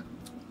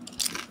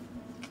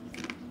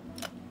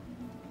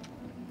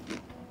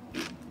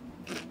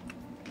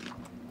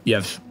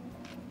 Yes.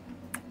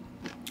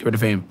 Get rid of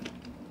fame.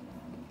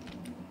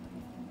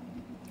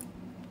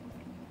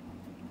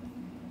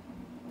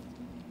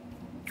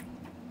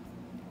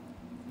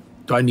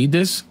 Do I need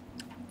this?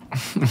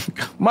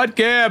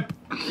 Mudkip!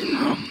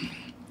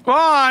 Come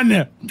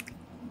on!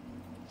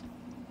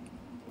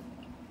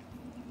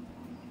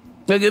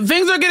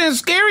 Things are getting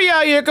scary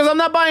out here because I'm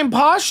not buying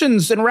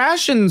potions and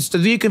rations.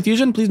 Does he get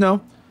confusion? Please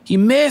no. He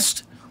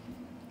missed.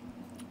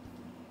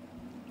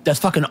 That's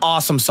fucking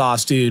awesome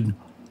sauce, dude.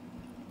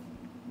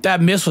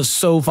 That miss was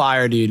so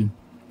fire, dude.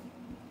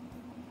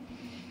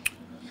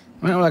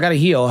 Well, I gotta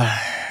heal.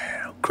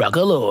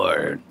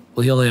 Crocolord.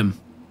 We'll heal him.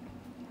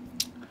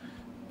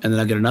 And then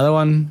I'll get another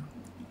one.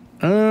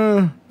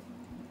 Heal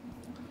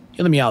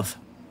the Meowth.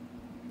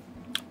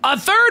 A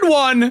third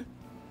one?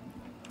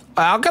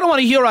 I kind of want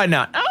to heal right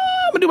now.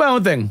 I'm gonna do my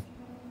own thing.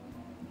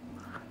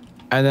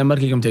 And then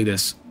Mudkip can take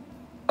this.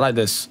 I like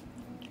this.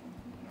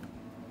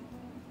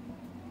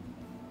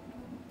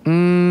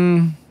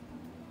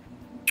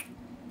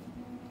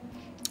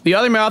 The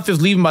other Meowth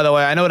is leaving, by the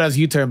way. I know it has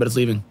U-turn, but it's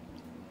leaving.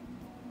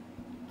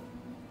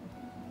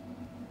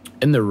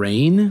 In the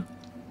rain?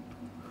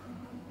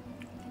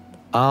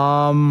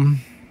 That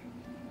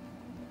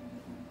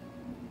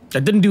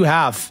didn't do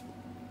half.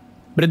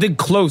 But it did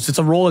close. It's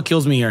a roll that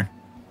kills me here.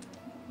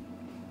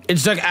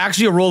 It's like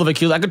actually a roll of it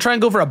kills. I could try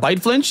and go for a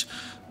bite flinch,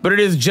 but it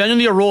is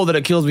genuinely a roll that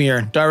it kills me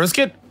here. Do I risk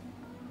it?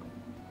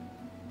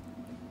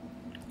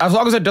 As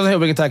long as it doesn't hit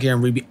wing attack here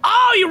and Ruby.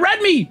 Oh, you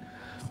read me!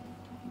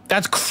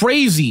 That's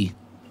crazy.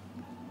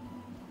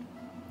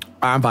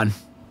 I'm fine.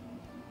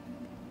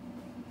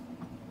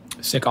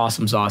 Sick,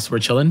 awesome sauce. We're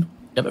chilling.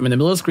 Yep, I'm in the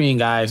middle of the screen,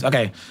 guys.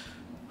 Okay.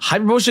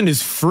 Hyper Potion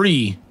is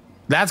free.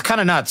 That's kind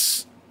of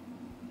nuts.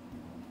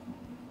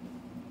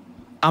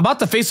 I'm about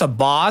to face a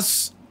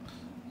boss,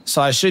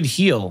 so I should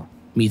heal,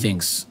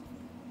 methinks.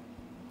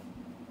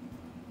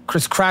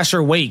 Chris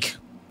Crasher Wake.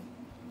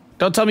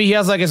 Don't tell me he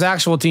has like his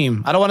actual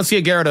team. I don't want to see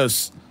a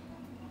Gyarados.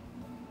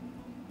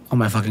 Oh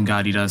my fucking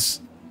god, he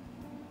does.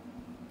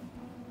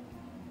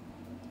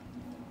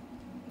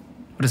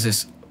 What is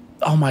this?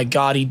 Oh my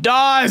god, he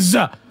does!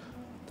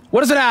 What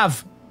does it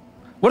have?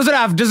 What does it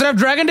have? Does it have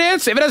Dragon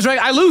Dance? If it has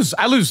Dragon, I lose.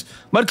 I lose.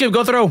 Mudkip,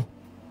 go throw.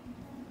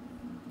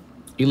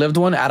 You lived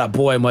one? Atta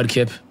boy,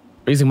 Mudkip.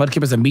 We're using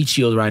Mudkip as a meat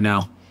shield right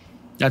now.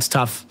 That's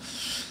tough.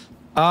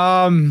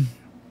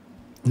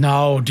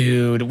 No,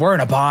 dude. We're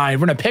in a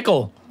bind. We're in a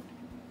pickle.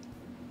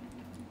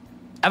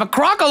 I have a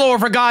Crocolore,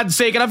 for God's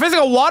sake, and I'm facing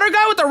a water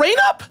guy with the rain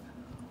up?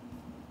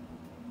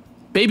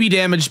 Baby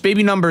damage,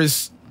 baby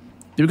numbers.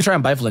 Dude, we can try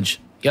and bite flinch.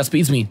 Yeah,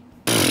 speeds me.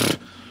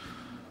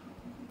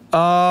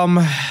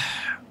 I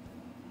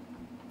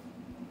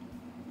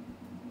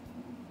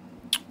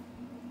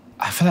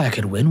feel like I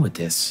could win with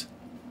this.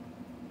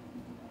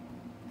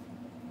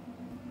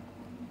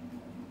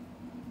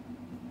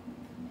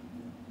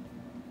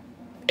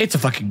 It's a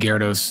fucking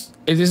Gyarados.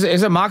 Is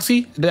it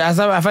Moxie?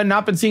 Have I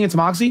not been seeing it's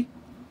Moxie?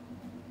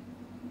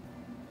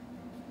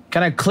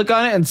 Can I click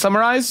on it and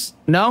summarize?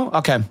 No?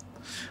 Okay.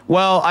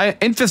 Well, I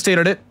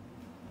infestated it.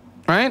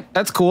 All right?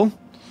 That's cool.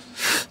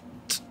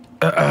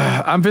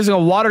 I'm facing a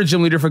water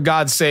gym leader, for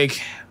God's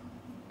sake.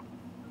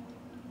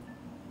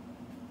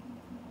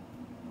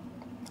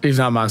 He's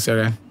not Moxie,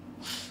 okay.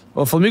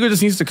 Well, Flamigo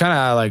just needs to kind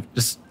of like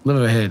just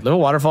live a hit. Live a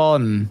waterfall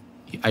and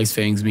he ice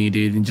fangs me,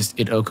 dude, and just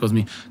it okos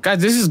me. Guys,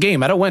 this is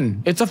game. I don't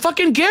win. It's a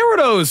fucking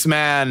Gyarados,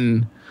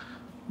 man.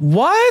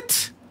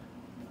 What?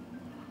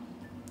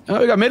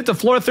 Oh, I made it to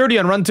floor 30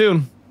 on run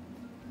 2.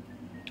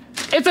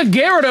 It's a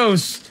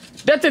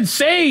Gyarados. That's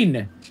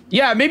insane.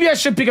 Yeah, maybe I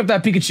should pick up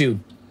that Pikachu.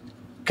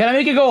 Can I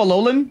make it go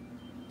Alolan?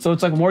 So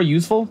it's like more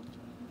useful?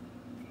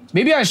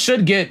 Maybe I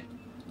should get...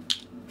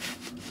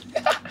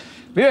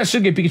 Maybe I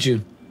should get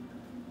Pikachu.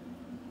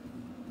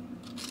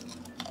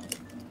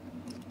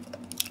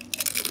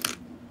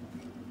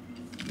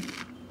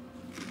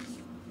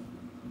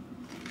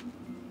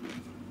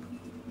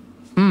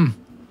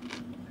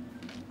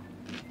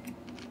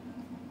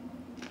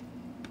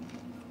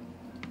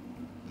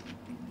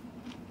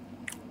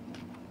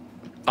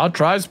 I'll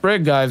try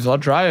Sprig, guys. I'll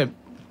try it.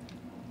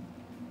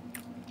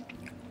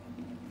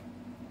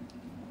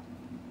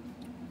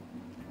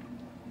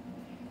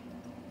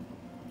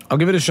 I'll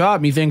give it a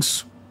shot,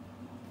 methinks.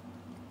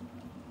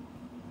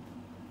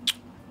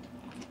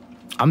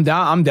 I'm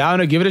down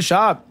to give it a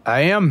shot.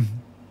 I am.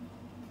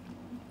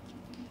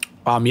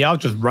 Meowth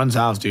just runs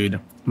house, dude.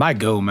 My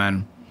go,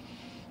 man.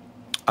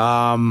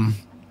 What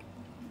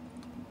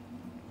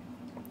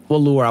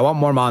lure? I want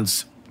more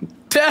mons.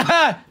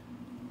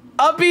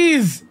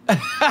 Uppies!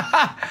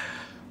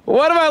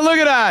 What am I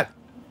looking at?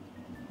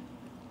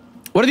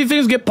 What do these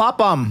things get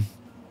pop on?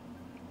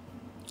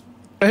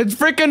 It's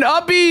freaking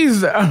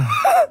uppies!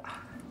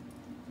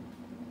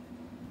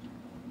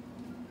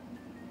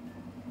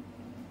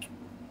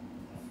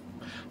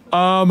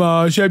 I'm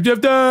a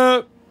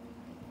shapeshifter!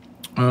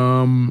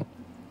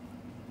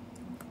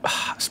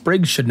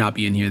 Sprig should not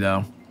be in here,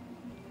 though.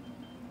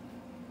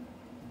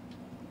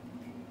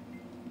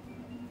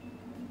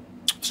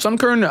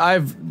 Sunkern,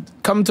 I've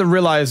come to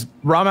realize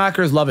ROM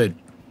hackers love it.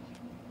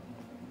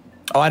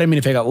 Oh, I didn't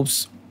mean to fake out.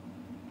 Oops.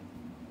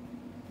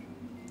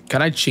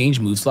 Can I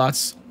change move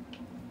slots?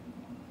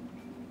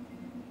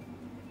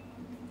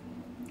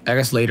 I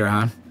guess later,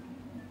 huh?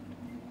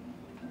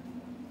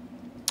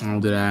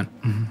 I'll do that.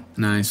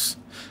 Nice.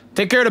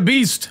 Take care of the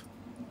beast.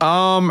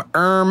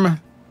 Yeah,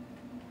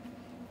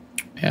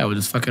 we'll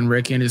just fucking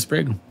rake into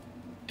Sprig.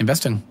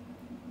 Investing.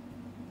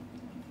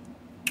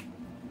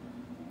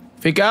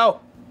 Fake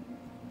out.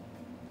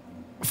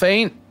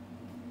 Faint.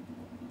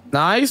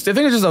 Nice. I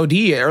think it's just OD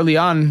early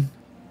on.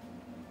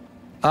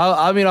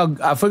 I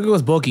think it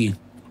was bulky.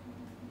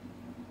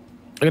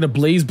 I got a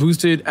blaze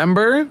boosted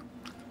ember.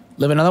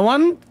 Live another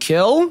one.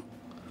 Kill.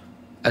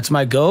 That's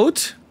my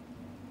goat.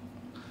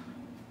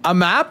 A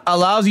map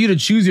allows you to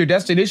choose your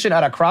destination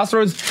at a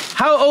crossroads.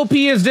 How OP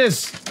is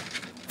this?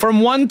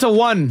 From 1 to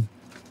 1.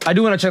 I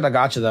do want to check the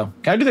gacha though.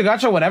 Can I do the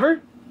gacha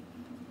whenever?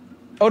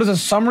 Oh, there's a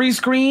summary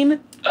screen.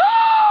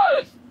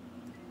 Ah!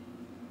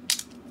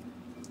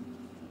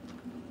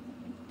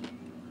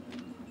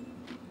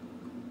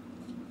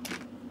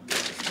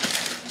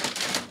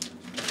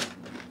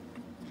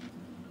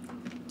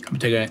 I'm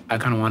taking it. I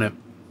kind of want it.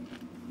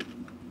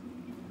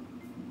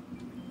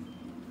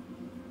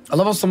 I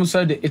love how someone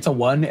said it's a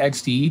 1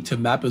 XD to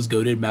map is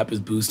goated, map is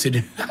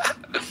boosted.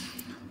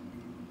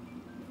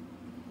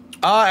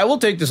 I will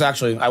take this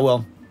actually. I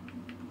will.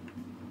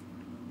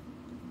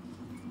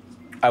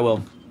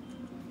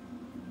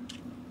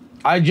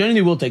 I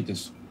genuinely will take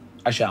this.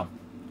 I shall.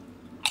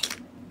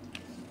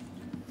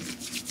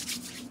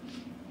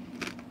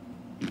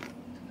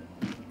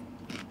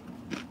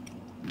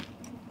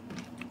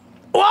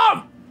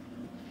 Whoa!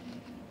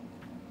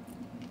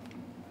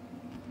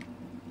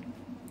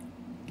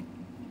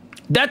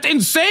 That's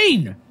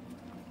insane!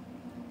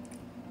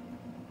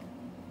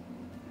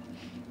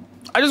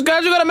 I just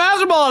got a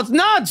master ball. It's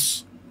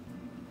nuts.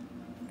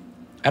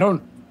 I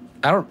don't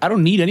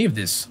need any of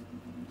this.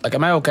 Like,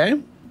 am I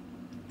okay?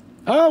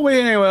 Oh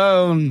wait,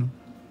 anyway.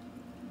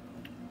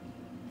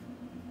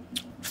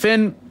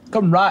 Finn,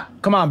 come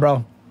on,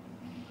 bro.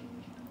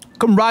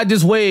 Come ride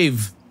this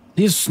wave.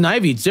 He's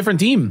Snivy. It's a different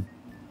team.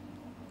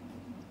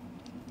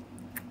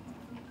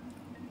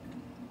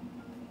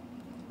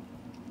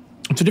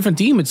 It's a different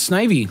team. It's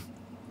Snivy.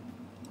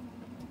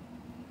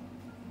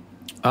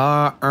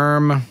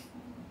 I'll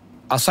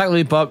side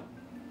leap up.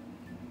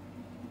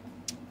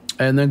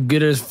 And then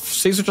get a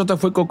 6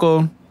 quick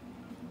coco.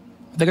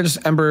 I think I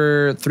just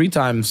Ember 3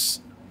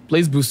 times.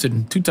 Blaze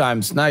boosted 2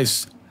 times.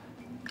 Nice.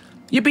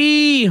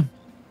 Yippee!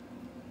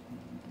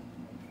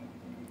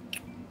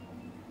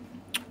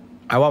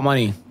 I want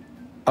money.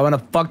 I want a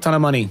fuck ton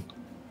of money.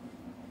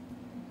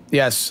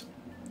 Yes.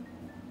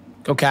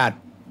 Go cat.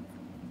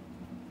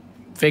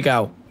 Fake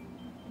out.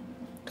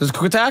 Does it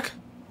quick attack?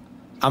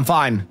 I'm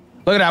fine.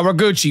 Look at that. We're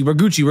Gucci. We're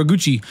Gucci. We're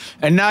Gucci.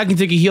 And now I can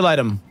take a heal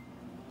item.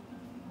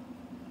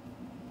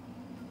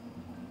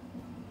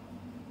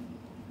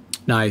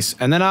 Nice.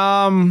 And then,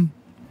 I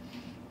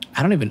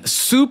don't even...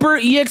 Super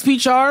EXP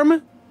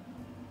charm?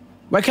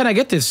 Why can't I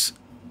get this?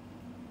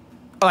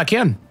 Oh, I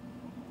can.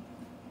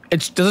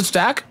 Does it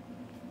stack?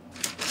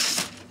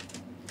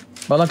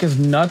 My luck is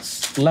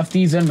nuts.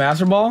 Lefties and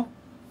Master Ball?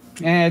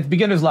 It's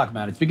beginner's luck,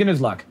 man. It's beginner's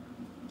luck.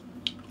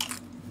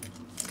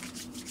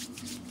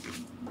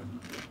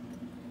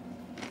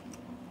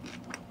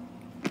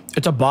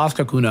 It's a boss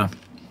Kakuna.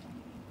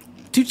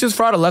 Teach this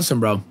fraud a lesson,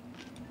 bro.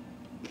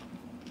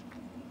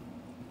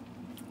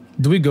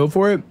 Do we go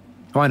for it?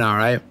 Why not,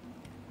 right?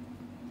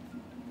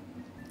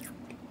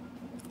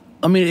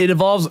 I mean, it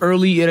evolves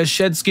early. It has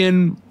shed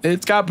skin.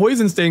 It's got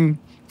poison sting.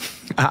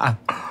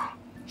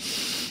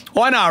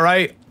 Why not,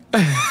 right?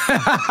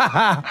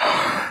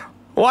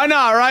 Why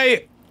not,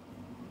 right?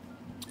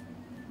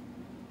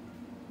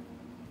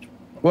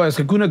 What, is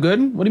Kakuna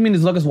good? What do you mean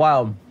his luck is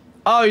wild?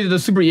 Oh, the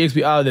super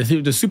EXP. Oh,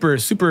 the super.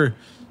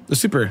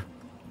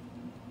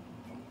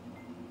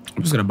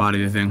 I'm just gonna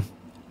body the thing.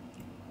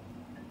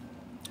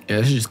 Yeah,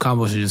 this is just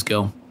combo, should just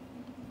kill.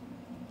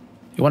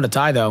 You want to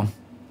tie though.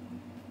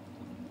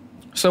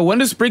 So when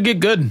does Sprig get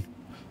good?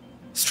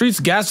 Streets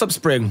gas up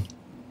spring.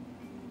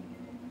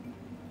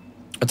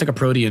 I'll take a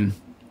Protean.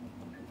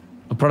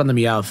 I'll put on the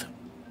Meowth.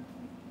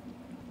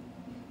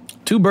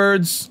 2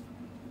 birds.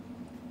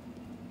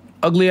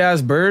 Ugly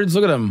ass birds.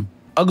 Look at them.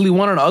 Ugly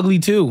 1 and ugly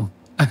 2.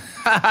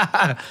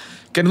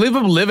 Can leave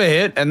him live a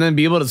hit and then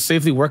be able to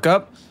safely work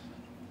up?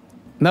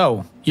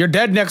 No. You're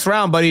dead next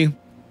round, buddy.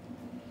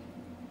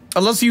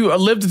 Unless you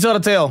live to tell the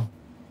tale.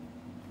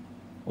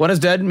 One is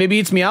dead. Maybe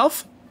it's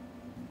Meowth?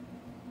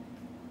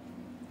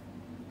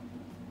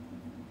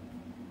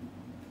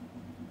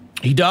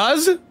 He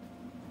does?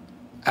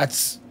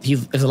 He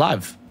is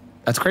alive.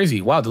 That's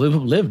crazy. Wow, the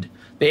lived.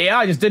 The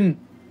AI just didn't.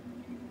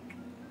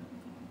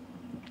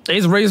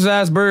 These racist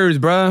ass birds,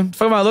 bruh. What the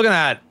fuck am I looking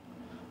at?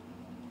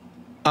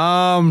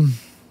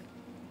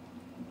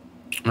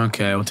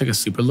 Okay, we'll take a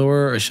super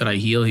lure, or should I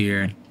heal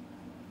here?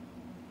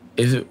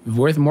 Is it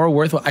more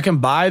worthwhile? I can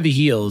buy the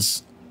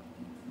heals.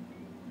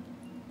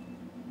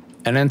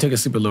 And then take a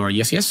super lure.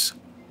 Yes, yes.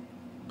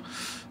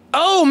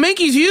 Oh,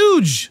 Mankey's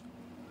huge!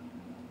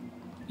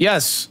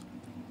 Yes.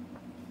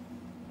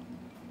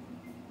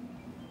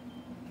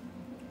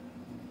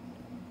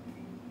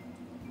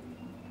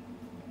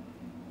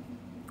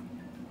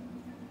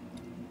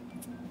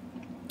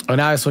 Oh,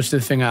 now I switched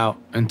the thing out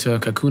into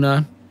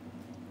Kakuna.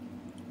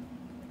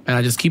 And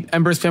I just keep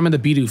Ember spamming the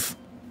Bidoof.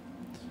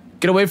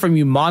 Get away from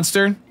you,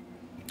 monster.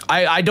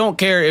 I don't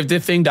care if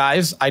this thing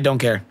dies. I don't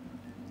care.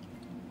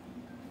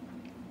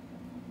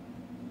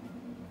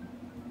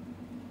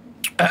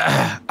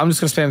 I'm just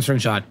gonna spam String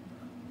Shot.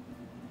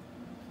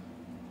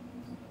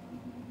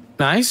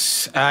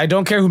 Nice. I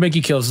don't care who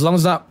Mankey kills, as long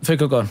as it's not Fake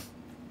Coco.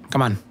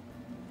 Come on.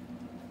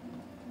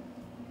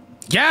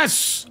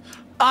 Yes!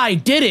 I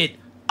did it!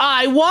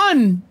 I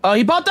won!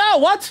 He popped out,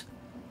 what?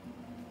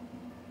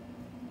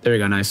 There we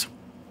go, nice.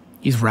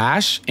 He's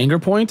rash, anger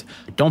point.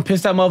 Don't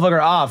piss that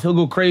motherfucker off, he'll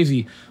go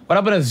crazy. What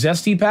happened to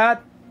Zesty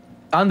Pat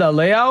on the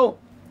layout?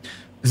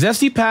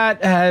 Zesty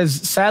Pat has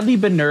sadly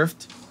been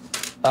nerfed.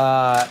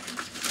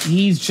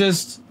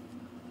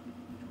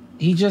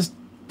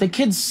 The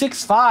kid's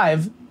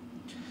 6'5".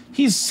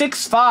 He's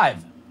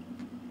 6'5".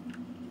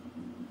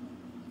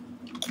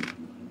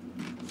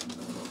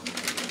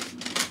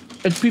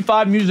 It's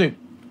P5 music.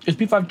 It's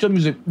P5 chill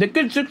music. The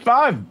kid's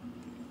 6'5".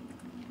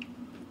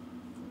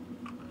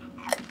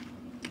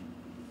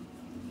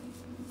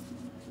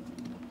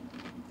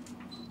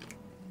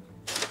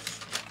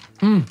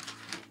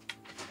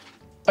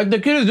 Like the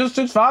kid is just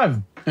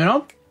 6'5", you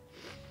know?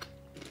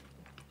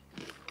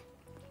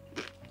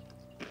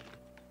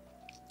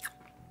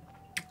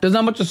 There's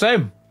not much to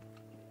say.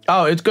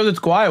 Oh, it's because it's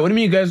quiet. What do you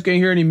mean you guys can't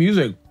hear any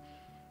music?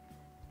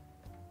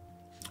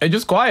 It's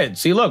just quiet.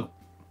 See, look.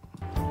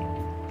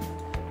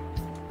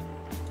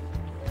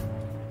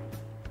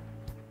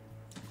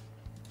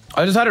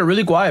 I just had it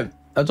really quiet.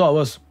 That's all it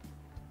was.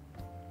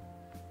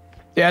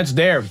 Yeah, it's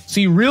there.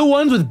 See, real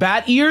ones with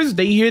bat ears,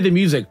 they hear the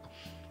music.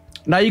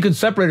 Now you can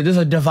separate it. There's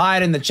a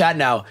divide in the chat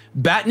now.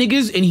 Bat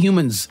niggas and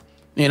humans.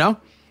 You know?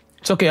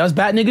 It's okay. Us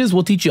bat niggas,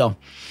 we'll teach y'all.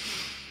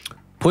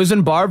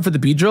 Poison Barb for the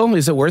Beedrill?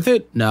 Is it worth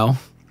it? No.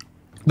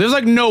 There's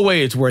like no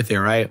way it's worth it,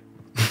 right?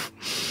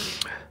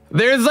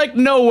 There's like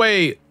no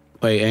way.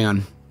 Wait, hang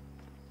on.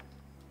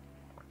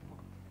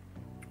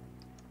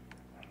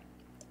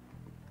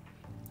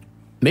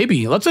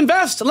 Maybe. Let's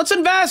invest. Let's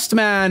invest,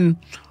 man.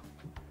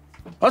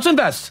 Let's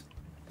invest.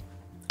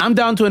 I'm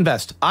down to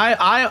invest.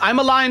 I'm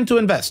aligned to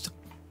invest.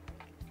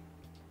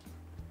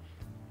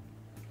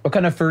 What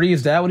kind of furry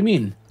is that? What do you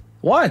mean?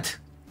 What?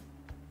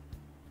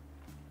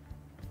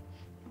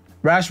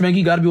 Rash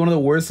Mankey gotta be one of the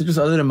worst citrus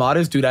other than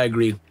Modest? Dude, I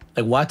agree.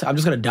 Like, what? I'm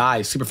just gonna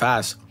die super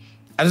fast.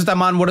 I just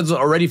I'm on what is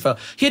already fell.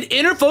 He had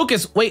inner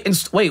focus. Wait,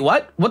 wait,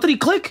 what? What did he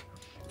click?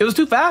 It was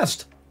too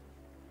fast.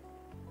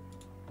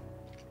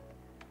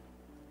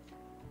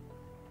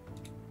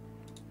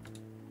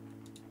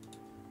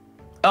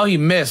 Oh, he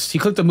missed. He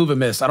clicked the move and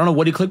missed. I don't know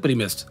what he clicked, but he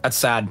missed. That's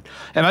sad.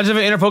 Imagine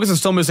if inner focus is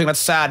still missing. That's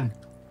sad.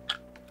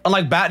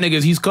 Unlike bat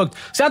niggas, he's cooked.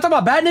 See, I'm talking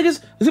about bat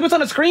niggas. Let's see what's on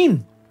the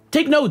screen.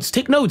 Take notes,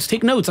 take notes,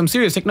 take notes. I'm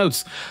serious, take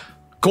notes.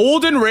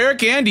 Golden rare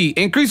candy.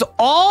 Increase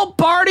all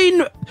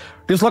party.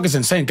 This luck is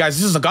insane, guys.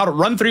 This is a god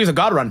run. 3 is a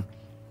god run.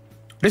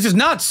 This is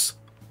nuts.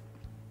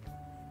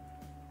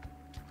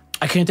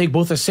 I can't take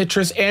both a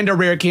citrus and a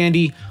rare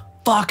candy.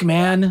 Fuck,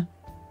 man.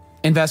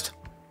 Invest.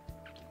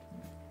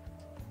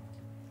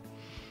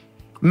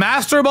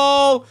 Master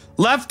Ball,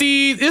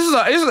 Lefty. This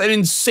is an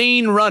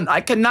insane run. I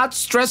cannot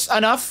stress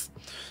enough.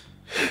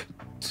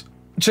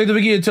 Check the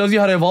wiki. It tells you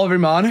how to evolve your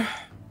mon.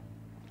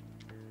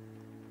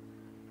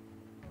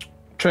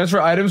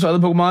 Transfer items to other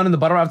Pokemon in the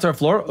bottom after a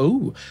floor.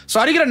 Oh, so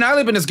how do you get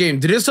Annihilate in this game?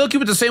 Did it still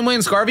keep it the same way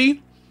in Scarvy?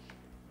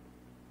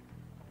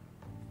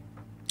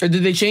 Or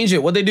did they change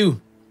it? What'd they do?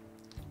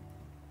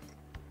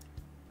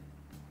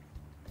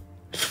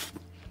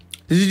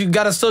 Did you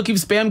gotta still keep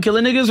spam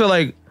killing niggas or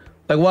like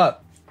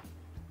what?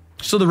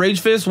 So the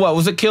Rage Fist, what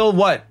was it? Kill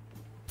what?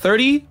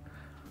 30?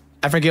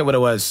 I forget what it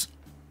was.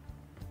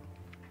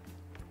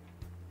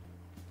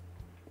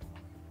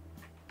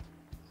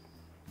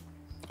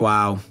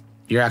 Wow.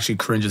 You're actually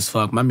cringe as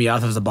fuck. My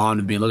Meowth's a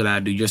bond with me. Look at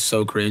that, dude. You're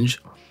so cringe.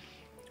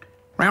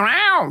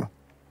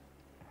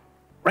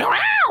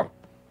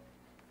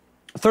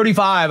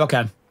 35,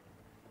 okay.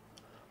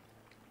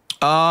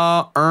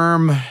 I'll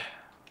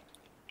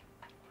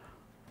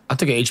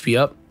take an HP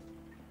up.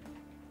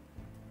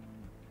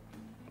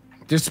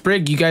 This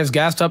Sprig, you guys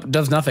gassed up,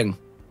 does nothing.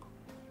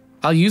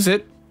 I'll use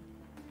it.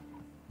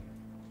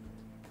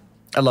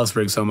 I love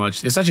Sprig so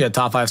much. It's actually a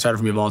top 5 starter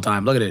for me of all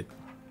time. Look at it.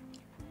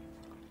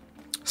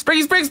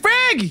 Spriggy, Sprig,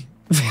 Sprig!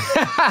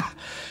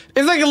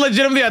 It's like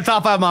legitimately a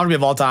top 5 mon for me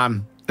of all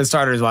time, as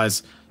starters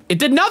wise. It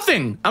did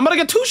nothing. I'm gonna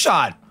get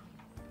 2-shot.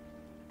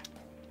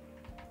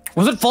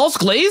 Was it false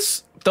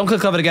glaze? Don't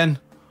click of it again.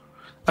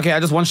 Okay, I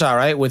just 1-shot,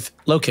 right? With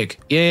low kick.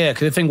 Yeah,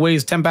 because the thing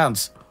weighs 10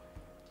 pounds.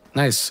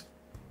 Nice.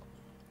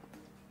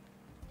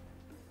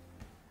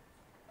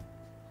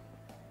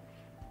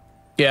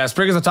 Yeah,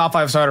 Sprig is a top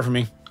 5 starter for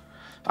me.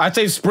 I'd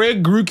say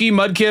Sprig, Grookey,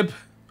 Mudkip,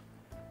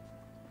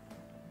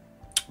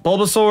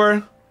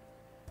 Bulbasaur,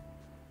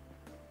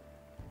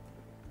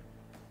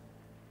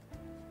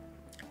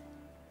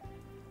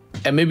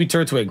 and maybe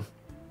Turtwig.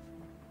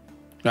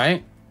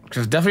 Right?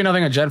 Because definitely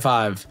nothing on Gen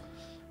 5.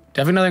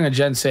 Definitely nothing on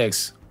Gen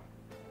 6.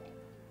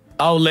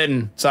 Oh,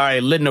 Litten. Sorry,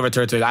 Litten over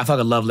Turtwig. I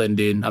fucking love Litten,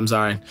 dude. I'm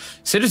sorry.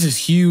 Citrus is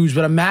huge,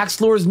 but a Max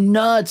Lure is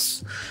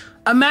nuts.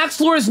 A Max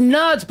Lure is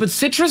nuts, but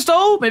Citrus,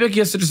 though? Maybe I can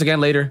get Citrus again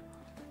later.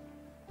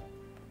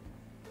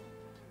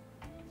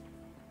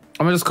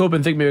 I'm gonna just cope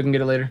and think maybe I can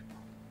get it later.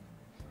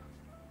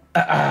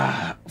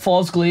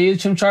 False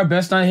Glaze, Chimchar,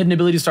 best non-hidden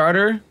ability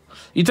starter.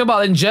 You talk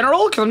about in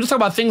general? Because I'm just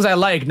talking about things I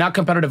like, not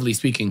competitively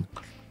speaking.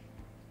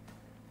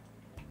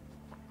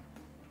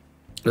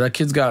 But that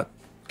kid's got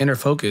inner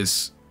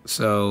focus,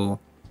 so...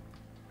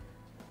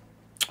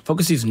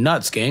 Focus is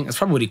nuts, gang. That's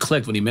probably what he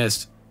clicked when he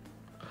missed.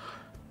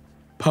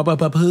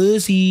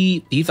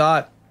 Pussy. He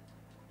thought.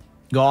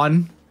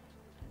 Gone.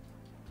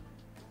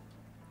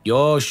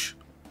 Yosh.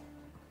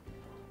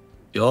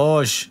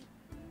 Yosh.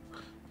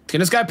 Can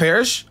this guy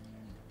perish?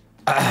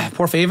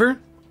 Poor favor.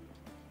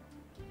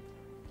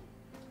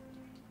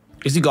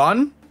 Is he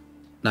gone?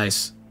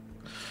 Nice.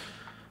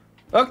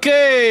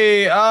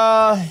 Okay,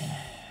 I'm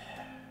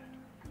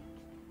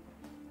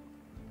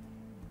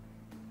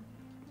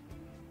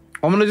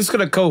just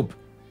gonna cope.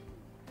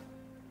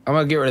 I'm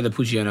gonna get rid of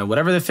the Poochyena.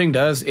 Whatever the thing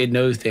does, it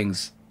knows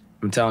things.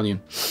 I'm telling you.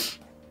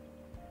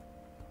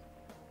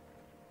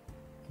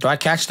 Do I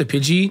catch the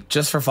Pidgey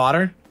just for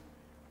fodder?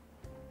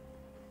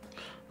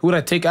 Who would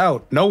I take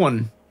out? No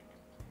one.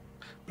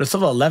 But it's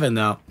still 11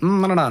 though. I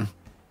don't know.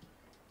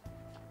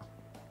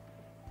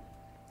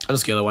 I'll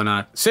just kill it, why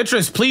not?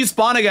 Citrus, please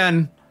spawn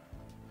again.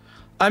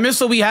 I miss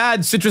what we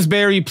had, Citrus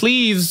Berry,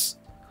 please.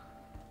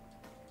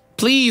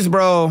 Please,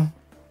 bro.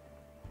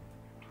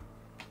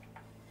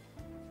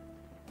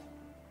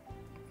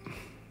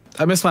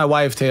 I miss my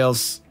wife,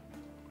 Tails.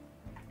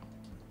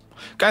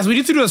 Guys, we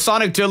need to do a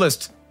Sonic tier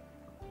list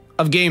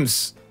of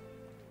games.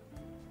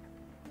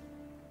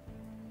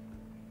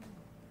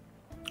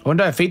 When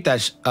do I face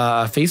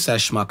that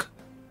schmuck?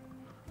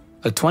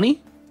 Like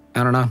 20?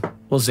 I don't know.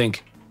 We'll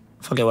zinc.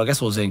 Fuck it, well, I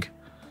guess we'll zinc.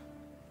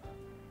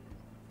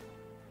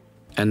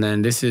 And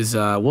then this is,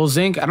 we'll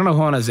zinc. I don't know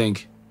who I want to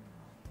zinc.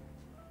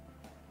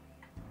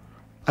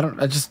 Well,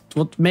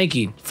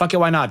 Mankey. Fuck it,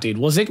 why not, dude?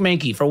 We'll zinc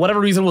Mankey. For whatever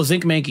reason, we'll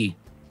zinc Mankey.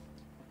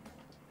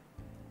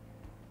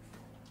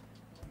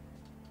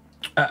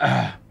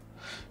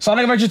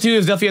 Sonic Adventure 2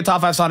 is definitely a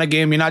top 5 Sonic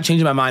game. You're not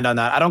changing my mind on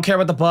that. I don't care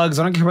about the bugs.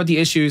 I don't care about the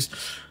issues.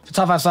 It's a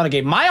top 5 Sonic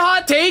game. My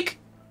hot take.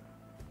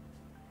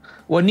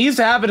 What needs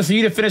to happen is for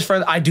you to finish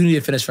Frontiers. I do need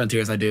to finish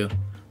Frontiers. I do.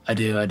 But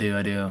 16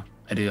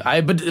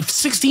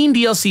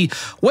 DLC.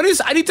 What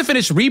is? I need to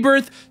finish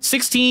Rebirth,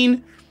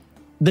 16,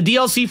 the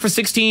DLC for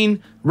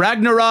 16,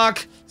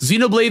 Ragnarok,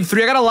 Xenoblade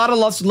 3. I got a lot of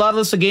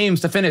list of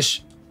games to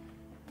finish.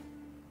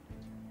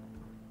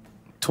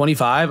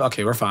 25.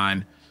 Okay, we're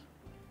fine.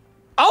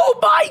 Oh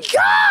my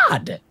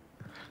god!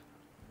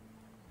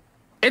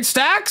 It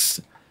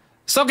stacks?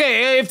 So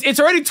okay, if it's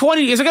already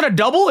 20, is it gonna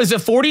double? Is it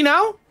 40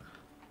 now?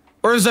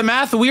 Or is the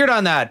math weird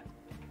on that?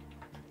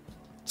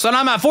 So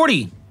now I'm at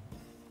 40.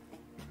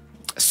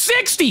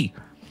 60!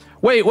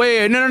 Wait,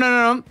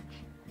 no.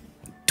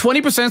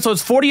 20%, so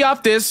it's 40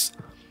 off this.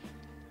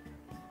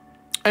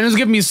 And it's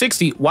giving me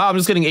 60. Wow, I'm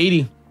just getting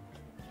 80.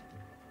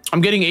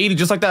 I'm getting 80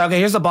 just like that. Okay,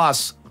 here's the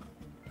boss.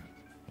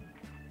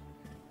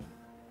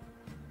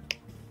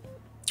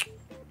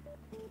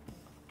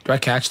 Do I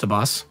catch the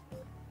boss?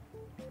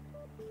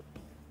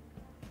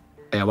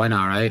 Yeah, why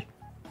not, right?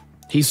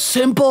 He's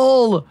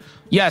simple!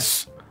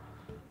 Yes!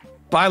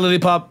 Bye,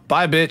 Lillipup.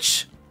 Bye,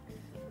 bitch.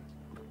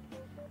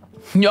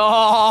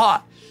 Yeah,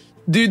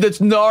 dude, that's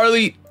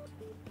gnarly.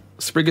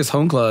 Sprig is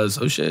Hone Claws.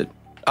 Oh, shit.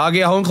 I'll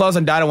get Hone Claws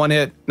and die to 1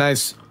 hit.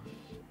 Nice.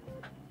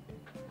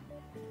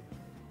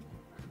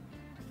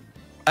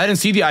 I didn't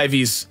see the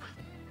IVs.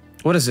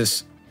 What is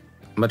this?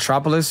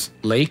 Metropolis,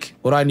 lake.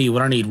 What do I need? What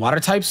do I need? Water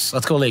types?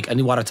 Let's go lake. I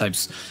need water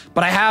types.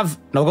 But I have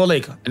no, go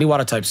lake. I need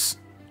water types.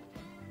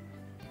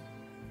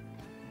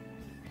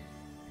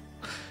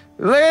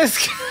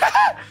 Let's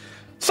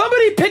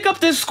Somebody pick up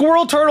this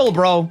squirrel turtle,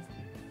 bro.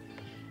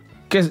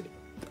 Because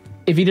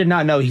if you did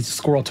not know, he's a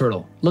squirrel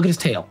turtle. Look at his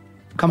tail.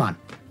 Come on.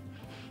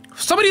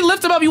 Somebody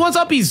lift him up. He wants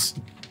uppies.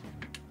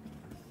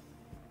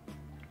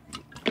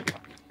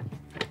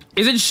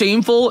 Is it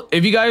shameful,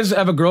 if you guys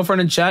have a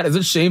girlfriend in chat, is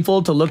it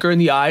shameful to look her in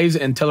the eyes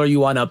and tell her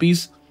you want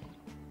uppies?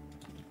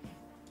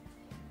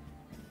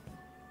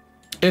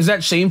 Is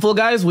that shameful,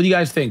 guys? What do you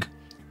guys think?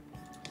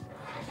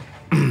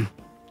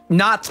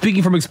 Not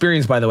speaking from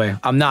experience, by the way.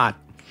 I'm not.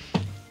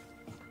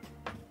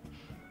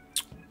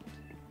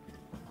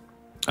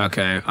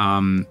 Okay,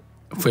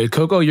 wait,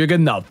 Coco, you're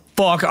getting the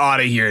fuck out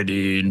of here,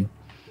 dude.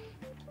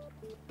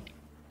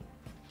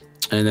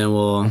 And then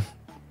we'll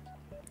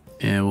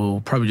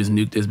probably just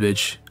nuke this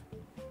bitch.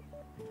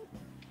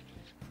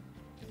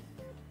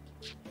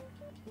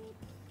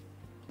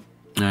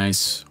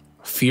 Nice.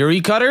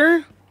 Fury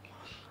Cutter?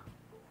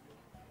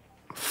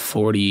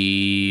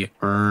 40.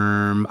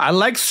 I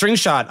like String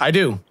Shot. I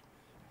do.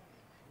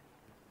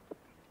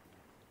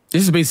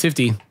 This is base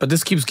 50, but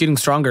this keeps getting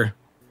stronger.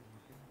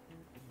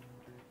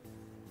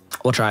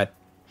 We'll try it.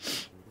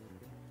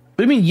 What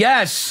do you mean,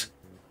 yes?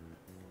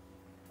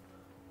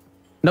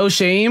 No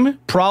shame?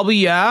 Probably,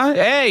 yeah.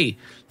 Hey,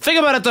 think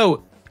about it,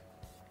 though.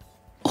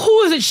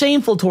 Who is it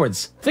shameful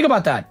towards? Think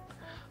about that.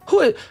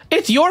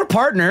 It's your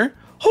partner.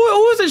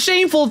 Who is it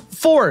shameful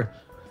for?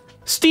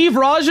 Steve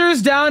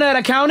Rogers down at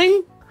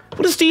accounting?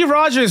 What does Steve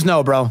Rogers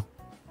know, bro?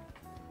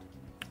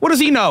 What does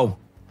he know?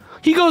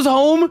 He goes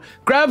home,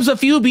 grabs a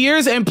few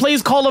beers, and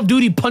plays Call of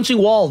Duty punching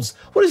walls.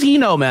 What does he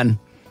know, man?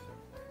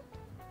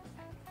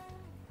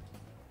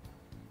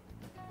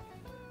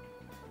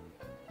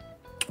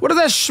 What does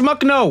that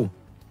schmuck know?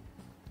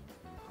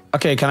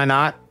 Okay, can I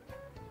not?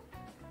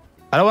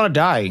 I don't want to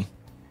die.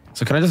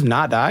 So can I just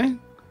not die?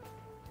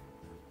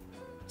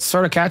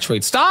 Start a catch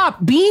rate.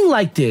 Stop being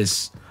like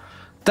this.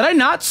 Did I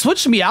not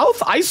switch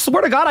Meowth? I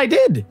swear to God I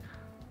did.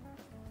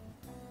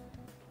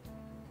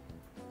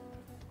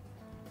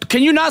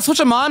 Can you not switch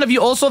him on if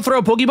you also throw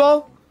a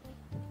Pokeball?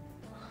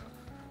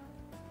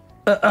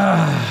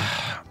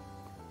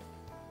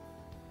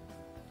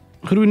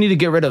 Who do we need to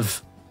get rid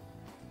of?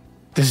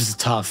 This is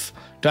tough.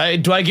 Do I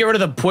get rid of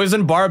the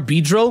Poison Bar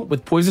Beedrill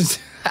with poisons?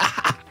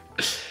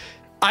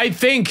 I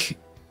think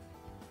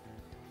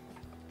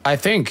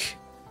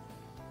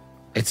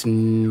it's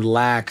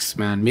lax,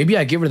 man. Maybe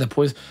I get rid of the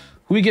poison.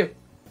 Who we get?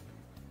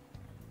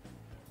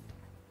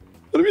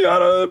 Let me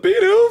out of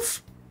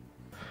Beedoof.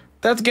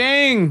 That's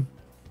gang.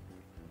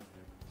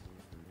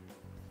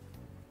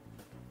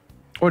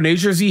 Or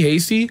Nature Z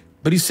Hasty,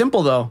 but he's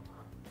simple though.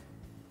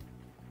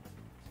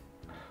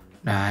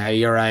 Nah,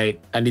 you're right.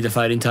 I need the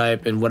fighting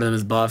type, and one of them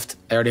is buffed.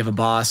 I already have a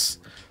boss.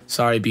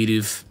 Sorry,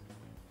 Bidoof.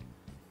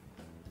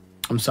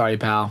 I'm sorry,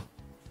 pal.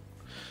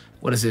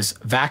 What is this?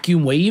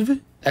 Vacuum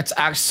Wave? That's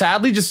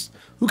sadly just...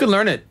 Who can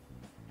learn it?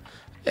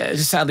 Yeah, it's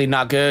just sadly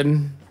not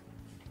good.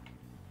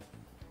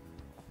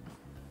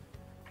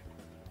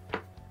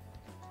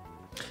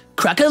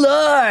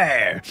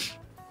 Crackalore!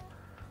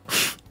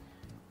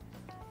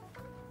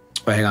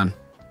 Wait, hang on.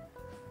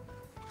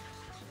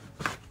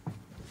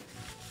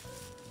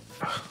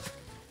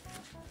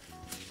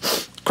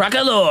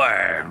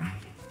 Crackalore.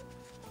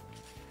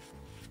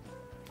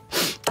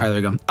 All right, there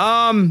we go.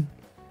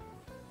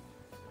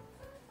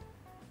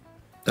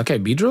 Okay,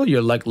 Beedrill,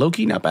 you're like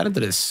low-key not bad into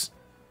this.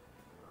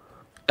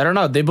 I don't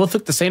know. They both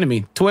look the same to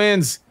me.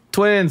 Twins.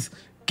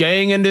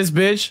 Gang in this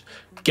bitch.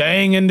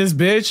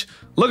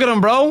 Look at them,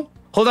 bro.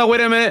 Hold on,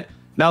 wait a minute.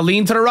 Now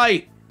lean to the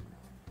right.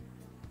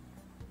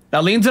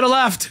 Now lean to the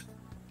left.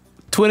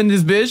 Twin in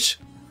this bitch.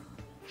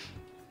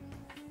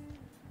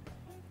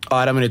 Oh,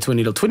 I don't mean a Twin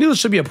Needle. Twin Needle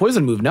should be a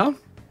poison move, no?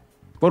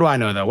 What do I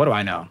know, though? What do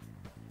I know?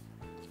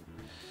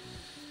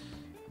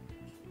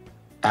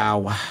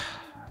 Ow.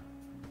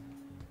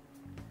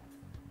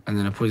 And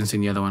then a poison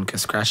sting the other one,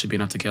 because Scratch should be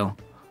enough to kill.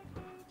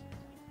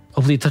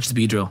 Hopefully it touches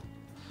Beedrill.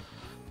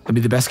 That'd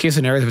be the best case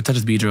scenario if it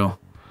touches Beedrill.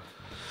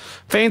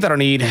 Feint I don't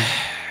need.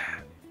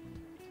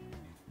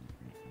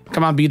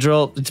 Come on,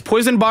 Beedrill. It's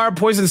Poison Bar,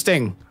 Poison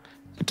Sting.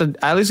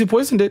 At least we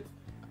poisoned it.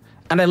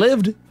 And I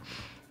lived.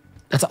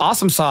 That's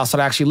awesome sauce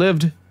that I actually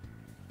lived.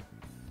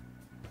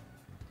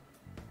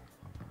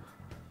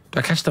 Do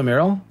I catch the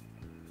Meryl?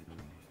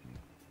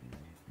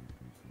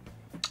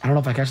 I don't know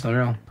if I catch the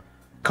Meryl.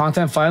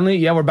 Content finally?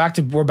 Yeah, we're back,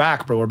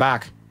 bro. We're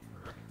back.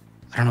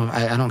 I don't know.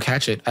 I don't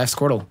catch it. I have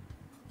Squirtle.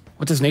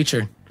 What's his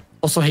nature?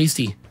 Also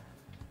hasty.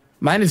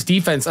 Mine is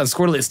defense on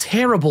Squirtle is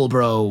terrible,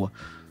 bro.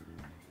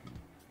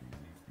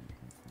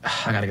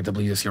 I gotta get the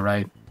Bleedus, you're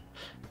right.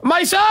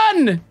 My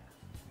son!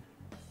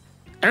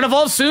 And it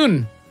evolves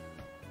soon.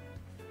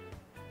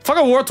 Fuck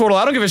a Wartortle.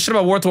 I don't give a shit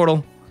about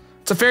Wartortle.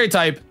 It's a fairy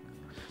type.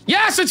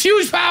 Yes, it's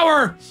huge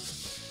power!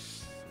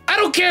 I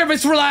don't care if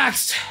it's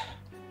relaxed.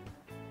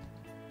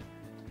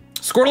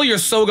 Squirtle, you're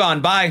so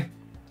gone. Bye.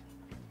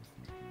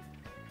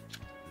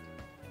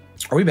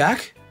 Are we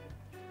back?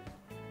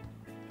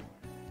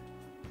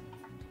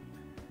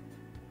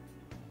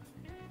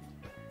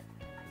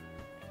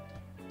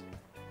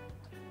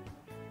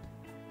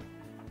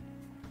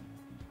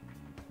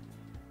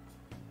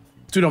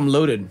 Dude, I'm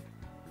loaded.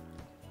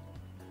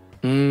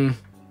 And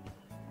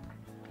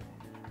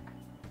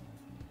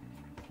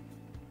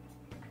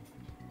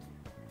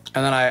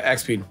then I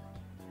XP'd.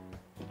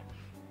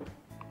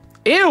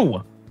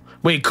 Ew!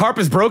 Wait, Carp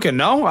is broken,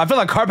 no? I feel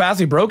like Carp has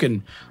to be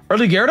broken.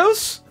 Early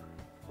Gyarados?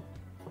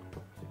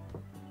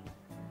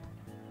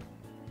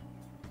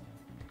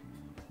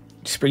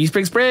 Spriggy,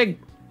 sprig, sprig!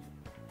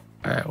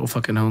 Alright, we'll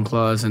fucking Hone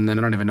Claws, and then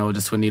I don't even know,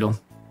 just Twin Needle.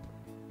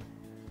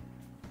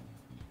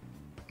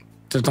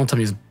 Just don't tell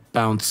me it's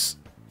Bounce.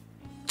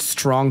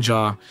 Strong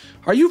Jaw.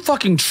 Are you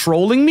fucking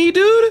trolling me,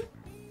 dude?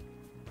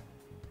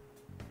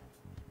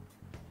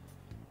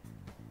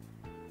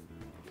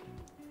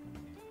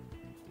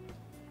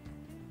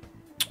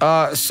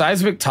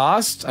 Seismic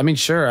Tossed? I mean,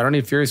 sure, I don't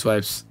need Fury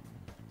Swipes.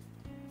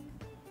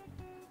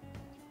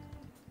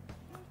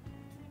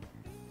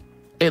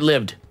 It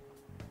lived.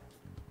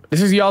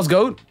 This is y'all's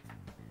GOAT?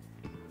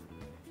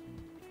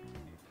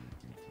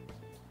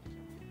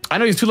 I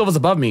know he's 2 levels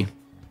above me.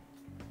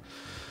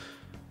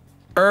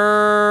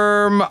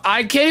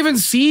 I can't even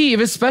see if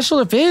it's special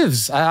if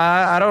is.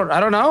 I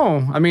don't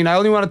know. I mean, I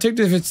only want to take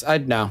this if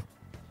it's no.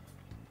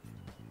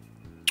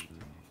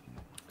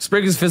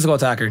 Sprig is physical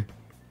attacker.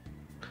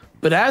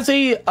 But as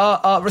a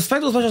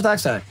respectable special attack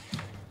stat.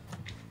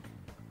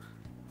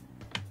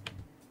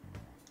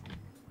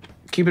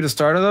 Keep it a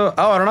starter though.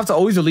 Oh, I don't have to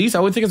always release. I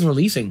would think it's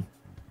releasing.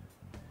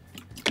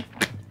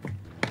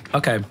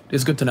 Okay,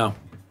 it's good to know.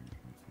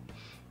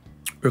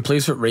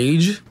 Replace with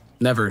Rage?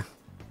 Never.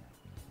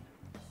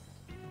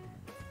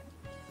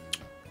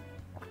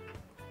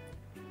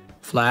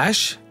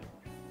 Flash?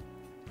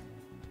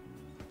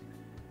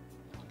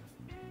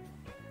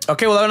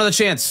 Okay, we'll have another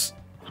chance.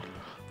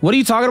 What are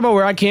you talking about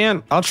where I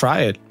can't? I'll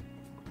try it.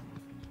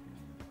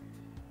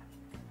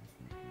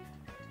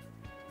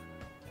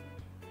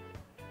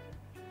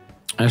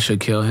 I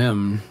should kill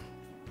him.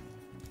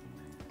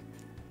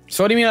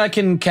 So what do you mean I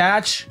can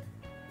catch?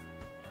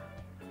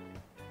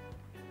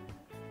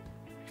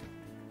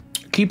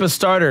 Keep a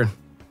starter.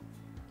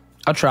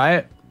 I'll try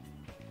it.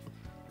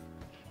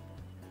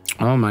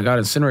 Oh my god,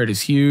 Incinerate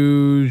is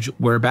huge.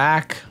 We're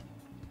back.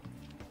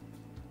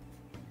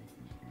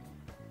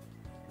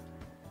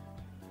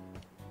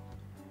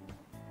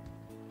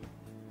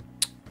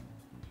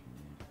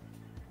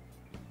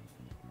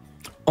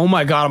 Oh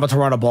my god, I'm about to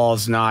run out of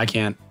balls. No, I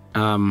can't.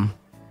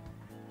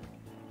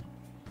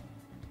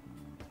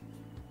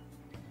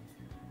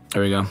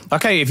 There we go.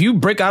 Okay, if you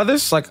break out of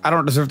this, like, I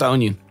don't deserve to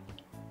own you.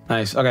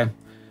 Nice, okay.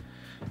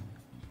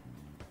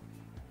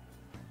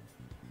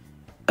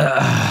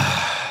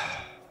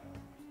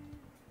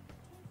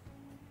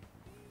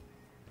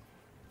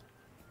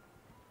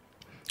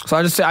 So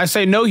I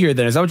say no here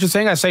then. Is that what you're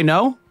saying? I say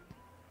no?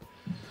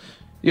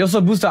 You also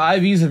boost the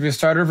IVs of your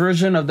starter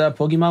version of that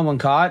Pokemon when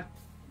caught.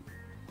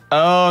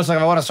 Oh, it's like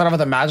if I want to start off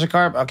with a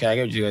Magikarp. Okay, I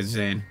get what you guys are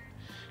saying.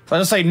 So I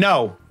just say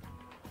no.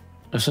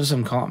 It's just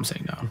some call. I'm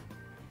saying no.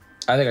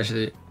 I think I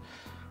should.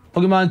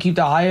 Pokemon keep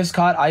the highest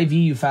caught IV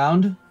you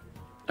found.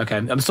 Okay,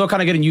 I'm still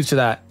kind of getting used to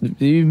that.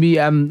 Me,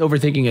 I'm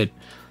overthinking it.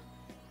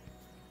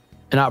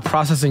 And not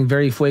processing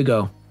very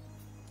fuego.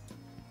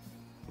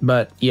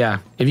 But yeah,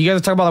 if you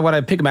guys talk about when I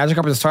pick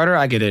Magikarp as a starter,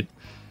 I get it.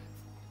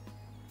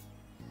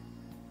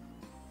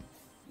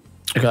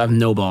 Okay, I have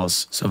no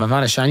balls. So if I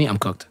find a shiny, I'm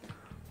cooked.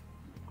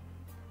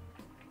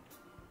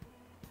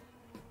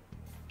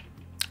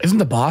 Isn't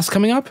the boss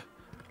coming up?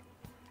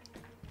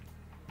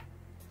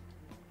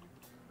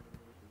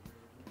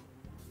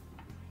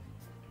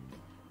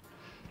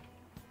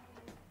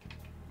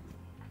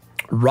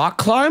 Rock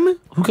climb?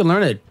 Who can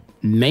learn it?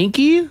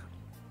 Mankey?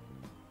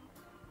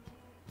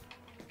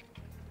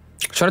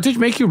 Should I teach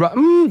Mankey rock?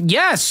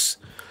 Yes!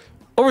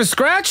 Over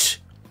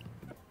Scratch?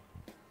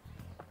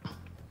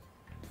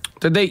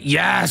 Did they?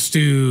 Yes,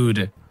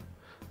 dude.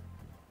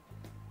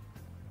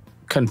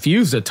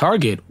 Confuse the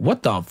target.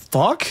 What the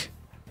fuck?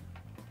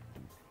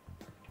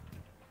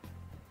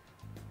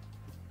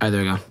 All right,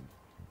 there we go. All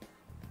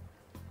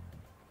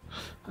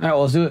right,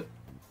 well, let's do it.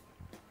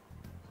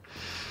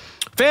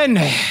 Finn!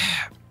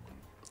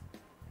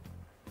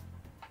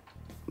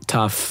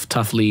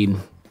 Tough lead.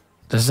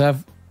 Does this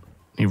have...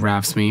 He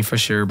wraps me for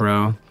sure,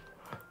 bro.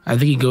 I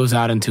think he goes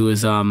out into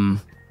his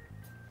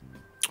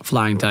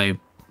flying type.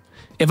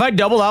 If I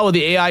double out with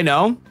the AI,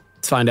 no.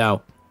 Let's find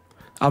out.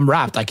 I'm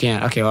wrapped. I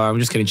can't. Okay, well, I'm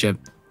just kidding, Chip.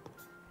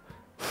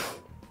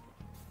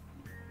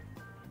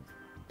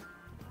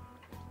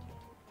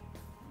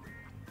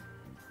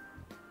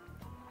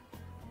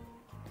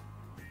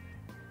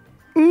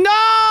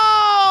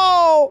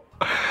 No!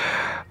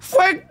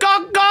 Fue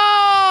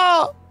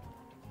caca!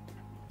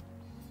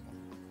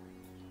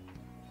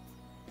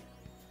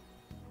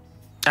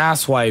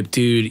 Asswipe,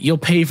 dude. You'll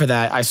pay for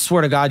that. I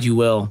swear to God, you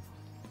will.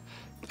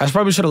 I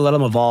probably should have let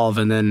him evolve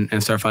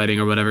and start fighting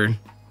or whatever.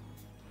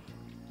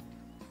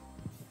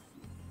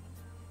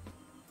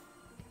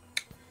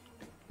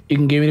 You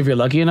can give it if you're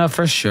lucky enough,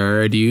 for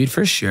sure, dude,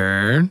 for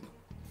sure.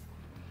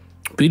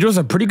 Beedrill's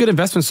a pretty good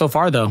investment so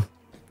far, though.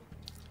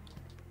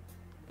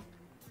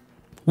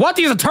 What?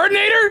 He's a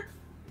Turtonator?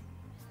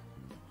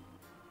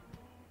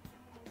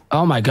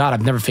 Oh my god,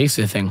 I've never faced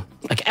this thing.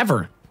 Like,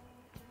 ever.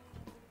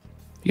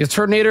 He has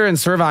Turtonator and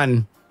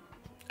Servine.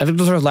 I think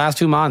those are his last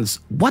 2 mons.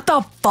 What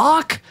the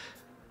fuck?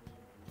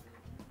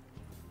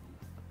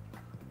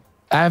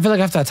 I feel like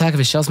I have to attack if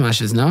his Shell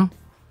Smashes, no?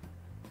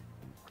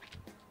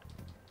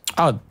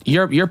 Oh,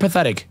 you're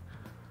pathetic.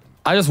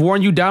 I just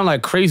worn you down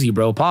like crazy,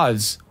 bro.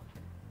 Pause.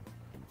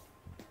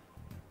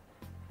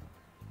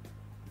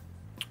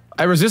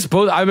 I resist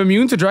both. I'm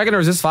immune to dragon and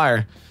resist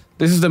fire.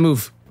 This is the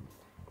move.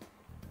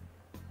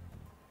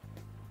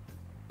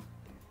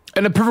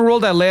 In a perfect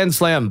world, I land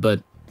slam,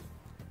 but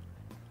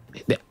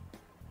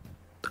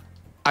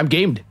I'm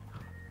gamed.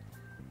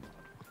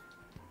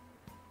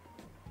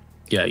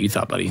 Yeah, you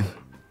thought, buddy.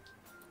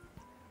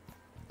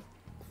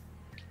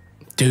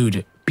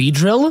 Dude,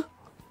 B-drill?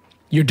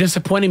 You're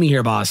disappointing me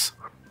here, boss.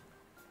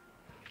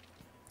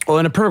 Well,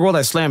 in a perfect world,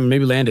 I slam and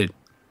maybe land it.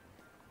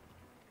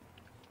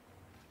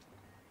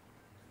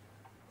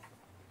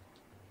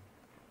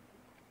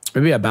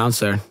 Maybe I bounce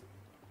there.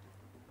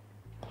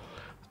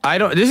 I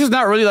don't. This is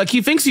not really like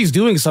he thinks he's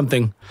doing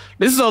something.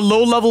 This is a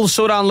low-level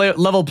showdown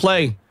level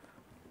play.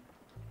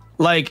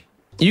 Like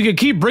you could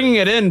keep bringing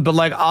it in, but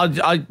like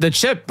the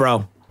chip,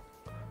 bro.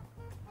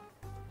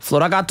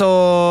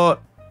 Floragato.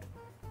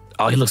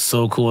 Oh, he looks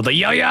so cool. The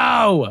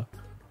yo-yo.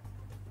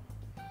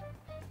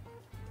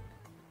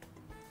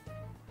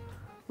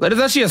 That is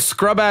actually a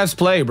scrub-ass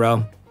play,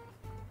 bro.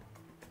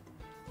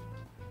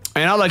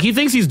 And now, like he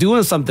thinks he's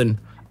doing something.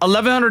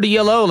 1100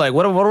 ELO. Like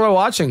what am I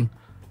watching?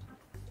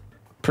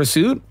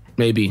 Pursuit?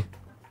 Maybe.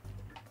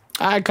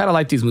 I kind of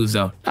like these moves,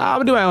 though. I'm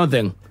gonna do my own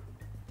thing.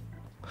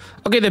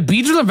 Okay, the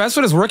B-drill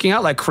investment is working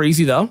out like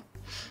crazy, though.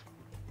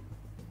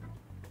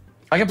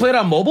 I can play it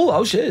on mobile?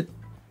 Oh, shit.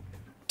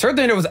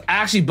 Turtonator was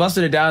actually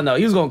busting it down, though.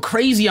 He was going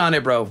crazy on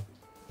it, bro.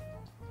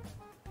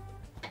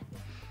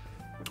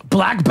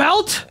 Black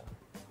belt?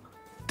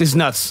 This is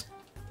nuts.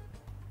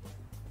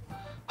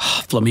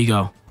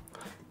 Flamigo.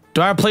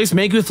 Do I replace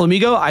Make with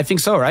Flamigo? I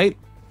think so, right?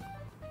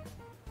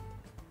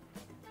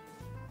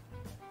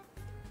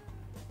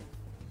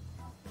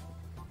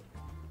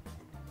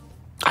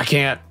 I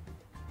can't.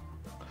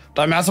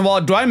 Do I master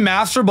ball? Do I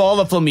master ball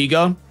the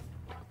Flamigo?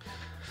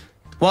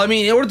 Well, I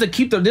mean, in order to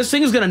keep this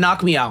thing is gonna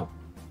knock me out.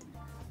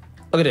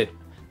 Look at it.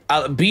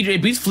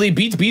 It beats Flea,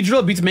 beats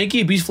B-drill, beats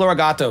Mankey, beats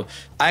Floragato.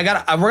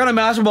 We're gonna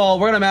master ball.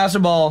 We're gonna master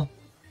ball.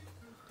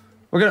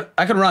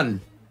 I can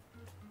run.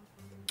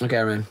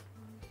 Okay, man.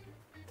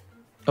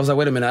 I was like,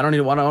 wait a minute. I don't need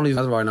use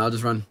master ball right now. I'll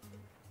just run.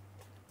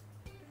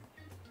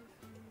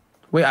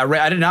 Wait,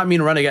 I did not mean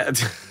to run again.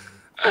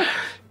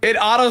 It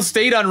auto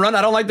stayed on run.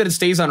 I don't like that it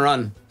stays on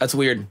run. That's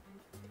weird.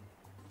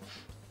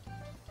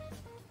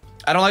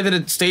 I don't like that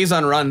it stays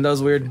on run. That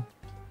was weird.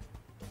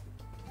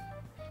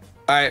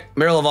 All right,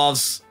 Meryl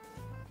evolves.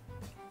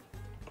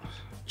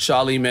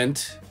 Charlie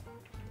Mint.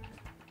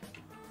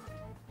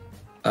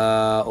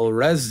 We'll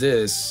res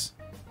this.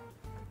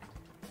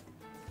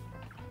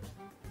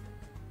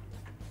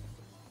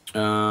 I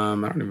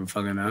don't even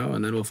fucking know.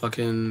 And then we'll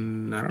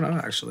fucking, I don't know,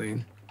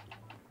 actually.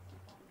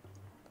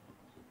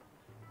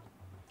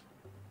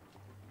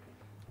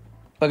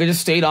 Like I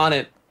just stayed on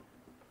it.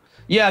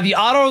 Yeah, the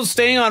auto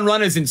staying on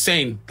run is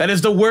insane. That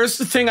is the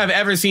worst thing I've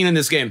ever seen in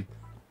this game.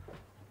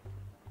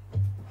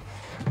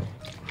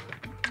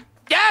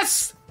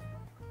 Yes!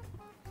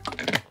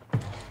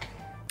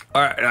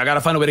 All right, I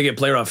gotta find a way to get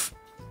play rough.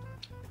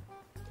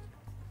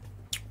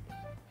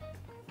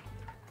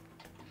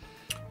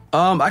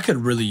 I could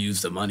really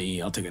use the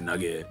money. I'll take a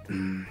nugget.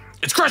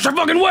 It's Crush Your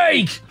Fucking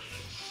Wake!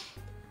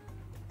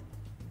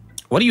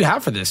 What do you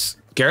have for this?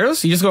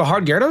 Gyarados? You just go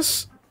hard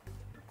Gyarados?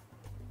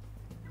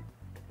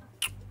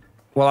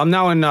 Well, I'm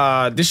now in,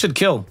 this should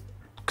kill.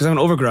 Because I'm an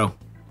Overgrow.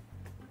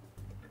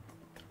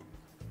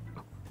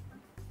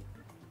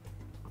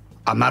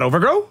 I'm not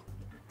Overgrow?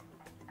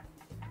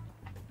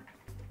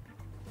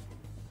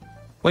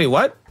 Wait,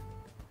 what?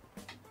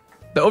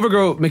 The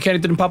Overgrow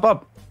mechanic didn't pop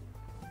up.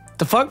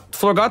 The fuck?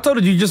 Floragato,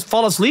 did you just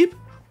fall asleep?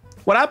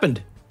 What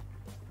happened?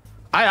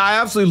 I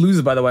absolutely lose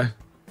it, by the way.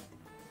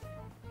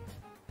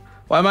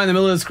 Why am I in the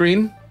middle of the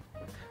screen?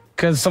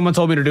 Because someone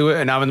told me to do it,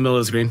 and now I'm in the middle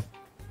of the screen.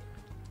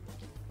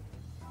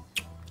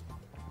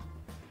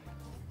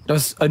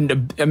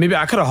 Maybe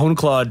I could have Hone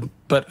Clawed,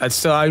 but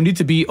I need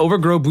to be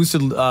Overgrow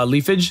boosted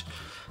Leafage.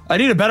 I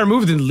need a better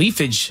move than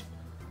Leafage.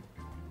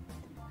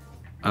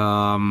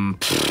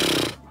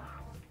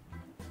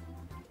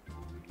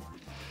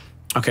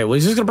 Okay, well,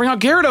 he's just gonna bring out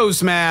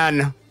Gyarados,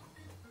 man.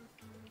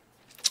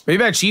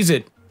 Maybe I cheese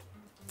it.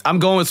 I'm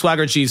going with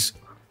Swagger Cheese.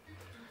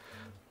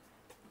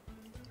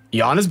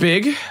 Yawn is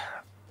big.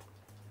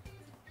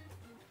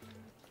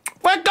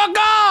 Wait,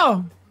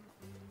 go!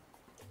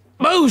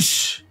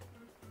 Boosh!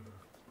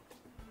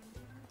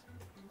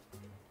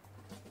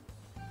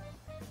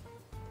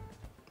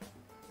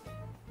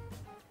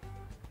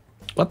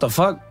 What the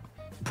fuck?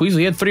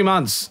 Weasley had 3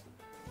 months.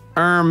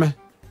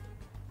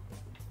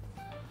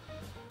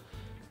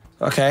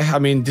 Okay, I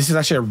mean, this is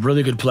actually a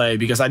really good play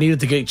because I needed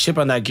to get chip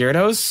on that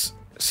Gyarados.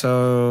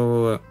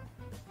 So...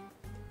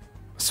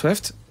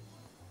 Swift?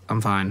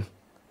 I'm fine.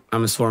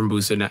 I'm a Swarm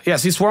boosted now. Yeah,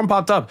 see, Swarm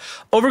popped up.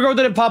 Overgrow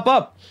didn't pop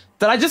up.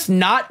 Did I just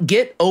not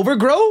get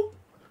Overgrow?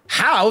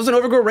 How? I was in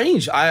Overgrow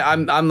range.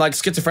 I'm like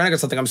schizophrenic or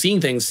something. I'm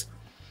seeing things.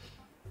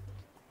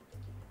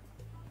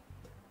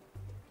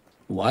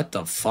 What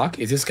the fuck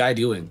is this guy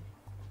doing?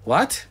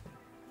 What?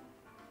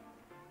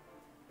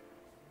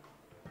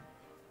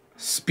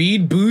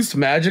 Speed boost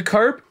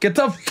Magikarp? Get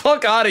the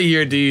fuck out of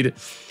here, dude.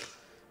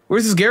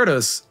 Where's this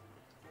Gyarados?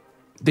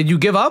 Did you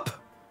give up?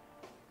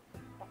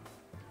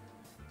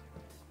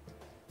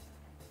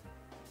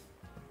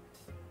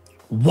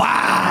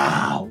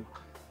 Wow.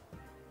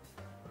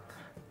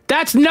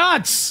 That's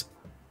nuts.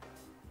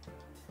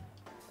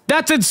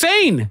 That's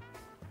insane.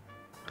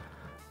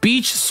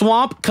 Beach,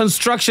 swamp,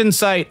 construction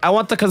site. I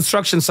want the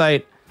construction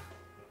site.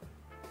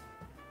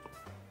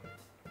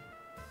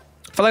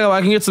 I feel like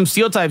I can get some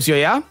steel types here,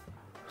 yeah?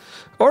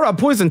 Or a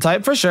poison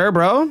type for sure,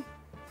 bro.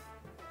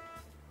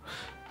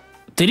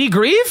 Did he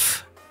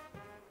grief?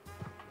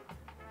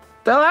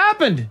 The hell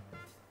happened?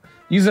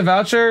 Use a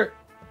voucher.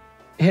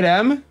 Hit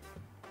M.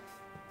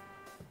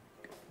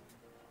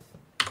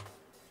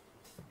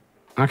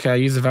 Okay, I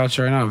use the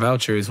voucher right now.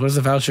 Vouchers. What does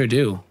the voucher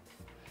do?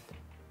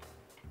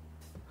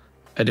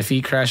 A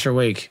defeat, crash, or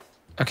wake.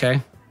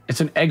 Okay.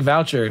 It's an egg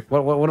voucher.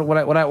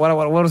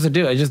 What does it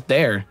do? It's just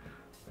there.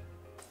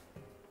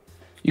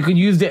 You can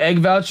use the egg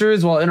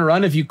vouchers while in a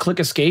run if you click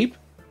escape.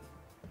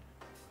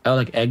 Oh,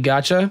 like egg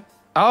gotcha.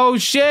 Oh,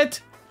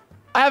 shit.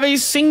 I have a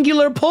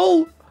singular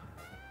pull.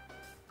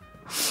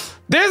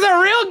 There's a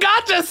real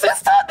gotcha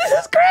system. This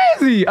is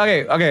crazy.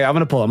 Okay, I'm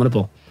gonna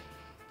pull.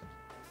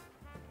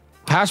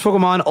 Hatch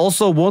Pokemon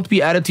also won't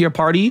be added to your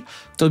party.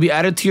 They'll be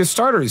added to your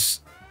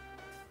starters.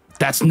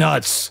 That's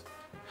nuts.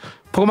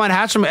 Pokemon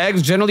hatched from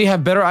eggs generally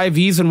have better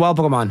IVs than wild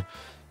Pokemon.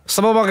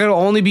 Some Pokemon can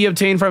only be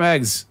obtained from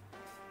eggs.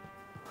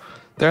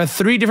 There are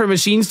 3 different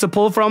machines to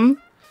pull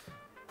from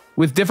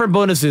with different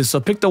bonuses, so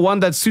pick the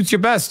one that suits your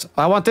best.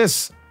 I want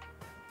this.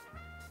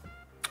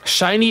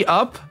 Shiny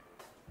up.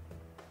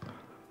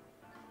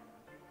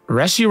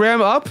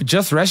 Reshiram up.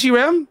 Just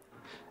Reshiram.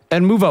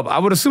 And move up. I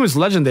would assume it's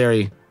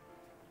legendary.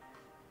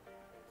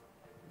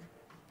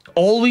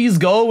 Always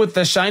go with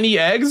the shiny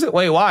eggs?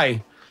 Wait,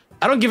 why?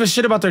 I don't give a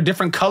shit about their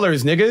different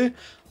colors, nigga.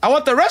 I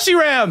want the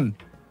Reshiram.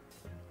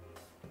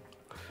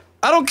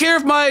 I don't care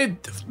if my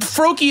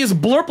Froakie is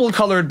blurple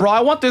colored, bro.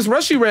 I want this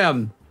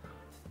Reshiram.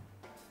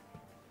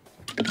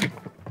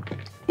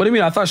 What do you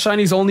mean? I thought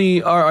shinies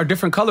only are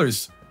different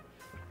colors.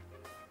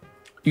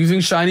 Using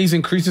shinies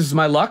increases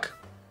my luck.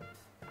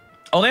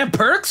 Oh, they have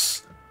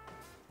perks?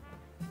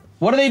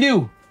 What do they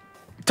do?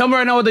 Tell me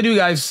right now what they do,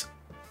 guys.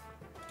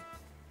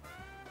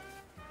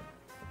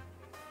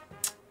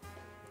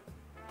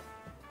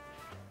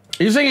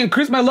 Are you saying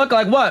increase my luck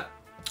like what?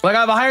 Like I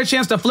have a higher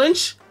chance to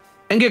flinch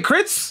and get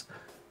crits?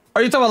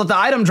 Or are you talking about the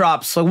item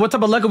drops? Like what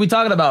type of luck are we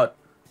talking about?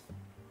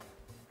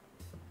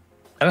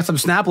 I got some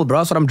Snapple,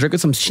 bro. So I'm drinking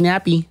some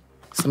Snappy.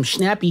 Some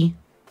Snappy.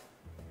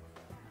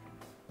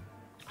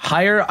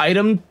 Higher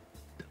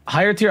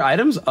tier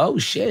items? Oh,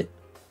 shit.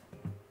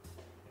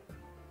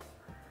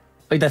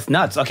 Like, that's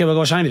nuts. Okay, we'll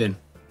go shiny then.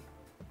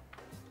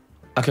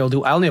 Okay, I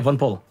only have 1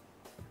 pull.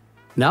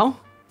 No?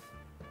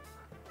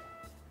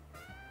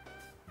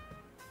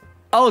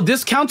 Oh,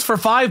 this counts for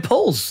 5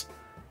 pulls.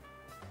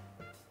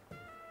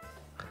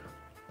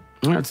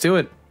 All right, let's do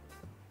it.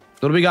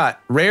 What do we got?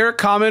 Rare,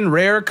 common,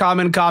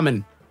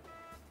 common.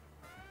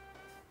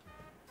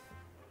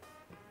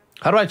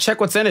 How do I check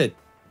what's in it?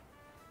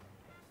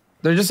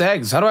 They're just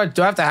eggs. Do I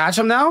have to hatch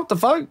them now? What the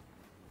fuck?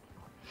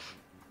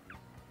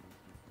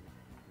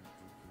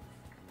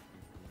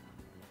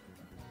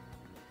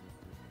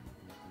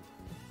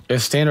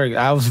 It's standard.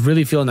 I was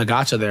really feeling the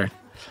gotcha there.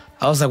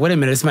 I was like, wait a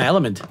minute, it's my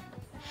element.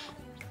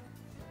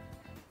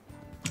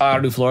 Oh,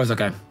 I'll do floors?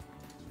 Okay.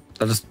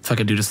 I'll just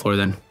fucking do this floor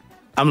then.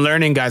 I'm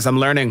learning, guys. I'm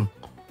learning.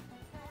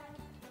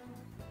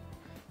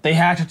 They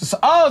hatch at the...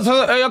 Oh,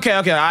 so, okay.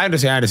 I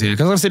understand. Because I was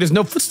going to say there's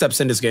no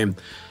footsteps in this game.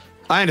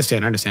 I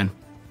understand.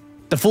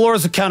 The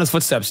floors count as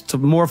footsteps. The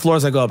more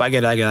floors I go up, I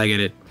get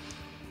it.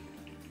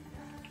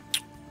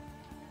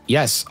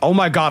 Yes. Oh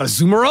my god, a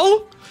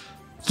Zoomerl?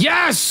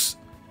 Yes!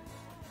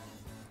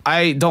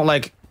 I don't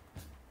like...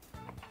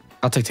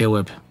 I'll take Tail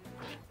Whip.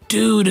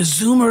 Dude, a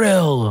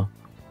Zoomerl.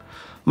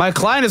 My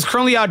client is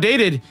currently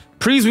outdated.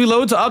 Please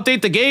reload to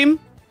update the game.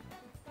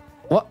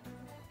 What?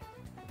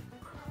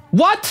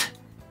 What?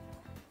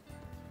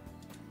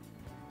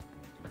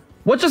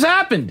 What just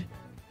happened?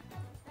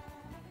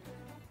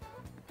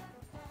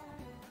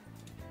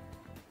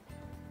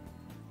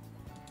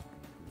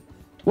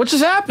 What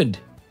just happened?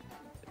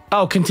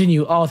 Oh,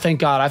 continue. Oh, thank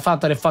God. I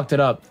thought that it fucked it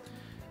up.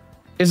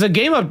 It's a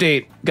game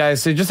update,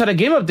 guys. They just had a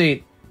game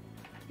update.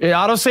 It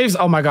autosaves.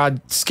 Oh my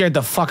God. Scared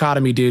the fuck out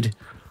of me, dude.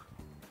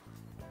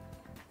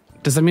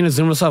 Does that mean a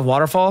Zoom will have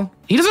waterfall?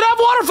 He doesn't have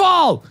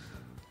waterfall!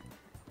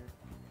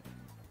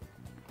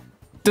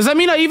 Does that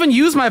mean I even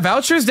use my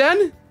vouchers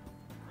then?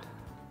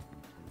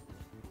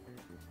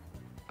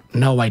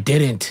 No, I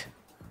didn't.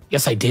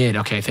 Yes, I did.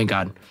 Okay, thank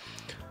God.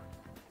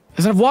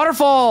 Does it have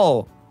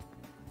waterfall?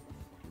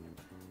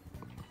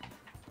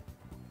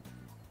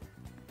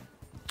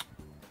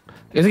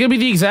 Is it gonna be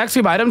the exact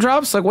same item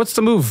drops? Like, what's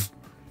the move?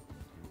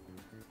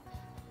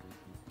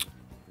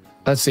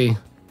 Let's see.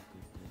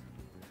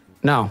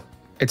 No,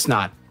 it's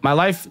not. My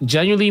life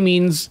genuinely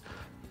means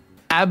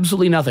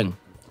absolutely nothing.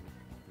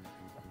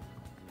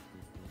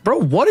 Bro,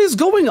 what is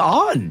going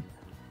on?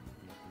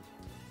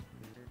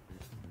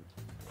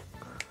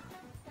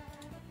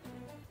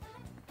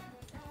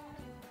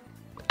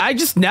 I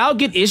just now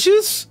get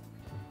issues?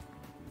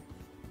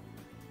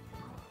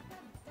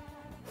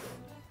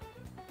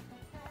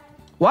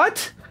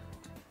 What?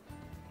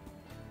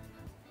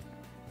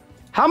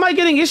 How am I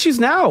getting issues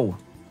now?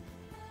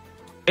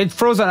 It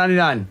froze at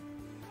 99.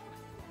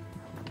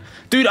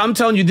 Dude, I'm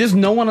telling you, there's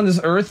no one on this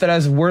earth that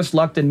has worse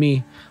luck than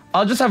me.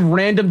 I'll just have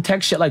random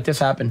tech shit like this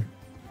happen.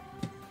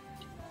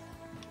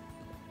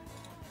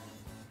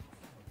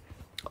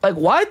 Like,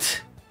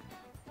 what?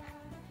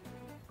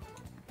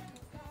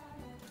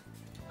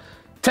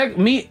 Tech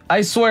me,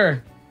 I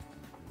swear.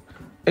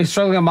 It's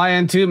struggling on my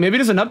end too. Maybe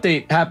there's an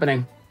update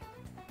happening.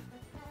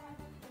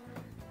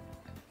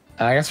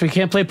 I guess we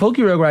can't play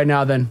Pokerogue right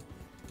now then.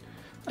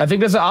 I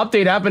think there's an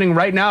update happening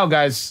right now,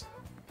 guys.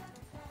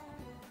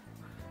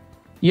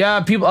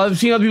 Yeah, people. I've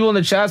seen other people in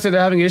the chat say they're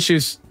having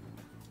issues.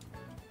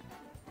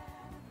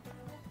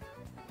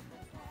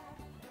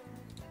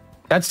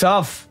 That's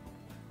tough.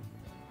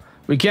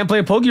 We can't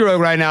play Pokerogue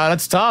right now.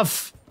 That's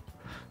tough.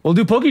 We'll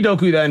do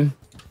Pokedoku then.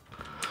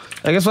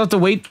 I guess we'll have to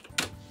wait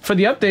for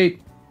the update.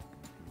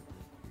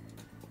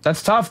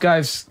 That's tough,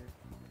 guys.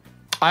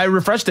 I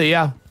refreshed it,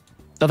 yeah.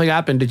 Nothing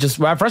happened.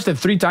 I refreshed it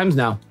 3 times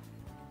now.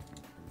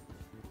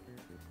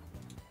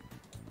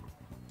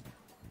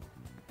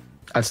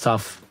 That's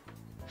tough.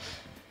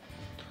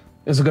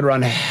 It's a good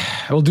run.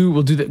 We'll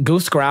do the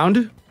Ghost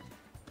Ground.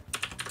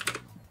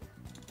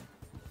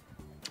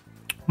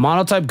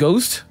 Monotype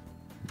Ghost.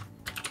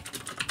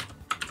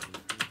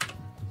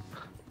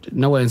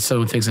 No way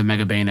someone thinks of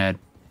Mega Bayonet.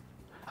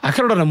 I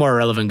could have done a more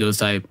irrelevant Ghost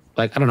type.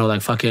 Like, I don't know,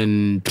 like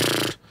fucking...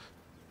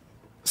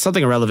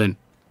 something irrelevant.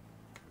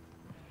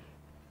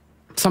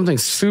 Something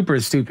super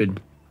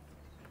stupid.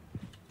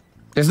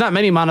 There's not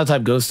many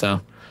Monotype Ghosts,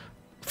 though.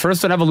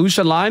 First an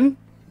evolution line.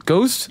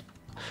 Ghost.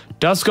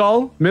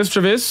 Duskull.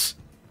 Mischievous.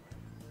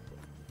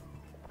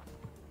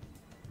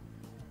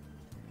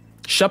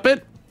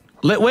 Shuppet.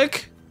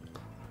 Litwick.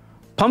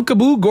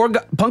 Pumpkaboo.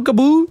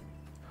 Pumpkaboo.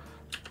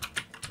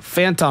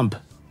 Phantump.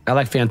 I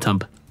like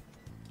Phantump.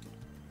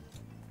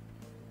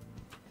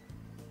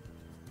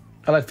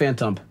 I like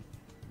Phantump.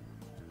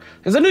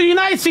 There's a new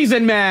Unite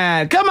season,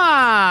 man. Come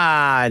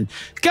on.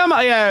 Come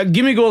on. Yeah,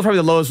 Gimme Gold is probably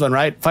the lowest one,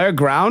 right? Fire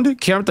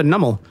Ground. Carrot the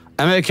Nummel.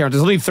 I mean, Carrot.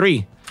 There's only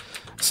 3.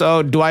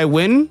 So, do I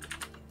win?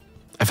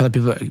 I feel like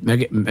people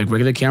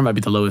regular Carrot might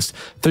be the lowest.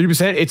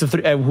 30%. It's a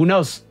 3. Who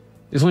knows?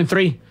 There's only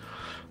 3.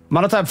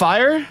 Monotype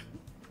Fire.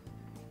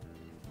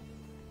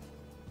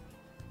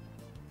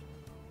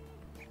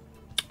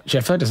 Gee,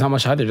 I feel like there's not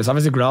much either. There's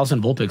obviously Growlithe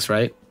and Vulpix,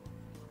 right?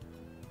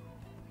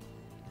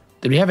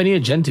 Did we have any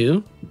at Gen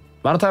 2?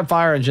 Monotype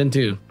Fire in Gen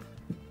 2.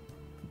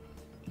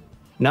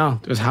 No,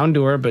 there's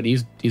Houndour, but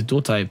he's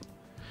dual type.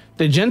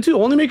 Did Gen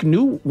 2 only make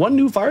one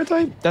new fire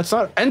type? That's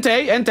not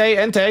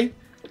Entei.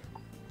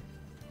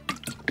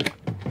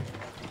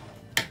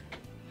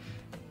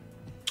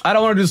 I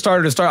don't want to do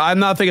starter to start. I'm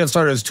not thinking of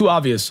starter. It's too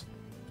obvious.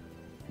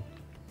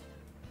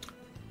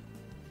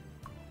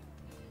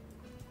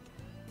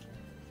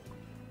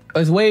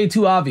 It's way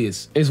too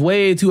obvious. It's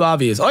way too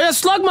obvious. Oh yeah,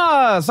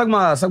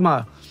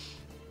 Slugma.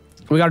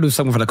 We gotta do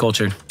something for the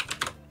culture.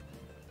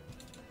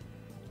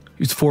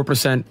 Use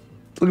 4%.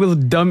 Look at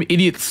the dumb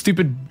idiot,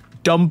 stupid,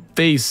 dumb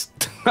face.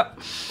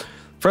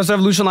 First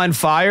evolution line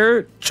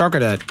Fire,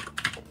 Charcadet.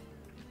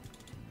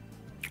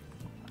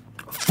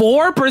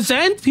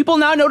 4%? People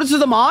now notices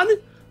them on?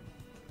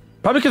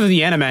 Probably because of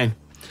the anime.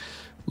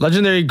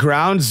 Legendary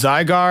Ground,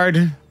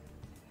 Zygarde.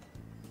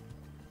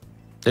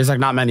 There's like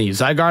not many.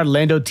 Zygarde,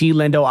 Lando T,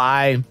 Lando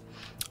I,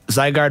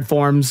 Zygarde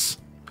forms,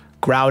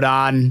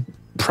 Groudon,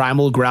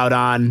 Primal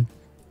Groudon.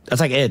 That's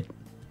like it.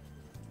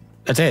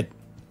 That's it.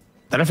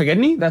 Did I forget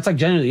any? That's like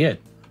genuinely it.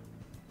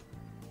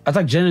 That's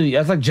like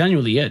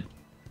genuinely it.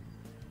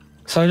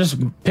 So I'm just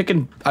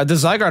picking the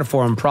Zygarde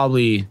form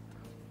probably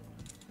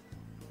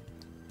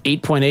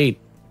 8.8.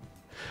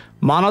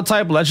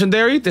 Monotype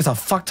Legendary. There's a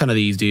fuck ton of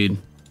these, dude.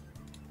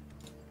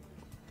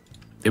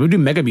 They would do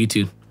Mega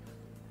Mewtwo.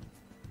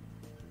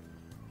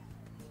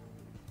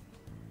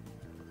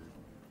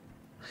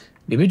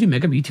 Maybe I do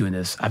Mega Mewtwo in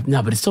this.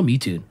 No, but it's still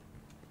Mewtwo.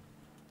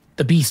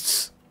 The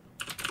beasts.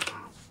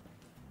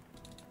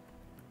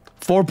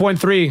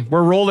 4.3.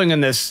 We're rolling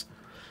in this.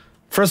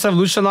 First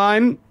evolution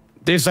line.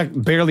 There's like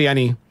barely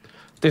any.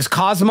 There's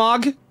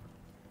Cosmog.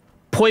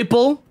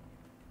 Poiple.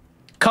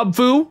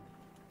 Cubfu.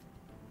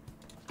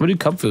 What do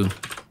Cubfu?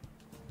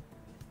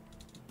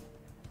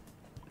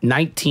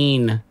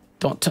 19.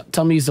 Don't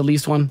tell me he's the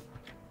least one.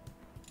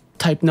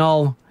 Type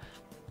null.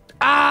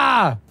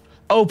 Ah!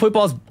 Oh,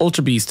 Poipol's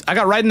Ultra Beast. I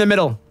got right in the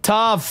middle.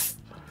 Tough.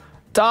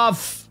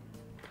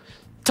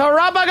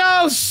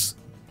 Terapagos!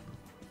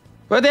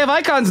 Where they have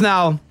icons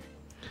now.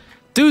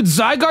 Dude,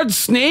 Zygarde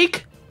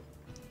Snake?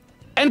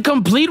 And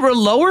complete were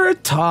lower?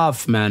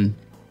 Tough, man.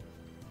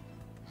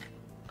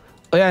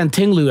 Oh yeah, and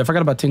Tinglu. I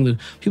forgot about Tinglu.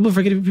 People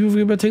forget about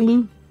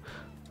Tinglu?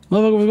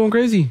 Motherfucker was going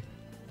crazy.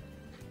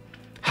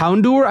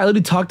 Houndour? I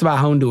literally talked about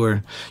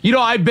Houndour. You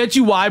know, I bet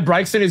you why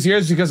Brixton is here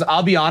is because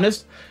I'll be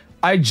honest,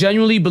 I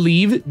genuinely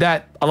believe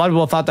that a lot of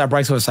people thought that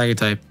Brixton was Psychic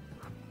type.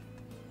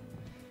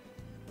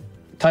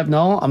 Type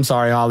no? I'm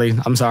sorry, Ollie.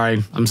 I'm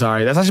sorry. I'm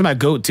sorry. That's actually my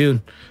goat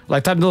too.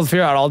 Like type no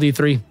fear out all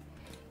D3.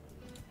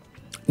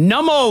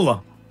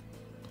 Nummo!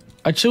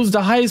 I chose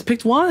the highest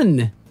picked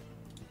one.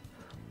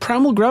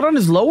 Primal Groudon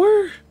is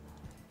lower?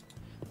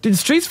 Did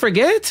Streets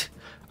forget?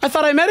 I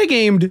thought I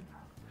metagamed.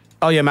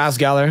 Oh yeah, Mass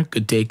Galar.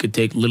 Good take, good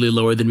take. Literally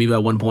lower than me by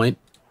 1 point.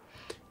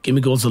 Give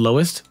me Gold's the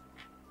lowest.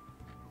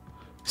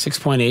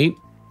 6.8.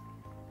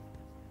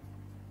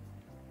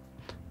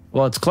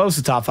 Well, it's close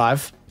to top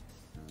 5.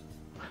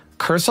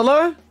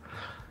 Cursula?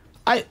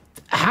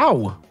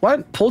 How?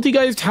 What?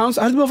 Poltegeist, Towns?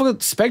 How do you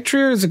motherfucker?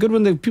 Spectrier is a good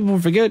one that people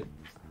forget.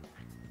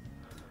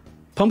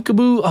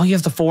 Pumpkaboo? Oh, he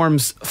has the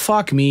forms.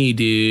 Fuck me,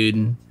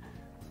 dude.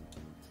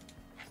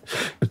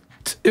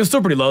 It was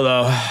still pretty low,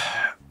 though.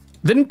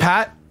 Didn't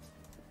Pat?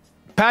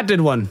 Pat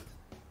did one.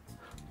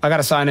 I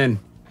gotta sign in.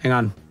 Hang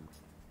on.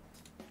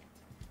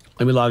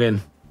 Let me log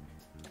in.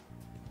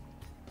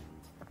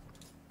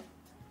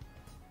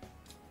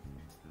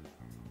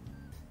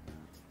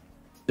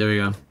 There we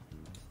go.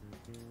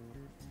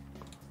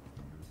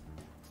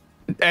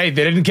 Hey,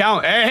 they didn't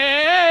count.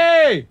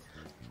 Hey!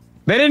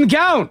 They didn't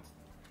count.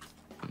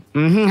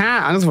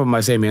 I'm just put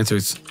my same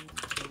answers.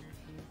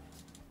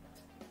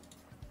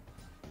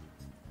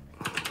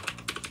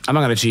 I'm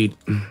not gonna cheat.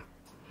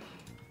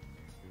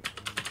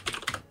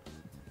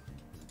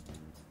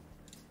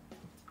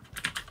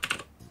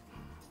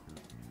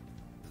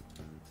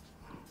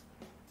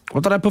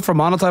 What did I put for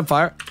monotype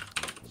fire?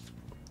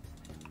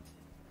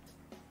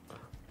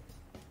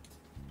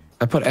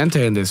 I put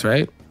Entei in this,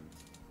 right?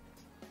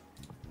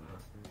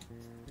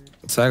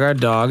 Zygarde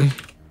dog.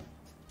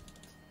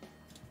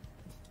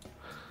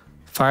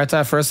 Fire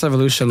type first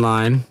evolution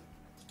line.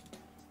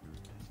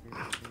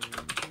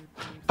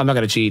 I'm not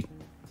gonna cheat.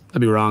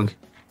 That'd be wrong.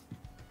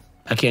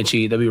 I can't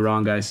cheat. That'd be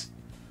wrong, guys.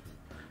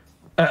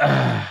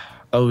 That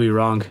would be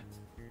wrong.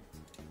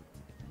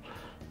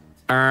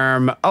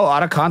 Oh,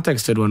 out of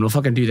context did one. We'll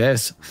fucking do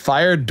this.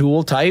 Fire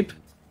dual type.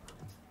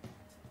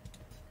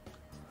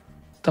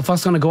 The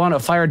fuck's gonna go on a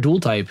fire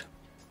dual type?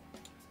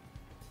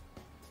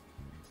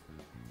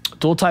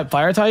 Dual type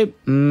fire type?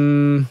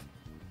 I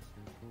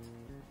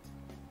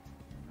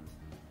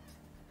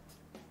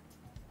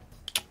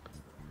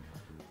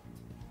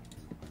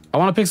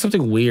want to pick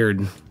something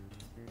weird.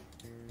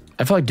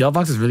 I feel like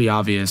Delphox is really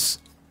obvious.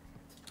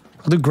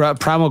 I'll do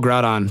Primal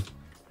Groudon.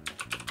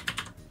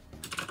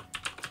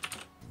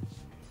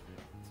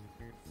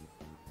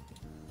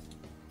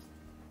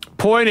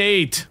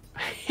 .8.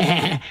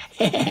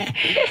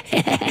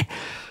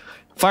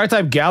 Fire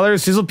type Galar,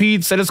 Sizzlepede,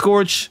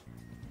 Centiskorch.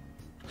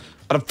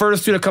 The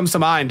first two that comes to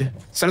mind.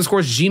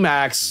 Centiskorch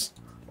G-Max.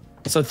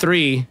 So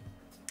 3.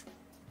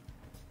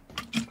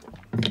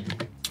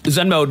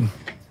 Zen mode.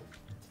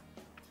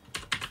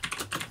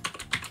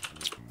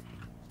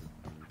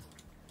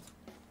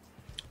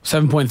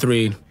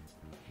 .3.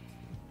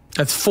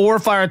 That's 4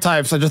 fire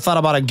types. I just thought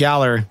about a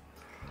Galar.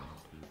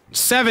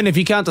 7 if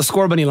you count the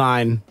Scorbunny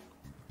line.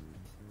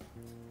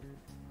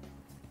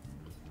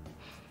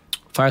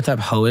 Fire type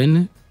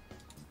Hoenn.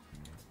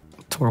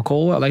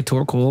 Torkoal. I like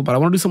Torkoal, but I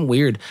want to do something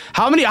weird.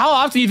 How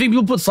often do you think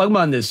people put Slugma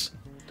on this?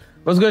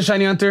 What's good,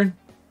 Shiny Hunter?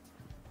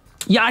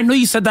 Yeah, I know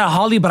you said that,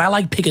 Holly, but I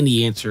like picking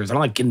the answers. I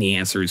don't like getting the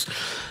answers.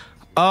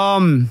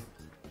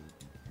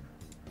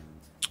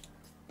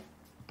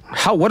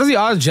 What are the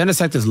odds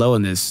Genesect is low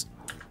in this?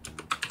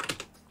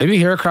 Maybe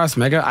Heracross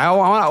Mega. I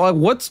want like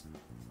what's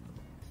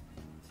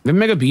maybe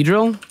Mega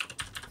Beedrill?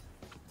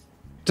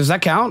 Does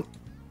that count?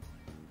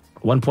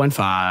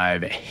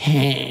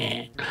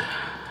 1.5.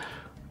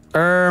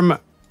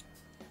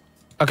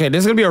 Okay, this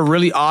is gonna be a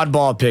really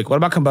oddball pick. What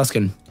about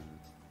Combuskin?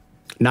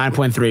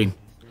 9.3.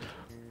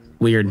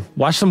 Weird.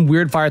 Watch some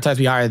weird fire types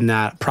be higher than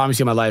that. Promise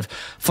you my life.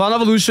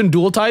 Final Evolution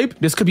dual type.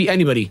 This could be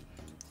anybody.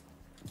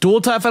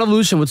 Dual type Final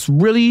Evolution. What's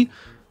really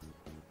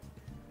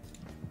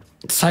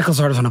Cycle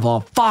Stardust on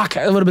Evolve. Fuck,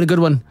 that would have been a good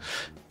one.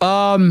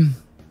 I'm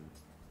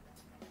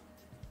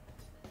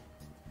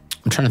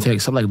trying to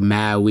think something like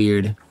mad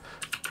weird.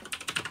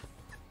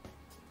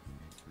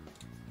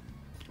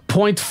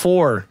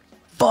 0.4.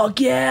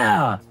 Fuck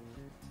yeah.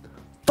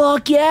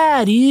 Fuck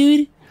yeah,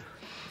 dude.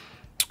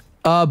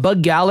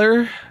 Bug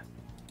Galar.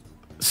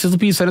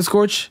 Sizzlepede,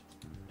 Centiskorch.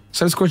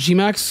 Centiskorch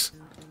G-Max.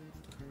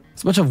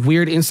 It's a bunch of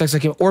weird insects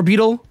that came.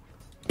 Orbeetle.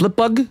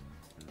 Blipbug.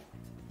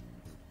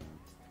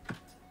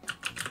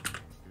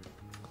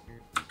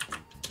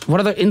 What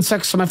other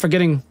insects am I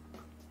forgetting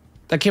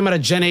that came out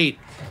of Gen 8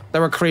 that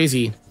were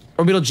crazy?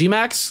 Orbeetle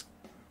G-Max?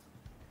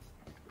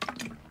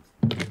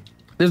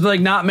 There's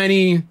like not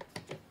many.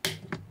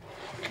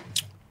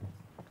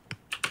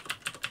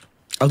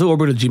 I'll do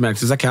Orbital G-Max.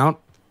 Does that count?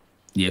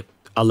 Yep.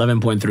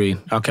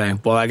 11.3. Okay.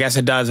 Well, I guess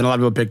it does, and a lot of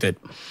people picked it.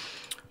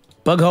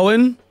 Bug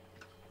Hoenn.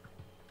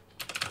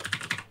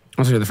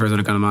 I'll show you the first one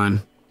that comes to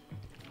mind.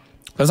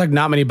 There's like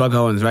not many Bug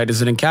Hoenns, right?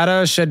 There's an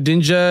Inkata, Shed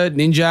Ninja,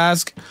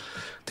 Ninjask.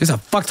 There's a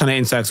fuck ton of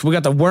insects. We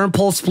got the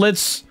Wormpole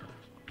Splits.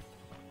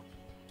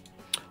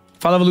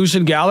 Fall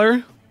Evolution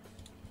Galar.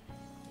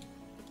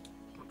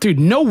 Dude,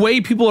 no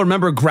way people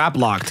remember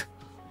Graplocked.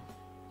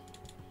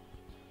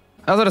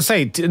 I was gonna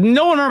say,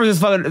 no one remembers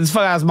this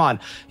fucking ass mod.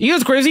 You know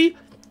what's crazy?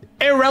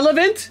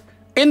 Irrelevant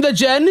in the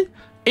gen.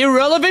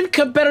 Irrelevant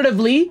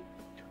competitively.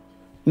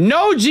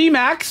 No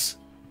G-Max.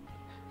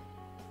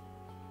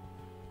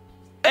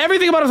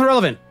 Everything about it is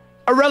irrelevant.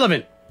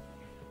 Irrelevant.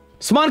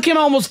 Smon came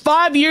out almost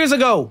 5 years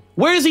ago.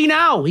 Where is he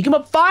now? He came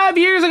up 5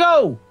 years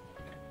ago.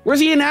 Where's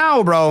he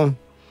now, bro?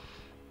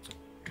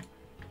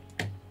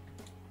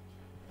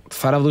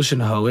 Fight Evolution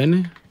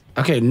Hoenn.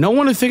 Okay, no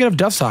one is thinking of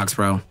Dustox,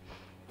 bro.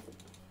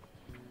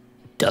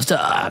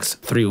 Dustox.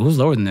 3. Who's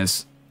lower than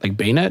this? Like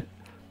Bayonet?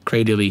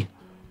 Cradily.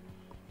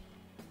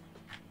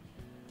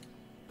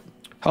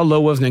 How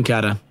low was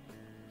Ninkata?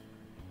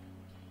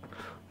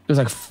 It was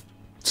like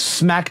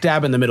smack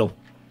dab in the middle.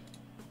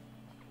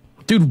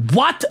 Dude,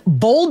 what?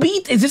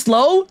 Volbeat? Is this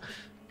low?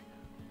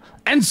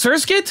 And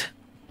Surskit?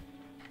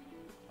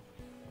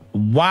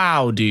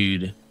 Wow,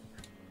 dude.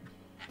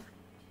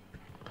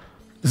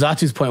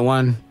 Zatu's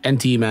 0.1.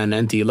 NT, man,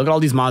 NT. Look at all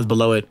these mods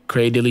below it.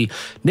 Cradily.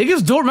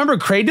 Niggas don't remember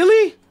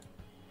Cradily?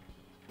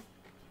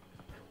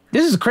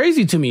 This is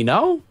crazy to me,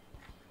 no?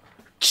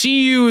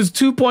 Chiyu is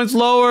 2 points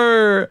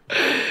lower.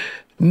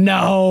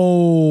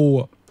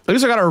 No. At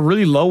least I got a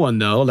really low one,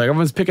 though. Like,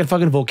 everyone's picking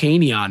fucking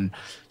Volcanion.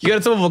 You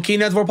gotta tell me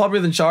Volcanion's more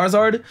popular than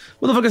Charizard?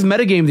 What the fuck is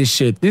metagame this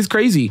shit? This is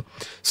crazy.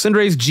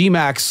 Cinderace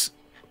G-Max.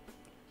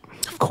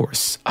 Of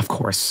course. Of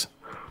course.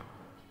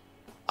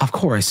 Of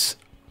course.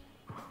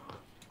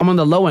 I'm on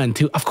the low end,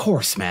 too. Of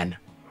course, man.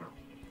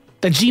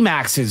 The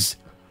G-Maxes.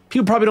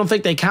 People probably don't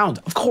think they count.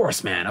 Of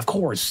course, man. Of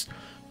course.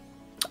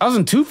 I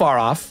wasn't too far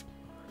off.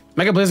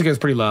 Mega Blaziken is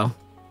pretty low.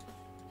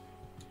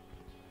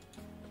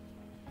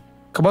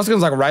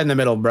 Kabosikin's like right in the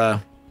middle,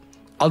 bruh.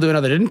 I'll do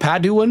another. Didn't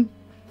Pat do one?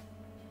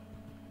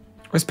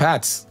 Where's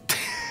Pat's?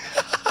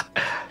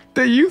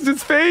 They used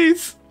his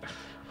face.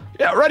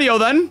 Yeah, radio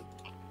then.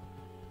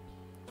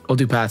 We'll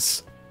do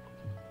Pat's.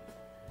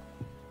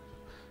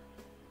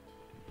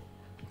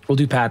 We'll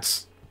do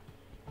Pat's.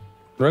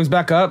 Rogue's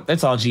back up.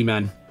 It's all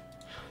G-Man.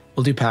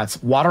 We'll do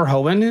Pat's. Water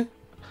Hoenn,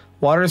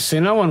 Water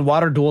Sinnoh, and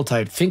Water Dual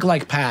Type. Think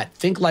like Pat.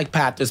 Think like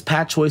Pat. There's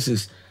Pat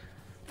choices.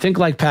 Think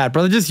like Pat.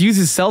 Brother just use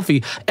his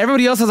selfie.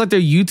 Everybody else has like their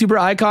YouTuber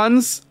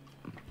icons.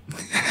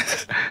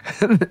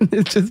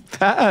 It's just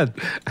Pat.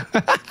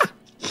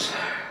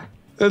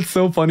 That's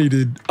so funny,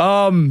 dude.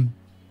 Pat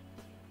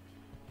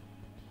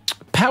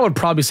would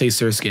probably say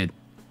Surskit.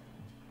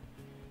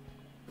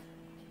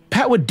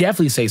 Pat would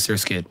definitely say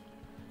Surskit.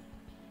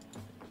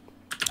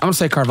 I'm gonna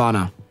say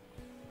Carvana.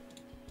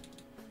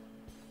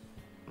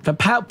 But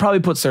Pat probably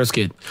put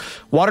Surskit.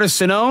 Water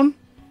Sinnoh.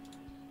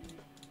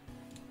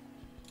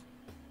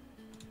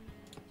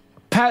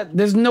 Pat,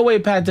 there's no way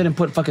Pat didn't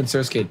put fucking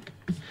Surskit.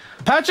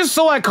 Pat's just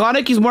so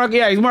iconic. He's more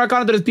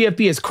iconic than his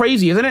PFP. It's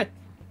crazy, isn't it?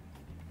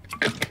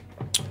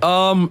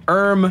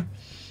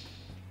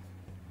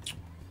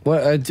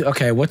 What?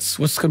 Okay,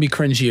 what's gonna be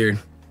cringe here?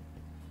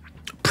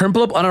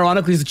 Prinplup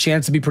unironically has a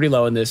chance to be pretty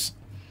low in this.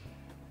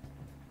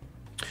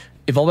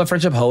 Evolve by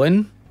Friendship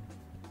Hoenn.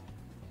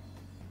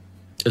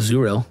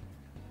 Azurill.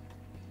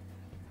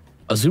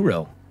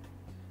 Azurill.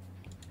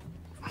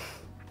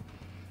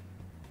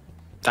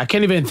 I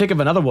can't even think of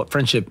another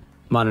friendship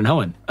mod in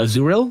Hoenn.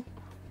 Azurill?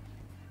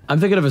 I'm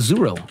thinking of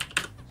Azurill.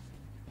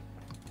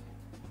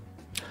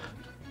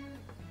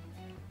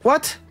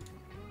 What?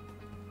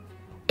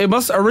 It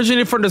must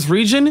originate from this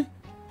region?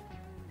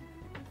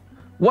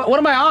 What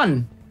am I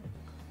on?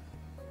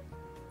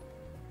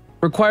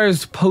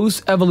 Requires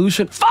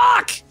post-evolution.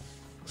 Fuck!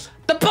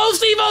 The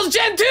post-evo's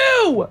Gen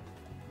 2!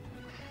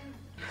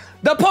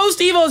 The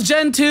post-evo's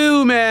Gen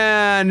 2,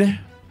 man.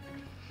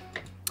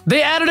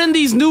 They added in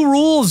these new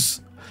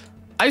rules.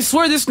 I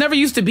swear this never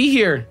used to be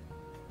here.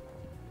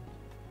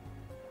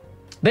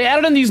 They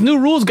added in these new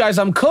rules, guys.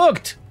 I'm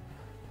cooked.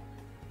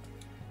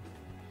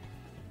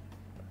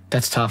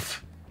 That's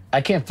tough.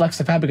 I can't flex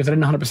the pad because I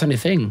didn't 100% a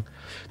thing.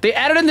 They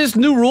added in this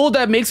new rule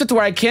that makes it to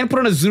where I can't put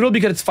on a Zoodle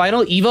because its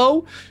final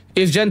Evo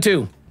is Gen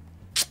 2.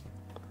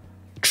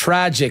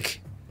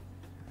 Tragic.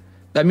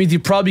 That means you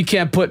probably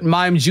can't put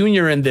Mime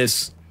Jr. in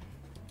this.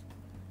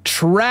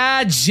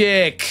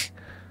 Tragic.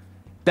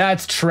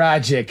 That's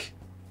tragic.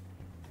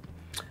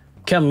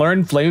 Can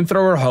learn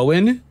Flamethrower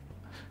Hoenn.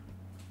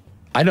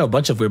 I know a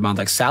bunch of weird mons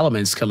like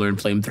Salamence can learn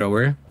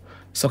Flamethrower.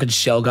 So can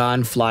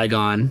Shelgon,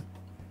 Flygon.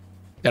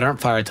 That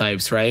aren't fire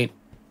types, right?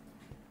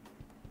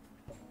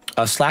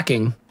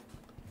 Slacking.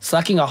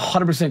 Slacking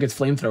 100% gets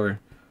Flamethrower.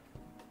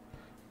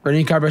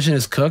 Radiant Carburation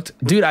is cooked.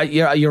 Dude,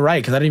 you're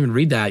right, because I didn't even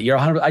read that. You're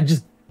 100%. I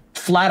just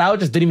flat out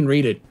just didn't even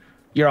read it.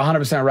 You're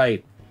 100%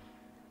 right.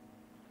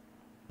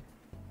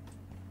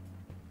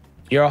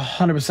 You're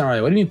 100%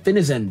 right. What do you mean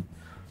Finizen?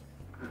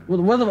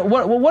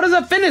 What is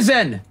a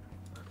Finizen?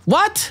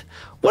 What?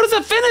 What is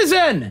a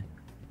Finizen?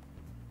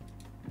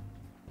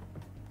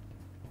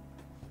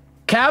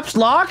 Caps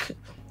lock?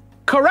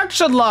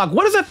 Correction lock.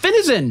 What is that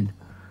finition?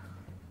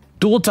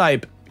 Dual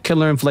type. Can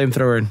learn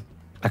flamethrower.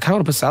 I kind of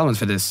want to put Salamence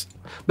for this.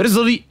 But it's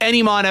literally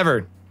any mon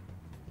ever.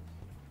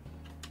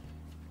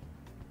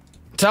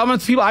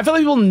 Salamence people, I feel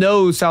like people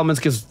know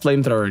Salamence gives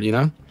flamethrower, you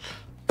know?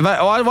 If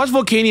I watch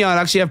Volcanion, I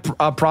actually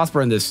have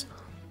Prosper in this.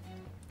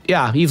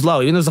 Yeah, he's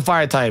low, even though it's a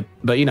fire type.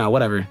 But, you know,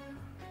 whatever.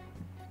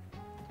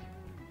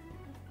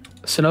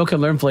 Sinnoh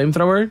can learn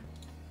flamethrower.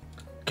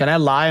 Can I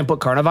lie and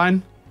put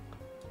Carnivine?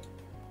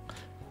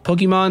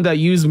 Pokemon that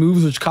use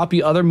moves which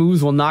copy other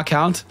moves will not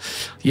count.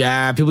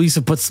 Yeah, people used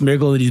to put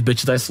Smeargle in these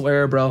bitches, I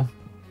swear, bro.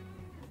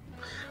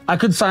 I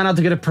could sign out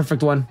to get a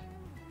perfect one.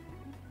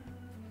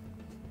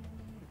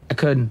 I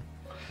could.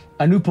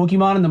 A new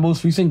Pokemon in the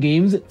most recent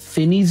games,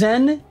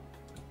 Finizen.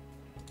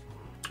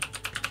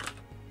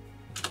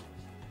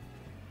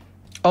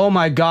 Oh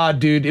my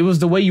god, dude. It was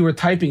the way you were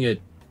typing it.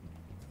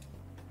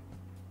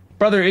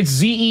 Brother, it's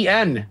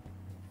Z-E-N.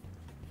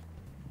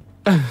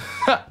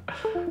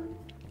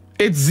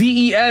 It's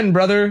Z-E-N,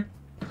 brother.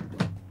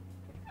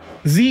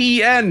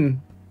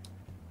 Z-E-N.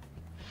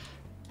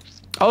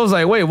 I was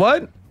like, wait,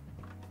 what?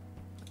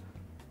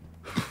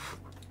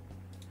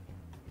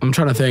 I'm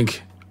trying to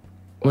think.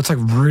 What's like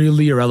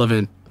really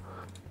irrelevant?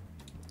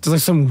 There's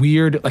like some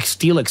weird, like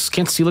Steelix.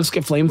 Can't Steelix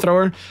get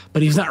flamethrower?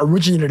 But he's not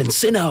originated in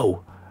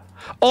Sinnoh.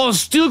 Oh,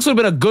 Steelix would have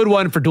been a good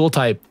one for dual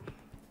type.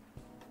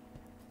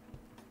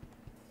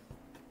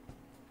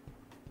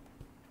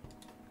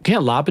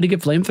 Can't Lopunny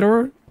get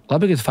flamethrower?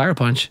 Lopunny gets fire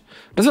punch.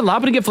 Doesn't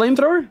Lopunny get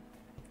flamethrower?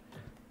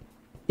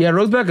 Yeah,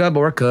 Rogue's back up,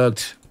 but we're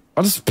cooked.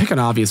 I'll just pick an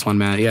obvious one,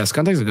 man. Yeah,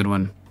 Skuntank's a good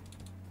one.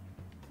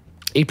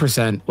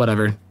 8%,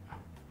 whatever.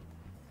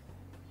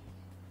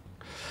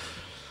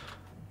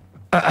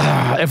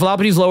 If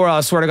Lopunny's lower,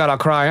 I swear to God, I'll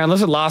cry.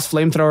 Unless it lost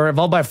flamethrower.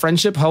 Evolved by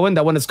Friendship, Hoenn,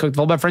 that one is cooked.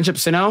 Evolved by Friendship,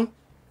 Sinnoh.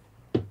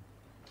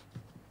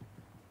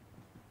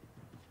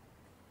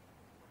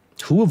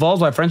 Who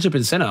evolves by Friendship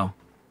in Sinnoh?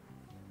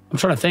 I'm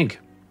trying to think.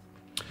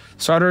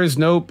 Starters,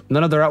 nope.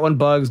 None of the Route 1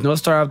 bugs. No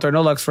Staraptor,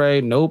 no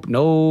Luxray. Nope,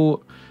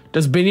 no.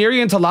 Does Baneri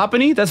into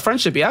Lopunny? That's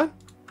Friendship, yeah?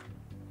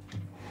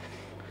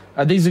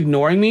 Are these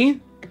ignoring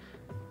me?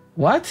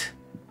 What?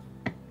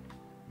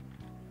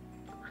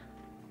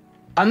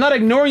 I'm not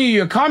ignoring you.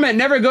 Your comment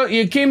never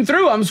you came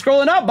through. I'm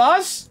scrolling up,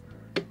 boss.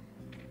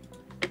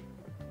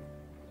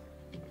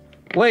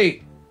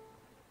 Wait.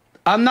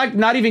 I'm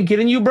not even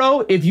kidding you,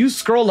 bro. If you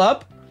scroll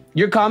up,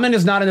 your comment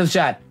is not in the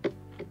chat.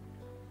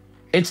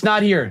 It's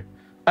not here.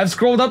 I've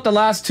scrolled up the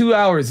last 2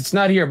 hours. It's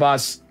not here,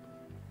 boss.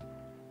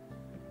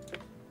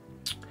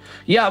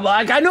 Yeah,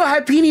 like I know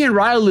Happiny and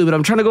Rylou, but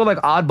I'm trying to go like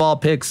oddball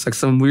picks, like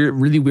some weird,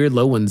 really weird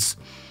low ones.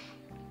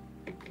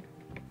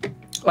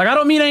 Like I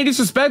don't mean any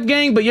disrespect,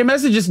 gang, but your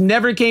message just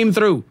never came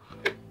through.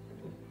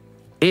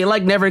 It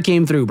like never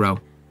came through, bro.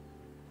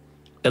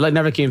 It like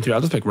never came through.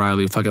 I'll just pick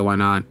Rylou. Fuck it, why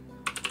not?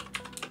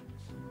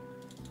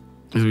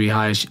 It's gonna be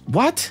high as shit.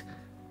 What?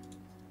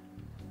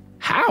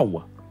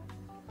 How?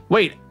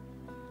 Wait.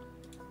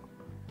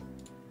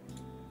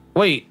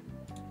 Wait.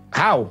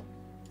 How?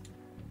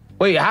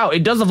 Wait, how?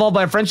 It does evolve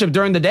by Friendship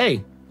during the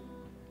day.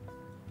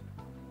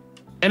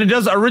 And it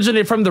does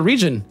originate from the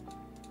region.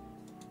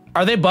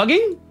 Are they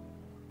bugging?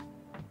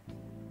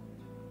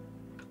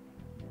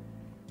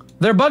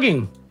 They're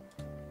bugging.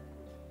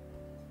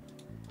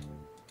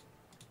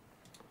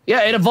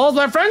 Yeah, it evolves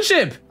by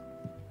Friendship.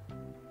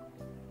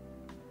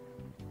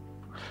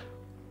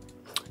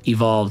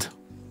 Evolved.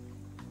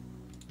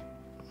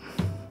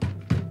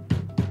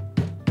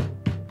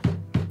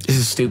 This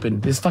is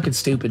stupid. This is fucking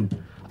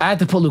stupid. I had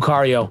to put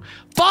Lucario.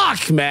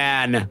 Fuck,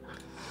 man.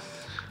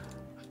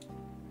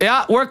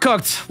 Yeah, we're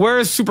cooked.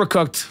 We're super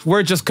cooked.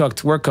 We're just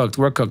cooked. We're cooked.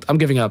 We're cooked. I'm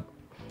giving up.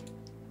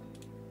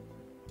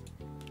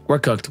 We're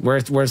cooked.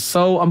 We're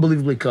so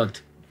unbelievably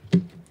cooked.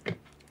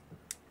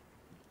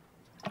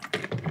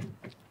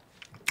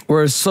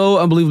 We're so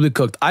unbelievably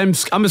cooked. I'm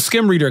a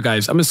skim reader,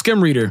 guys. I'm a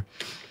skim reader.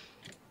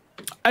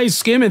 I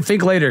skim and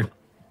think later.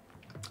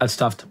 That's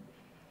tough.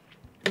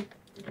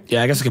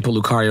 Yeah, I guess I could put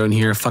Lucario in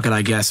here. Fuck it,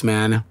 I guess,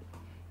 man.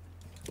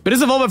 But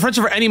it's evolved by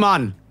Friendship for any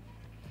mon.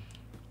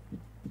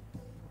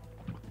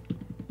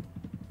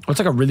 What's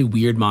like a really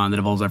weird mon that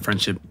evolves by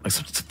Friendship? Like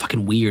it's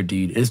fucking weird,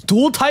 dude. It's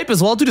dual type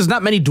as well, dude. There's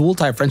not many dual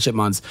type Friendship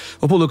mons.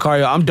 We'll put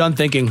Lucario. I'm done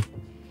thinking.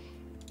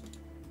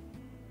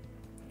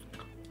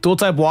 Dual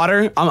type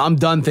water. I'm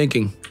done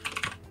thinking.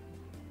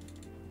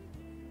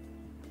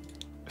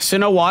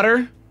 Sinnoh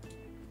water.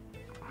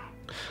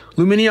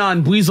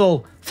 Lumineon,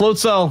 Weasel,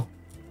 Floatzel,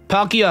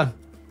 Palkia.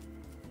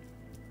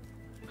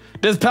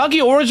 Does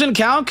Palkia origin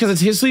count? Because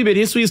it's Hisui, but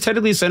Hisui is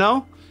technically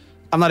Sinnoh?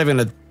 I'm not even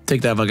gonna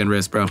take that fucking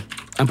risk, bro.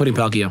 I'm putting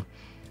Palkia.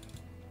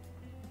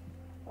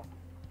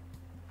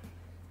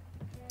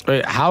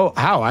 Wait, how?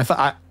 I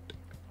thought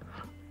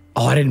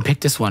oh, I didn't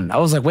pick this one. I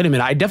was like, wait a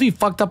minute. I definitely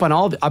fucked up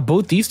on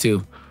both these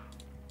two.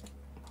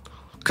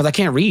 Because I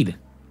can't read.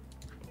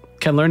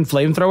 Can learn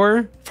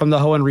Flamethrower from the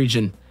Hoenn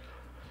region.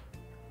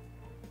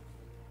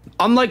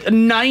 I'm like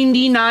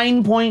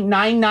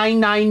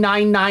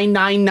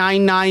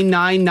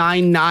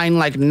 99.99999999999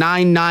 like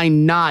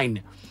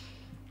 999.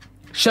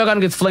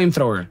 Shelgon gets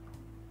flamethrower.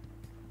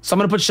 So I'm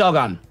gonna put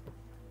Shelgon.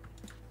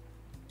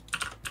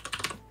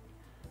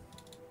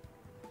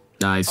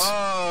 Nice.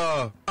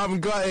 Oh, I'm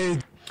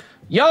gutted.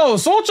 Yo,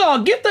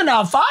 Solchal, get the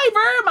now fiver,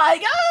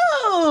 my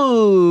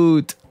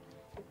goat.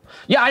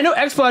 Yeah, I know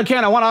Xplod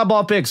can. I want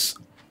oddball picks.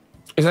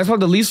 Is Xplod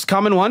the least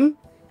common one?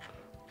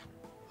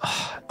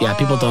 Yeah,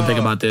 people don't think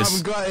about this.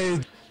 I'm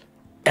gutted.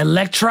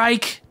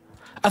 Electrike?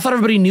 I thought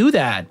everybody knew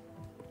that.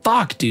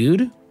 Fuck,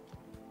 dude.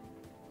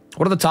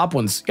 What are the top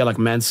ones? Yeah, like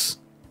Mence.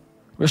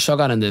 Where's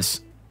Shogun in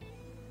this?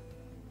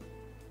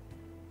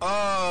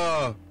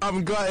 Oh,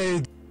 I'm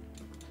gutted.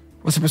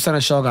 What's the percent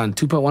of Shogun?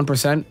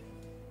 2.1%?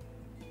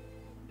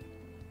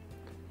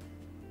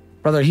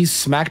 Brother, he's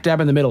smack dab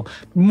in the middle.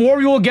 More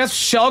people guess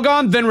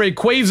Shelgon than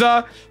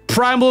Rayquaza,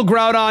 Primal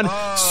Groudon,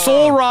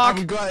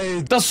 Solrock.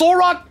 The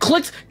Solrock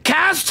clicks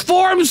Cast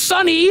Form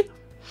Sunny.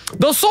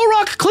 The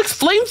Solrock clicks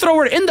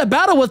Flamethrower in the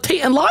battle with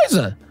Tate and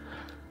Liza.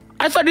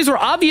 I thought these were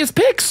obvious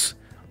picks.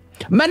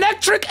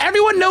 Manectric,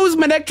 everyone knows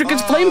Manectric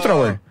is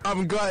Flamethrower.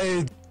 I'm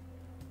gutted.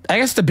 I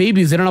guess the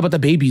babies, they don't know about the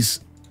babies.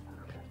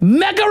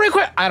 Mega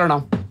Rayquaza, I don't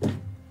know.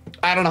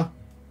 I don't know.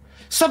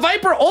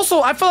 Seviper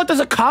also, I feel like there's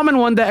a common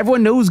one that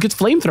everyone knows gets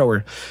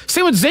Flamethrower.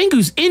 Same with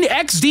Zangoose. In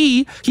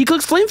XD, he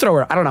clicks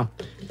Flamethrower. I don't know.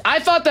 I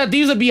thought that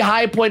these would be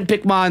high point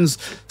Pikmons,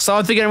 so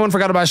I think everyone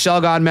forgot about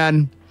Shelgon,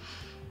 man.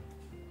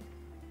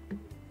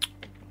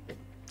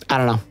 I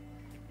don't know.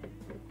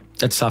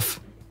 That's tough.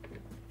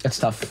 That's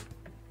tough.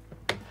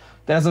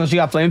 That's when she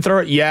got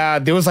Flamethrower? Yeah,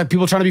 there was like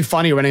people trying to be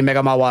funny running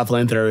Mega Mawa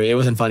Flamethrower. It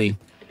wasn't funny.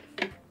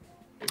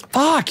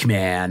 Fuck,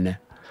 man.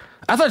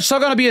 I thought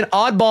Shelgon would be an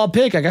oddball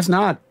pick. I guess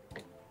not.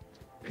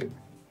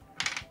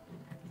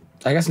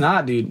 I guess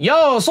not, dude.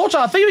 Yo,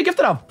 Soulchild, thank you for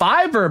gifted a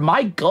 $5.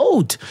 My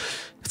goat.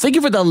 Thank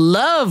you for the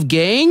love,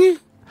 gang.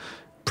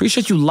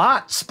 Appreciate you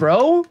lots,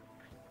 bro.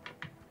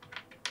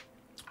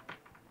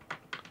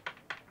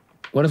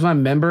 What is my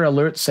member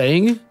alert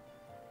saying?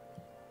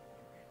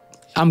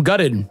 I'm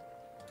gutted.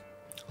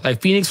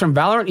 Like Phoenix from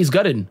Valorant, he's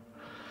gutted.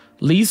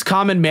 Least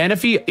common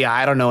Manaphy? Yeah,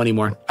 I don't know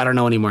anymore. I don't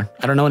know anymore.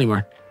 I don't know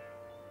anymore.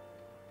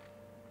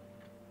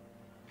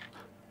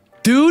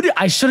 Dude,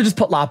 I should have just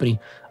put Lopunny.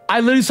 I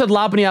literally said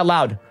Lopunny out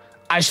loud.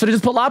 I should have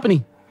just put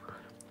Lopunny.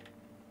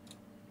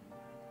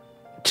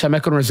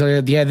 Chemeco and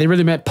Resilient. Yeah, they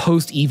really meant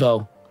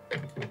post-Evo.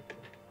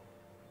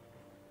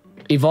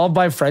 Evolved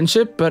by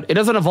friendship? But it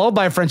doesn't evolve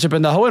by friendship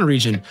in the Hoenn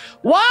region.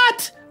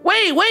 What?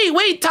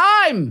 Wait,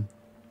 time!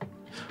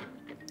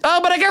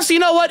 Oh, but I guess, you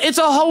know what? It's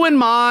a Hoenn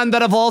Mon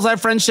that evolves by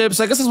friendship,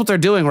 so I guess that's what they're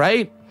doing,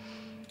 right?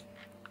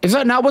 Is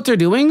that not what they're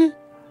doing?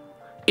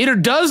 Either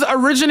does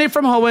originate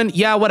from Hoenn.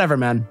 Yeah, whatever,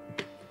 man.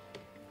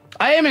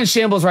 I am in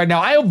shambles right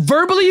now. I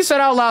verbally said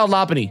out loud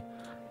Lopunny.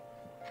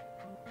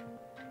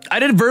 I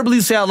did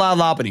verbally say out loud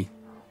Lopunny.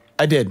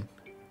 I did.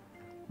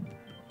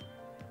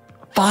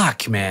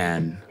 Fuck,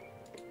 man.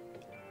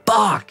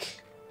 Fuck.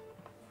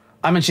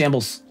 I'm in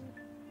shambles.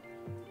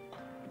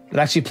 It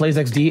actually plays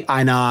XD?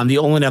 I know, I'm the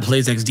only one that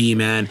plays XD,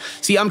 man.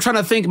 See, I'm trying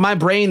to think. My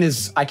brain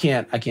is... I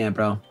can't,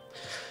 bro.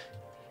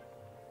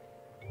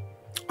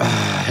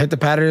 Hit the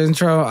pattern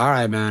intro? All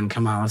right, man.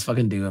 Come on, let's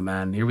fucking do it,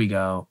 man. Here we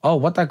go. Oh,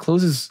 what? That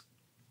closes...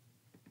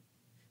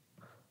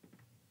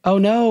 Oh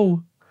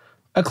no,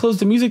 I closed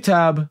the music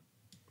tab.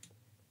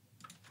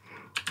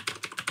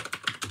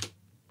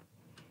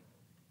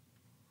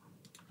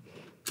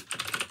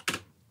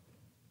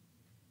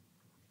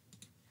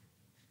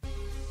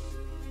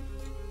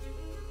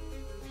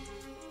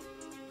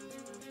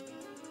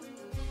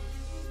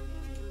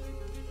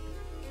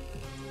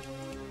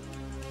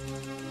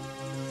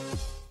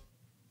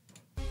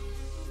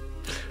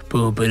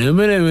 Boom, okay,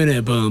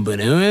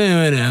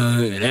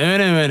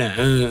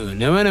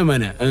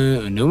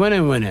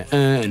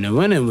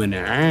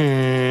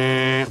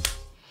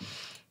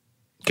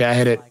 I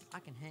hit it.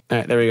 All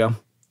right, there we go.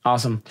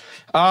 Awesome.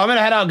 I'm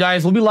gonna head out,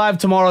 guys. We'll be live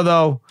tomorrow,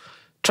 though.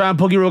 Try on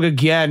Pokerogue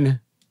again,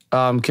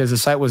 because the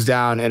site was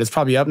down and it's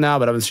probably up now.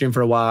 But I've been streaming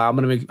for a while. I'm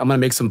gonna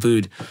make some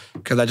food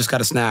because I just got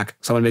a snack,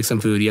 so I'm gonna make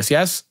some food. Yes.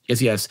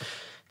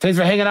 Thanks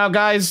for hanging out,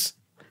 guys.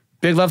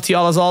 Big love to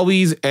y'all as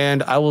always,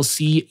 and I will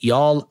see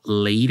y'all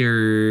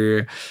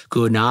later.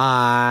 Good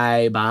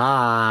night.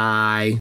 Bye.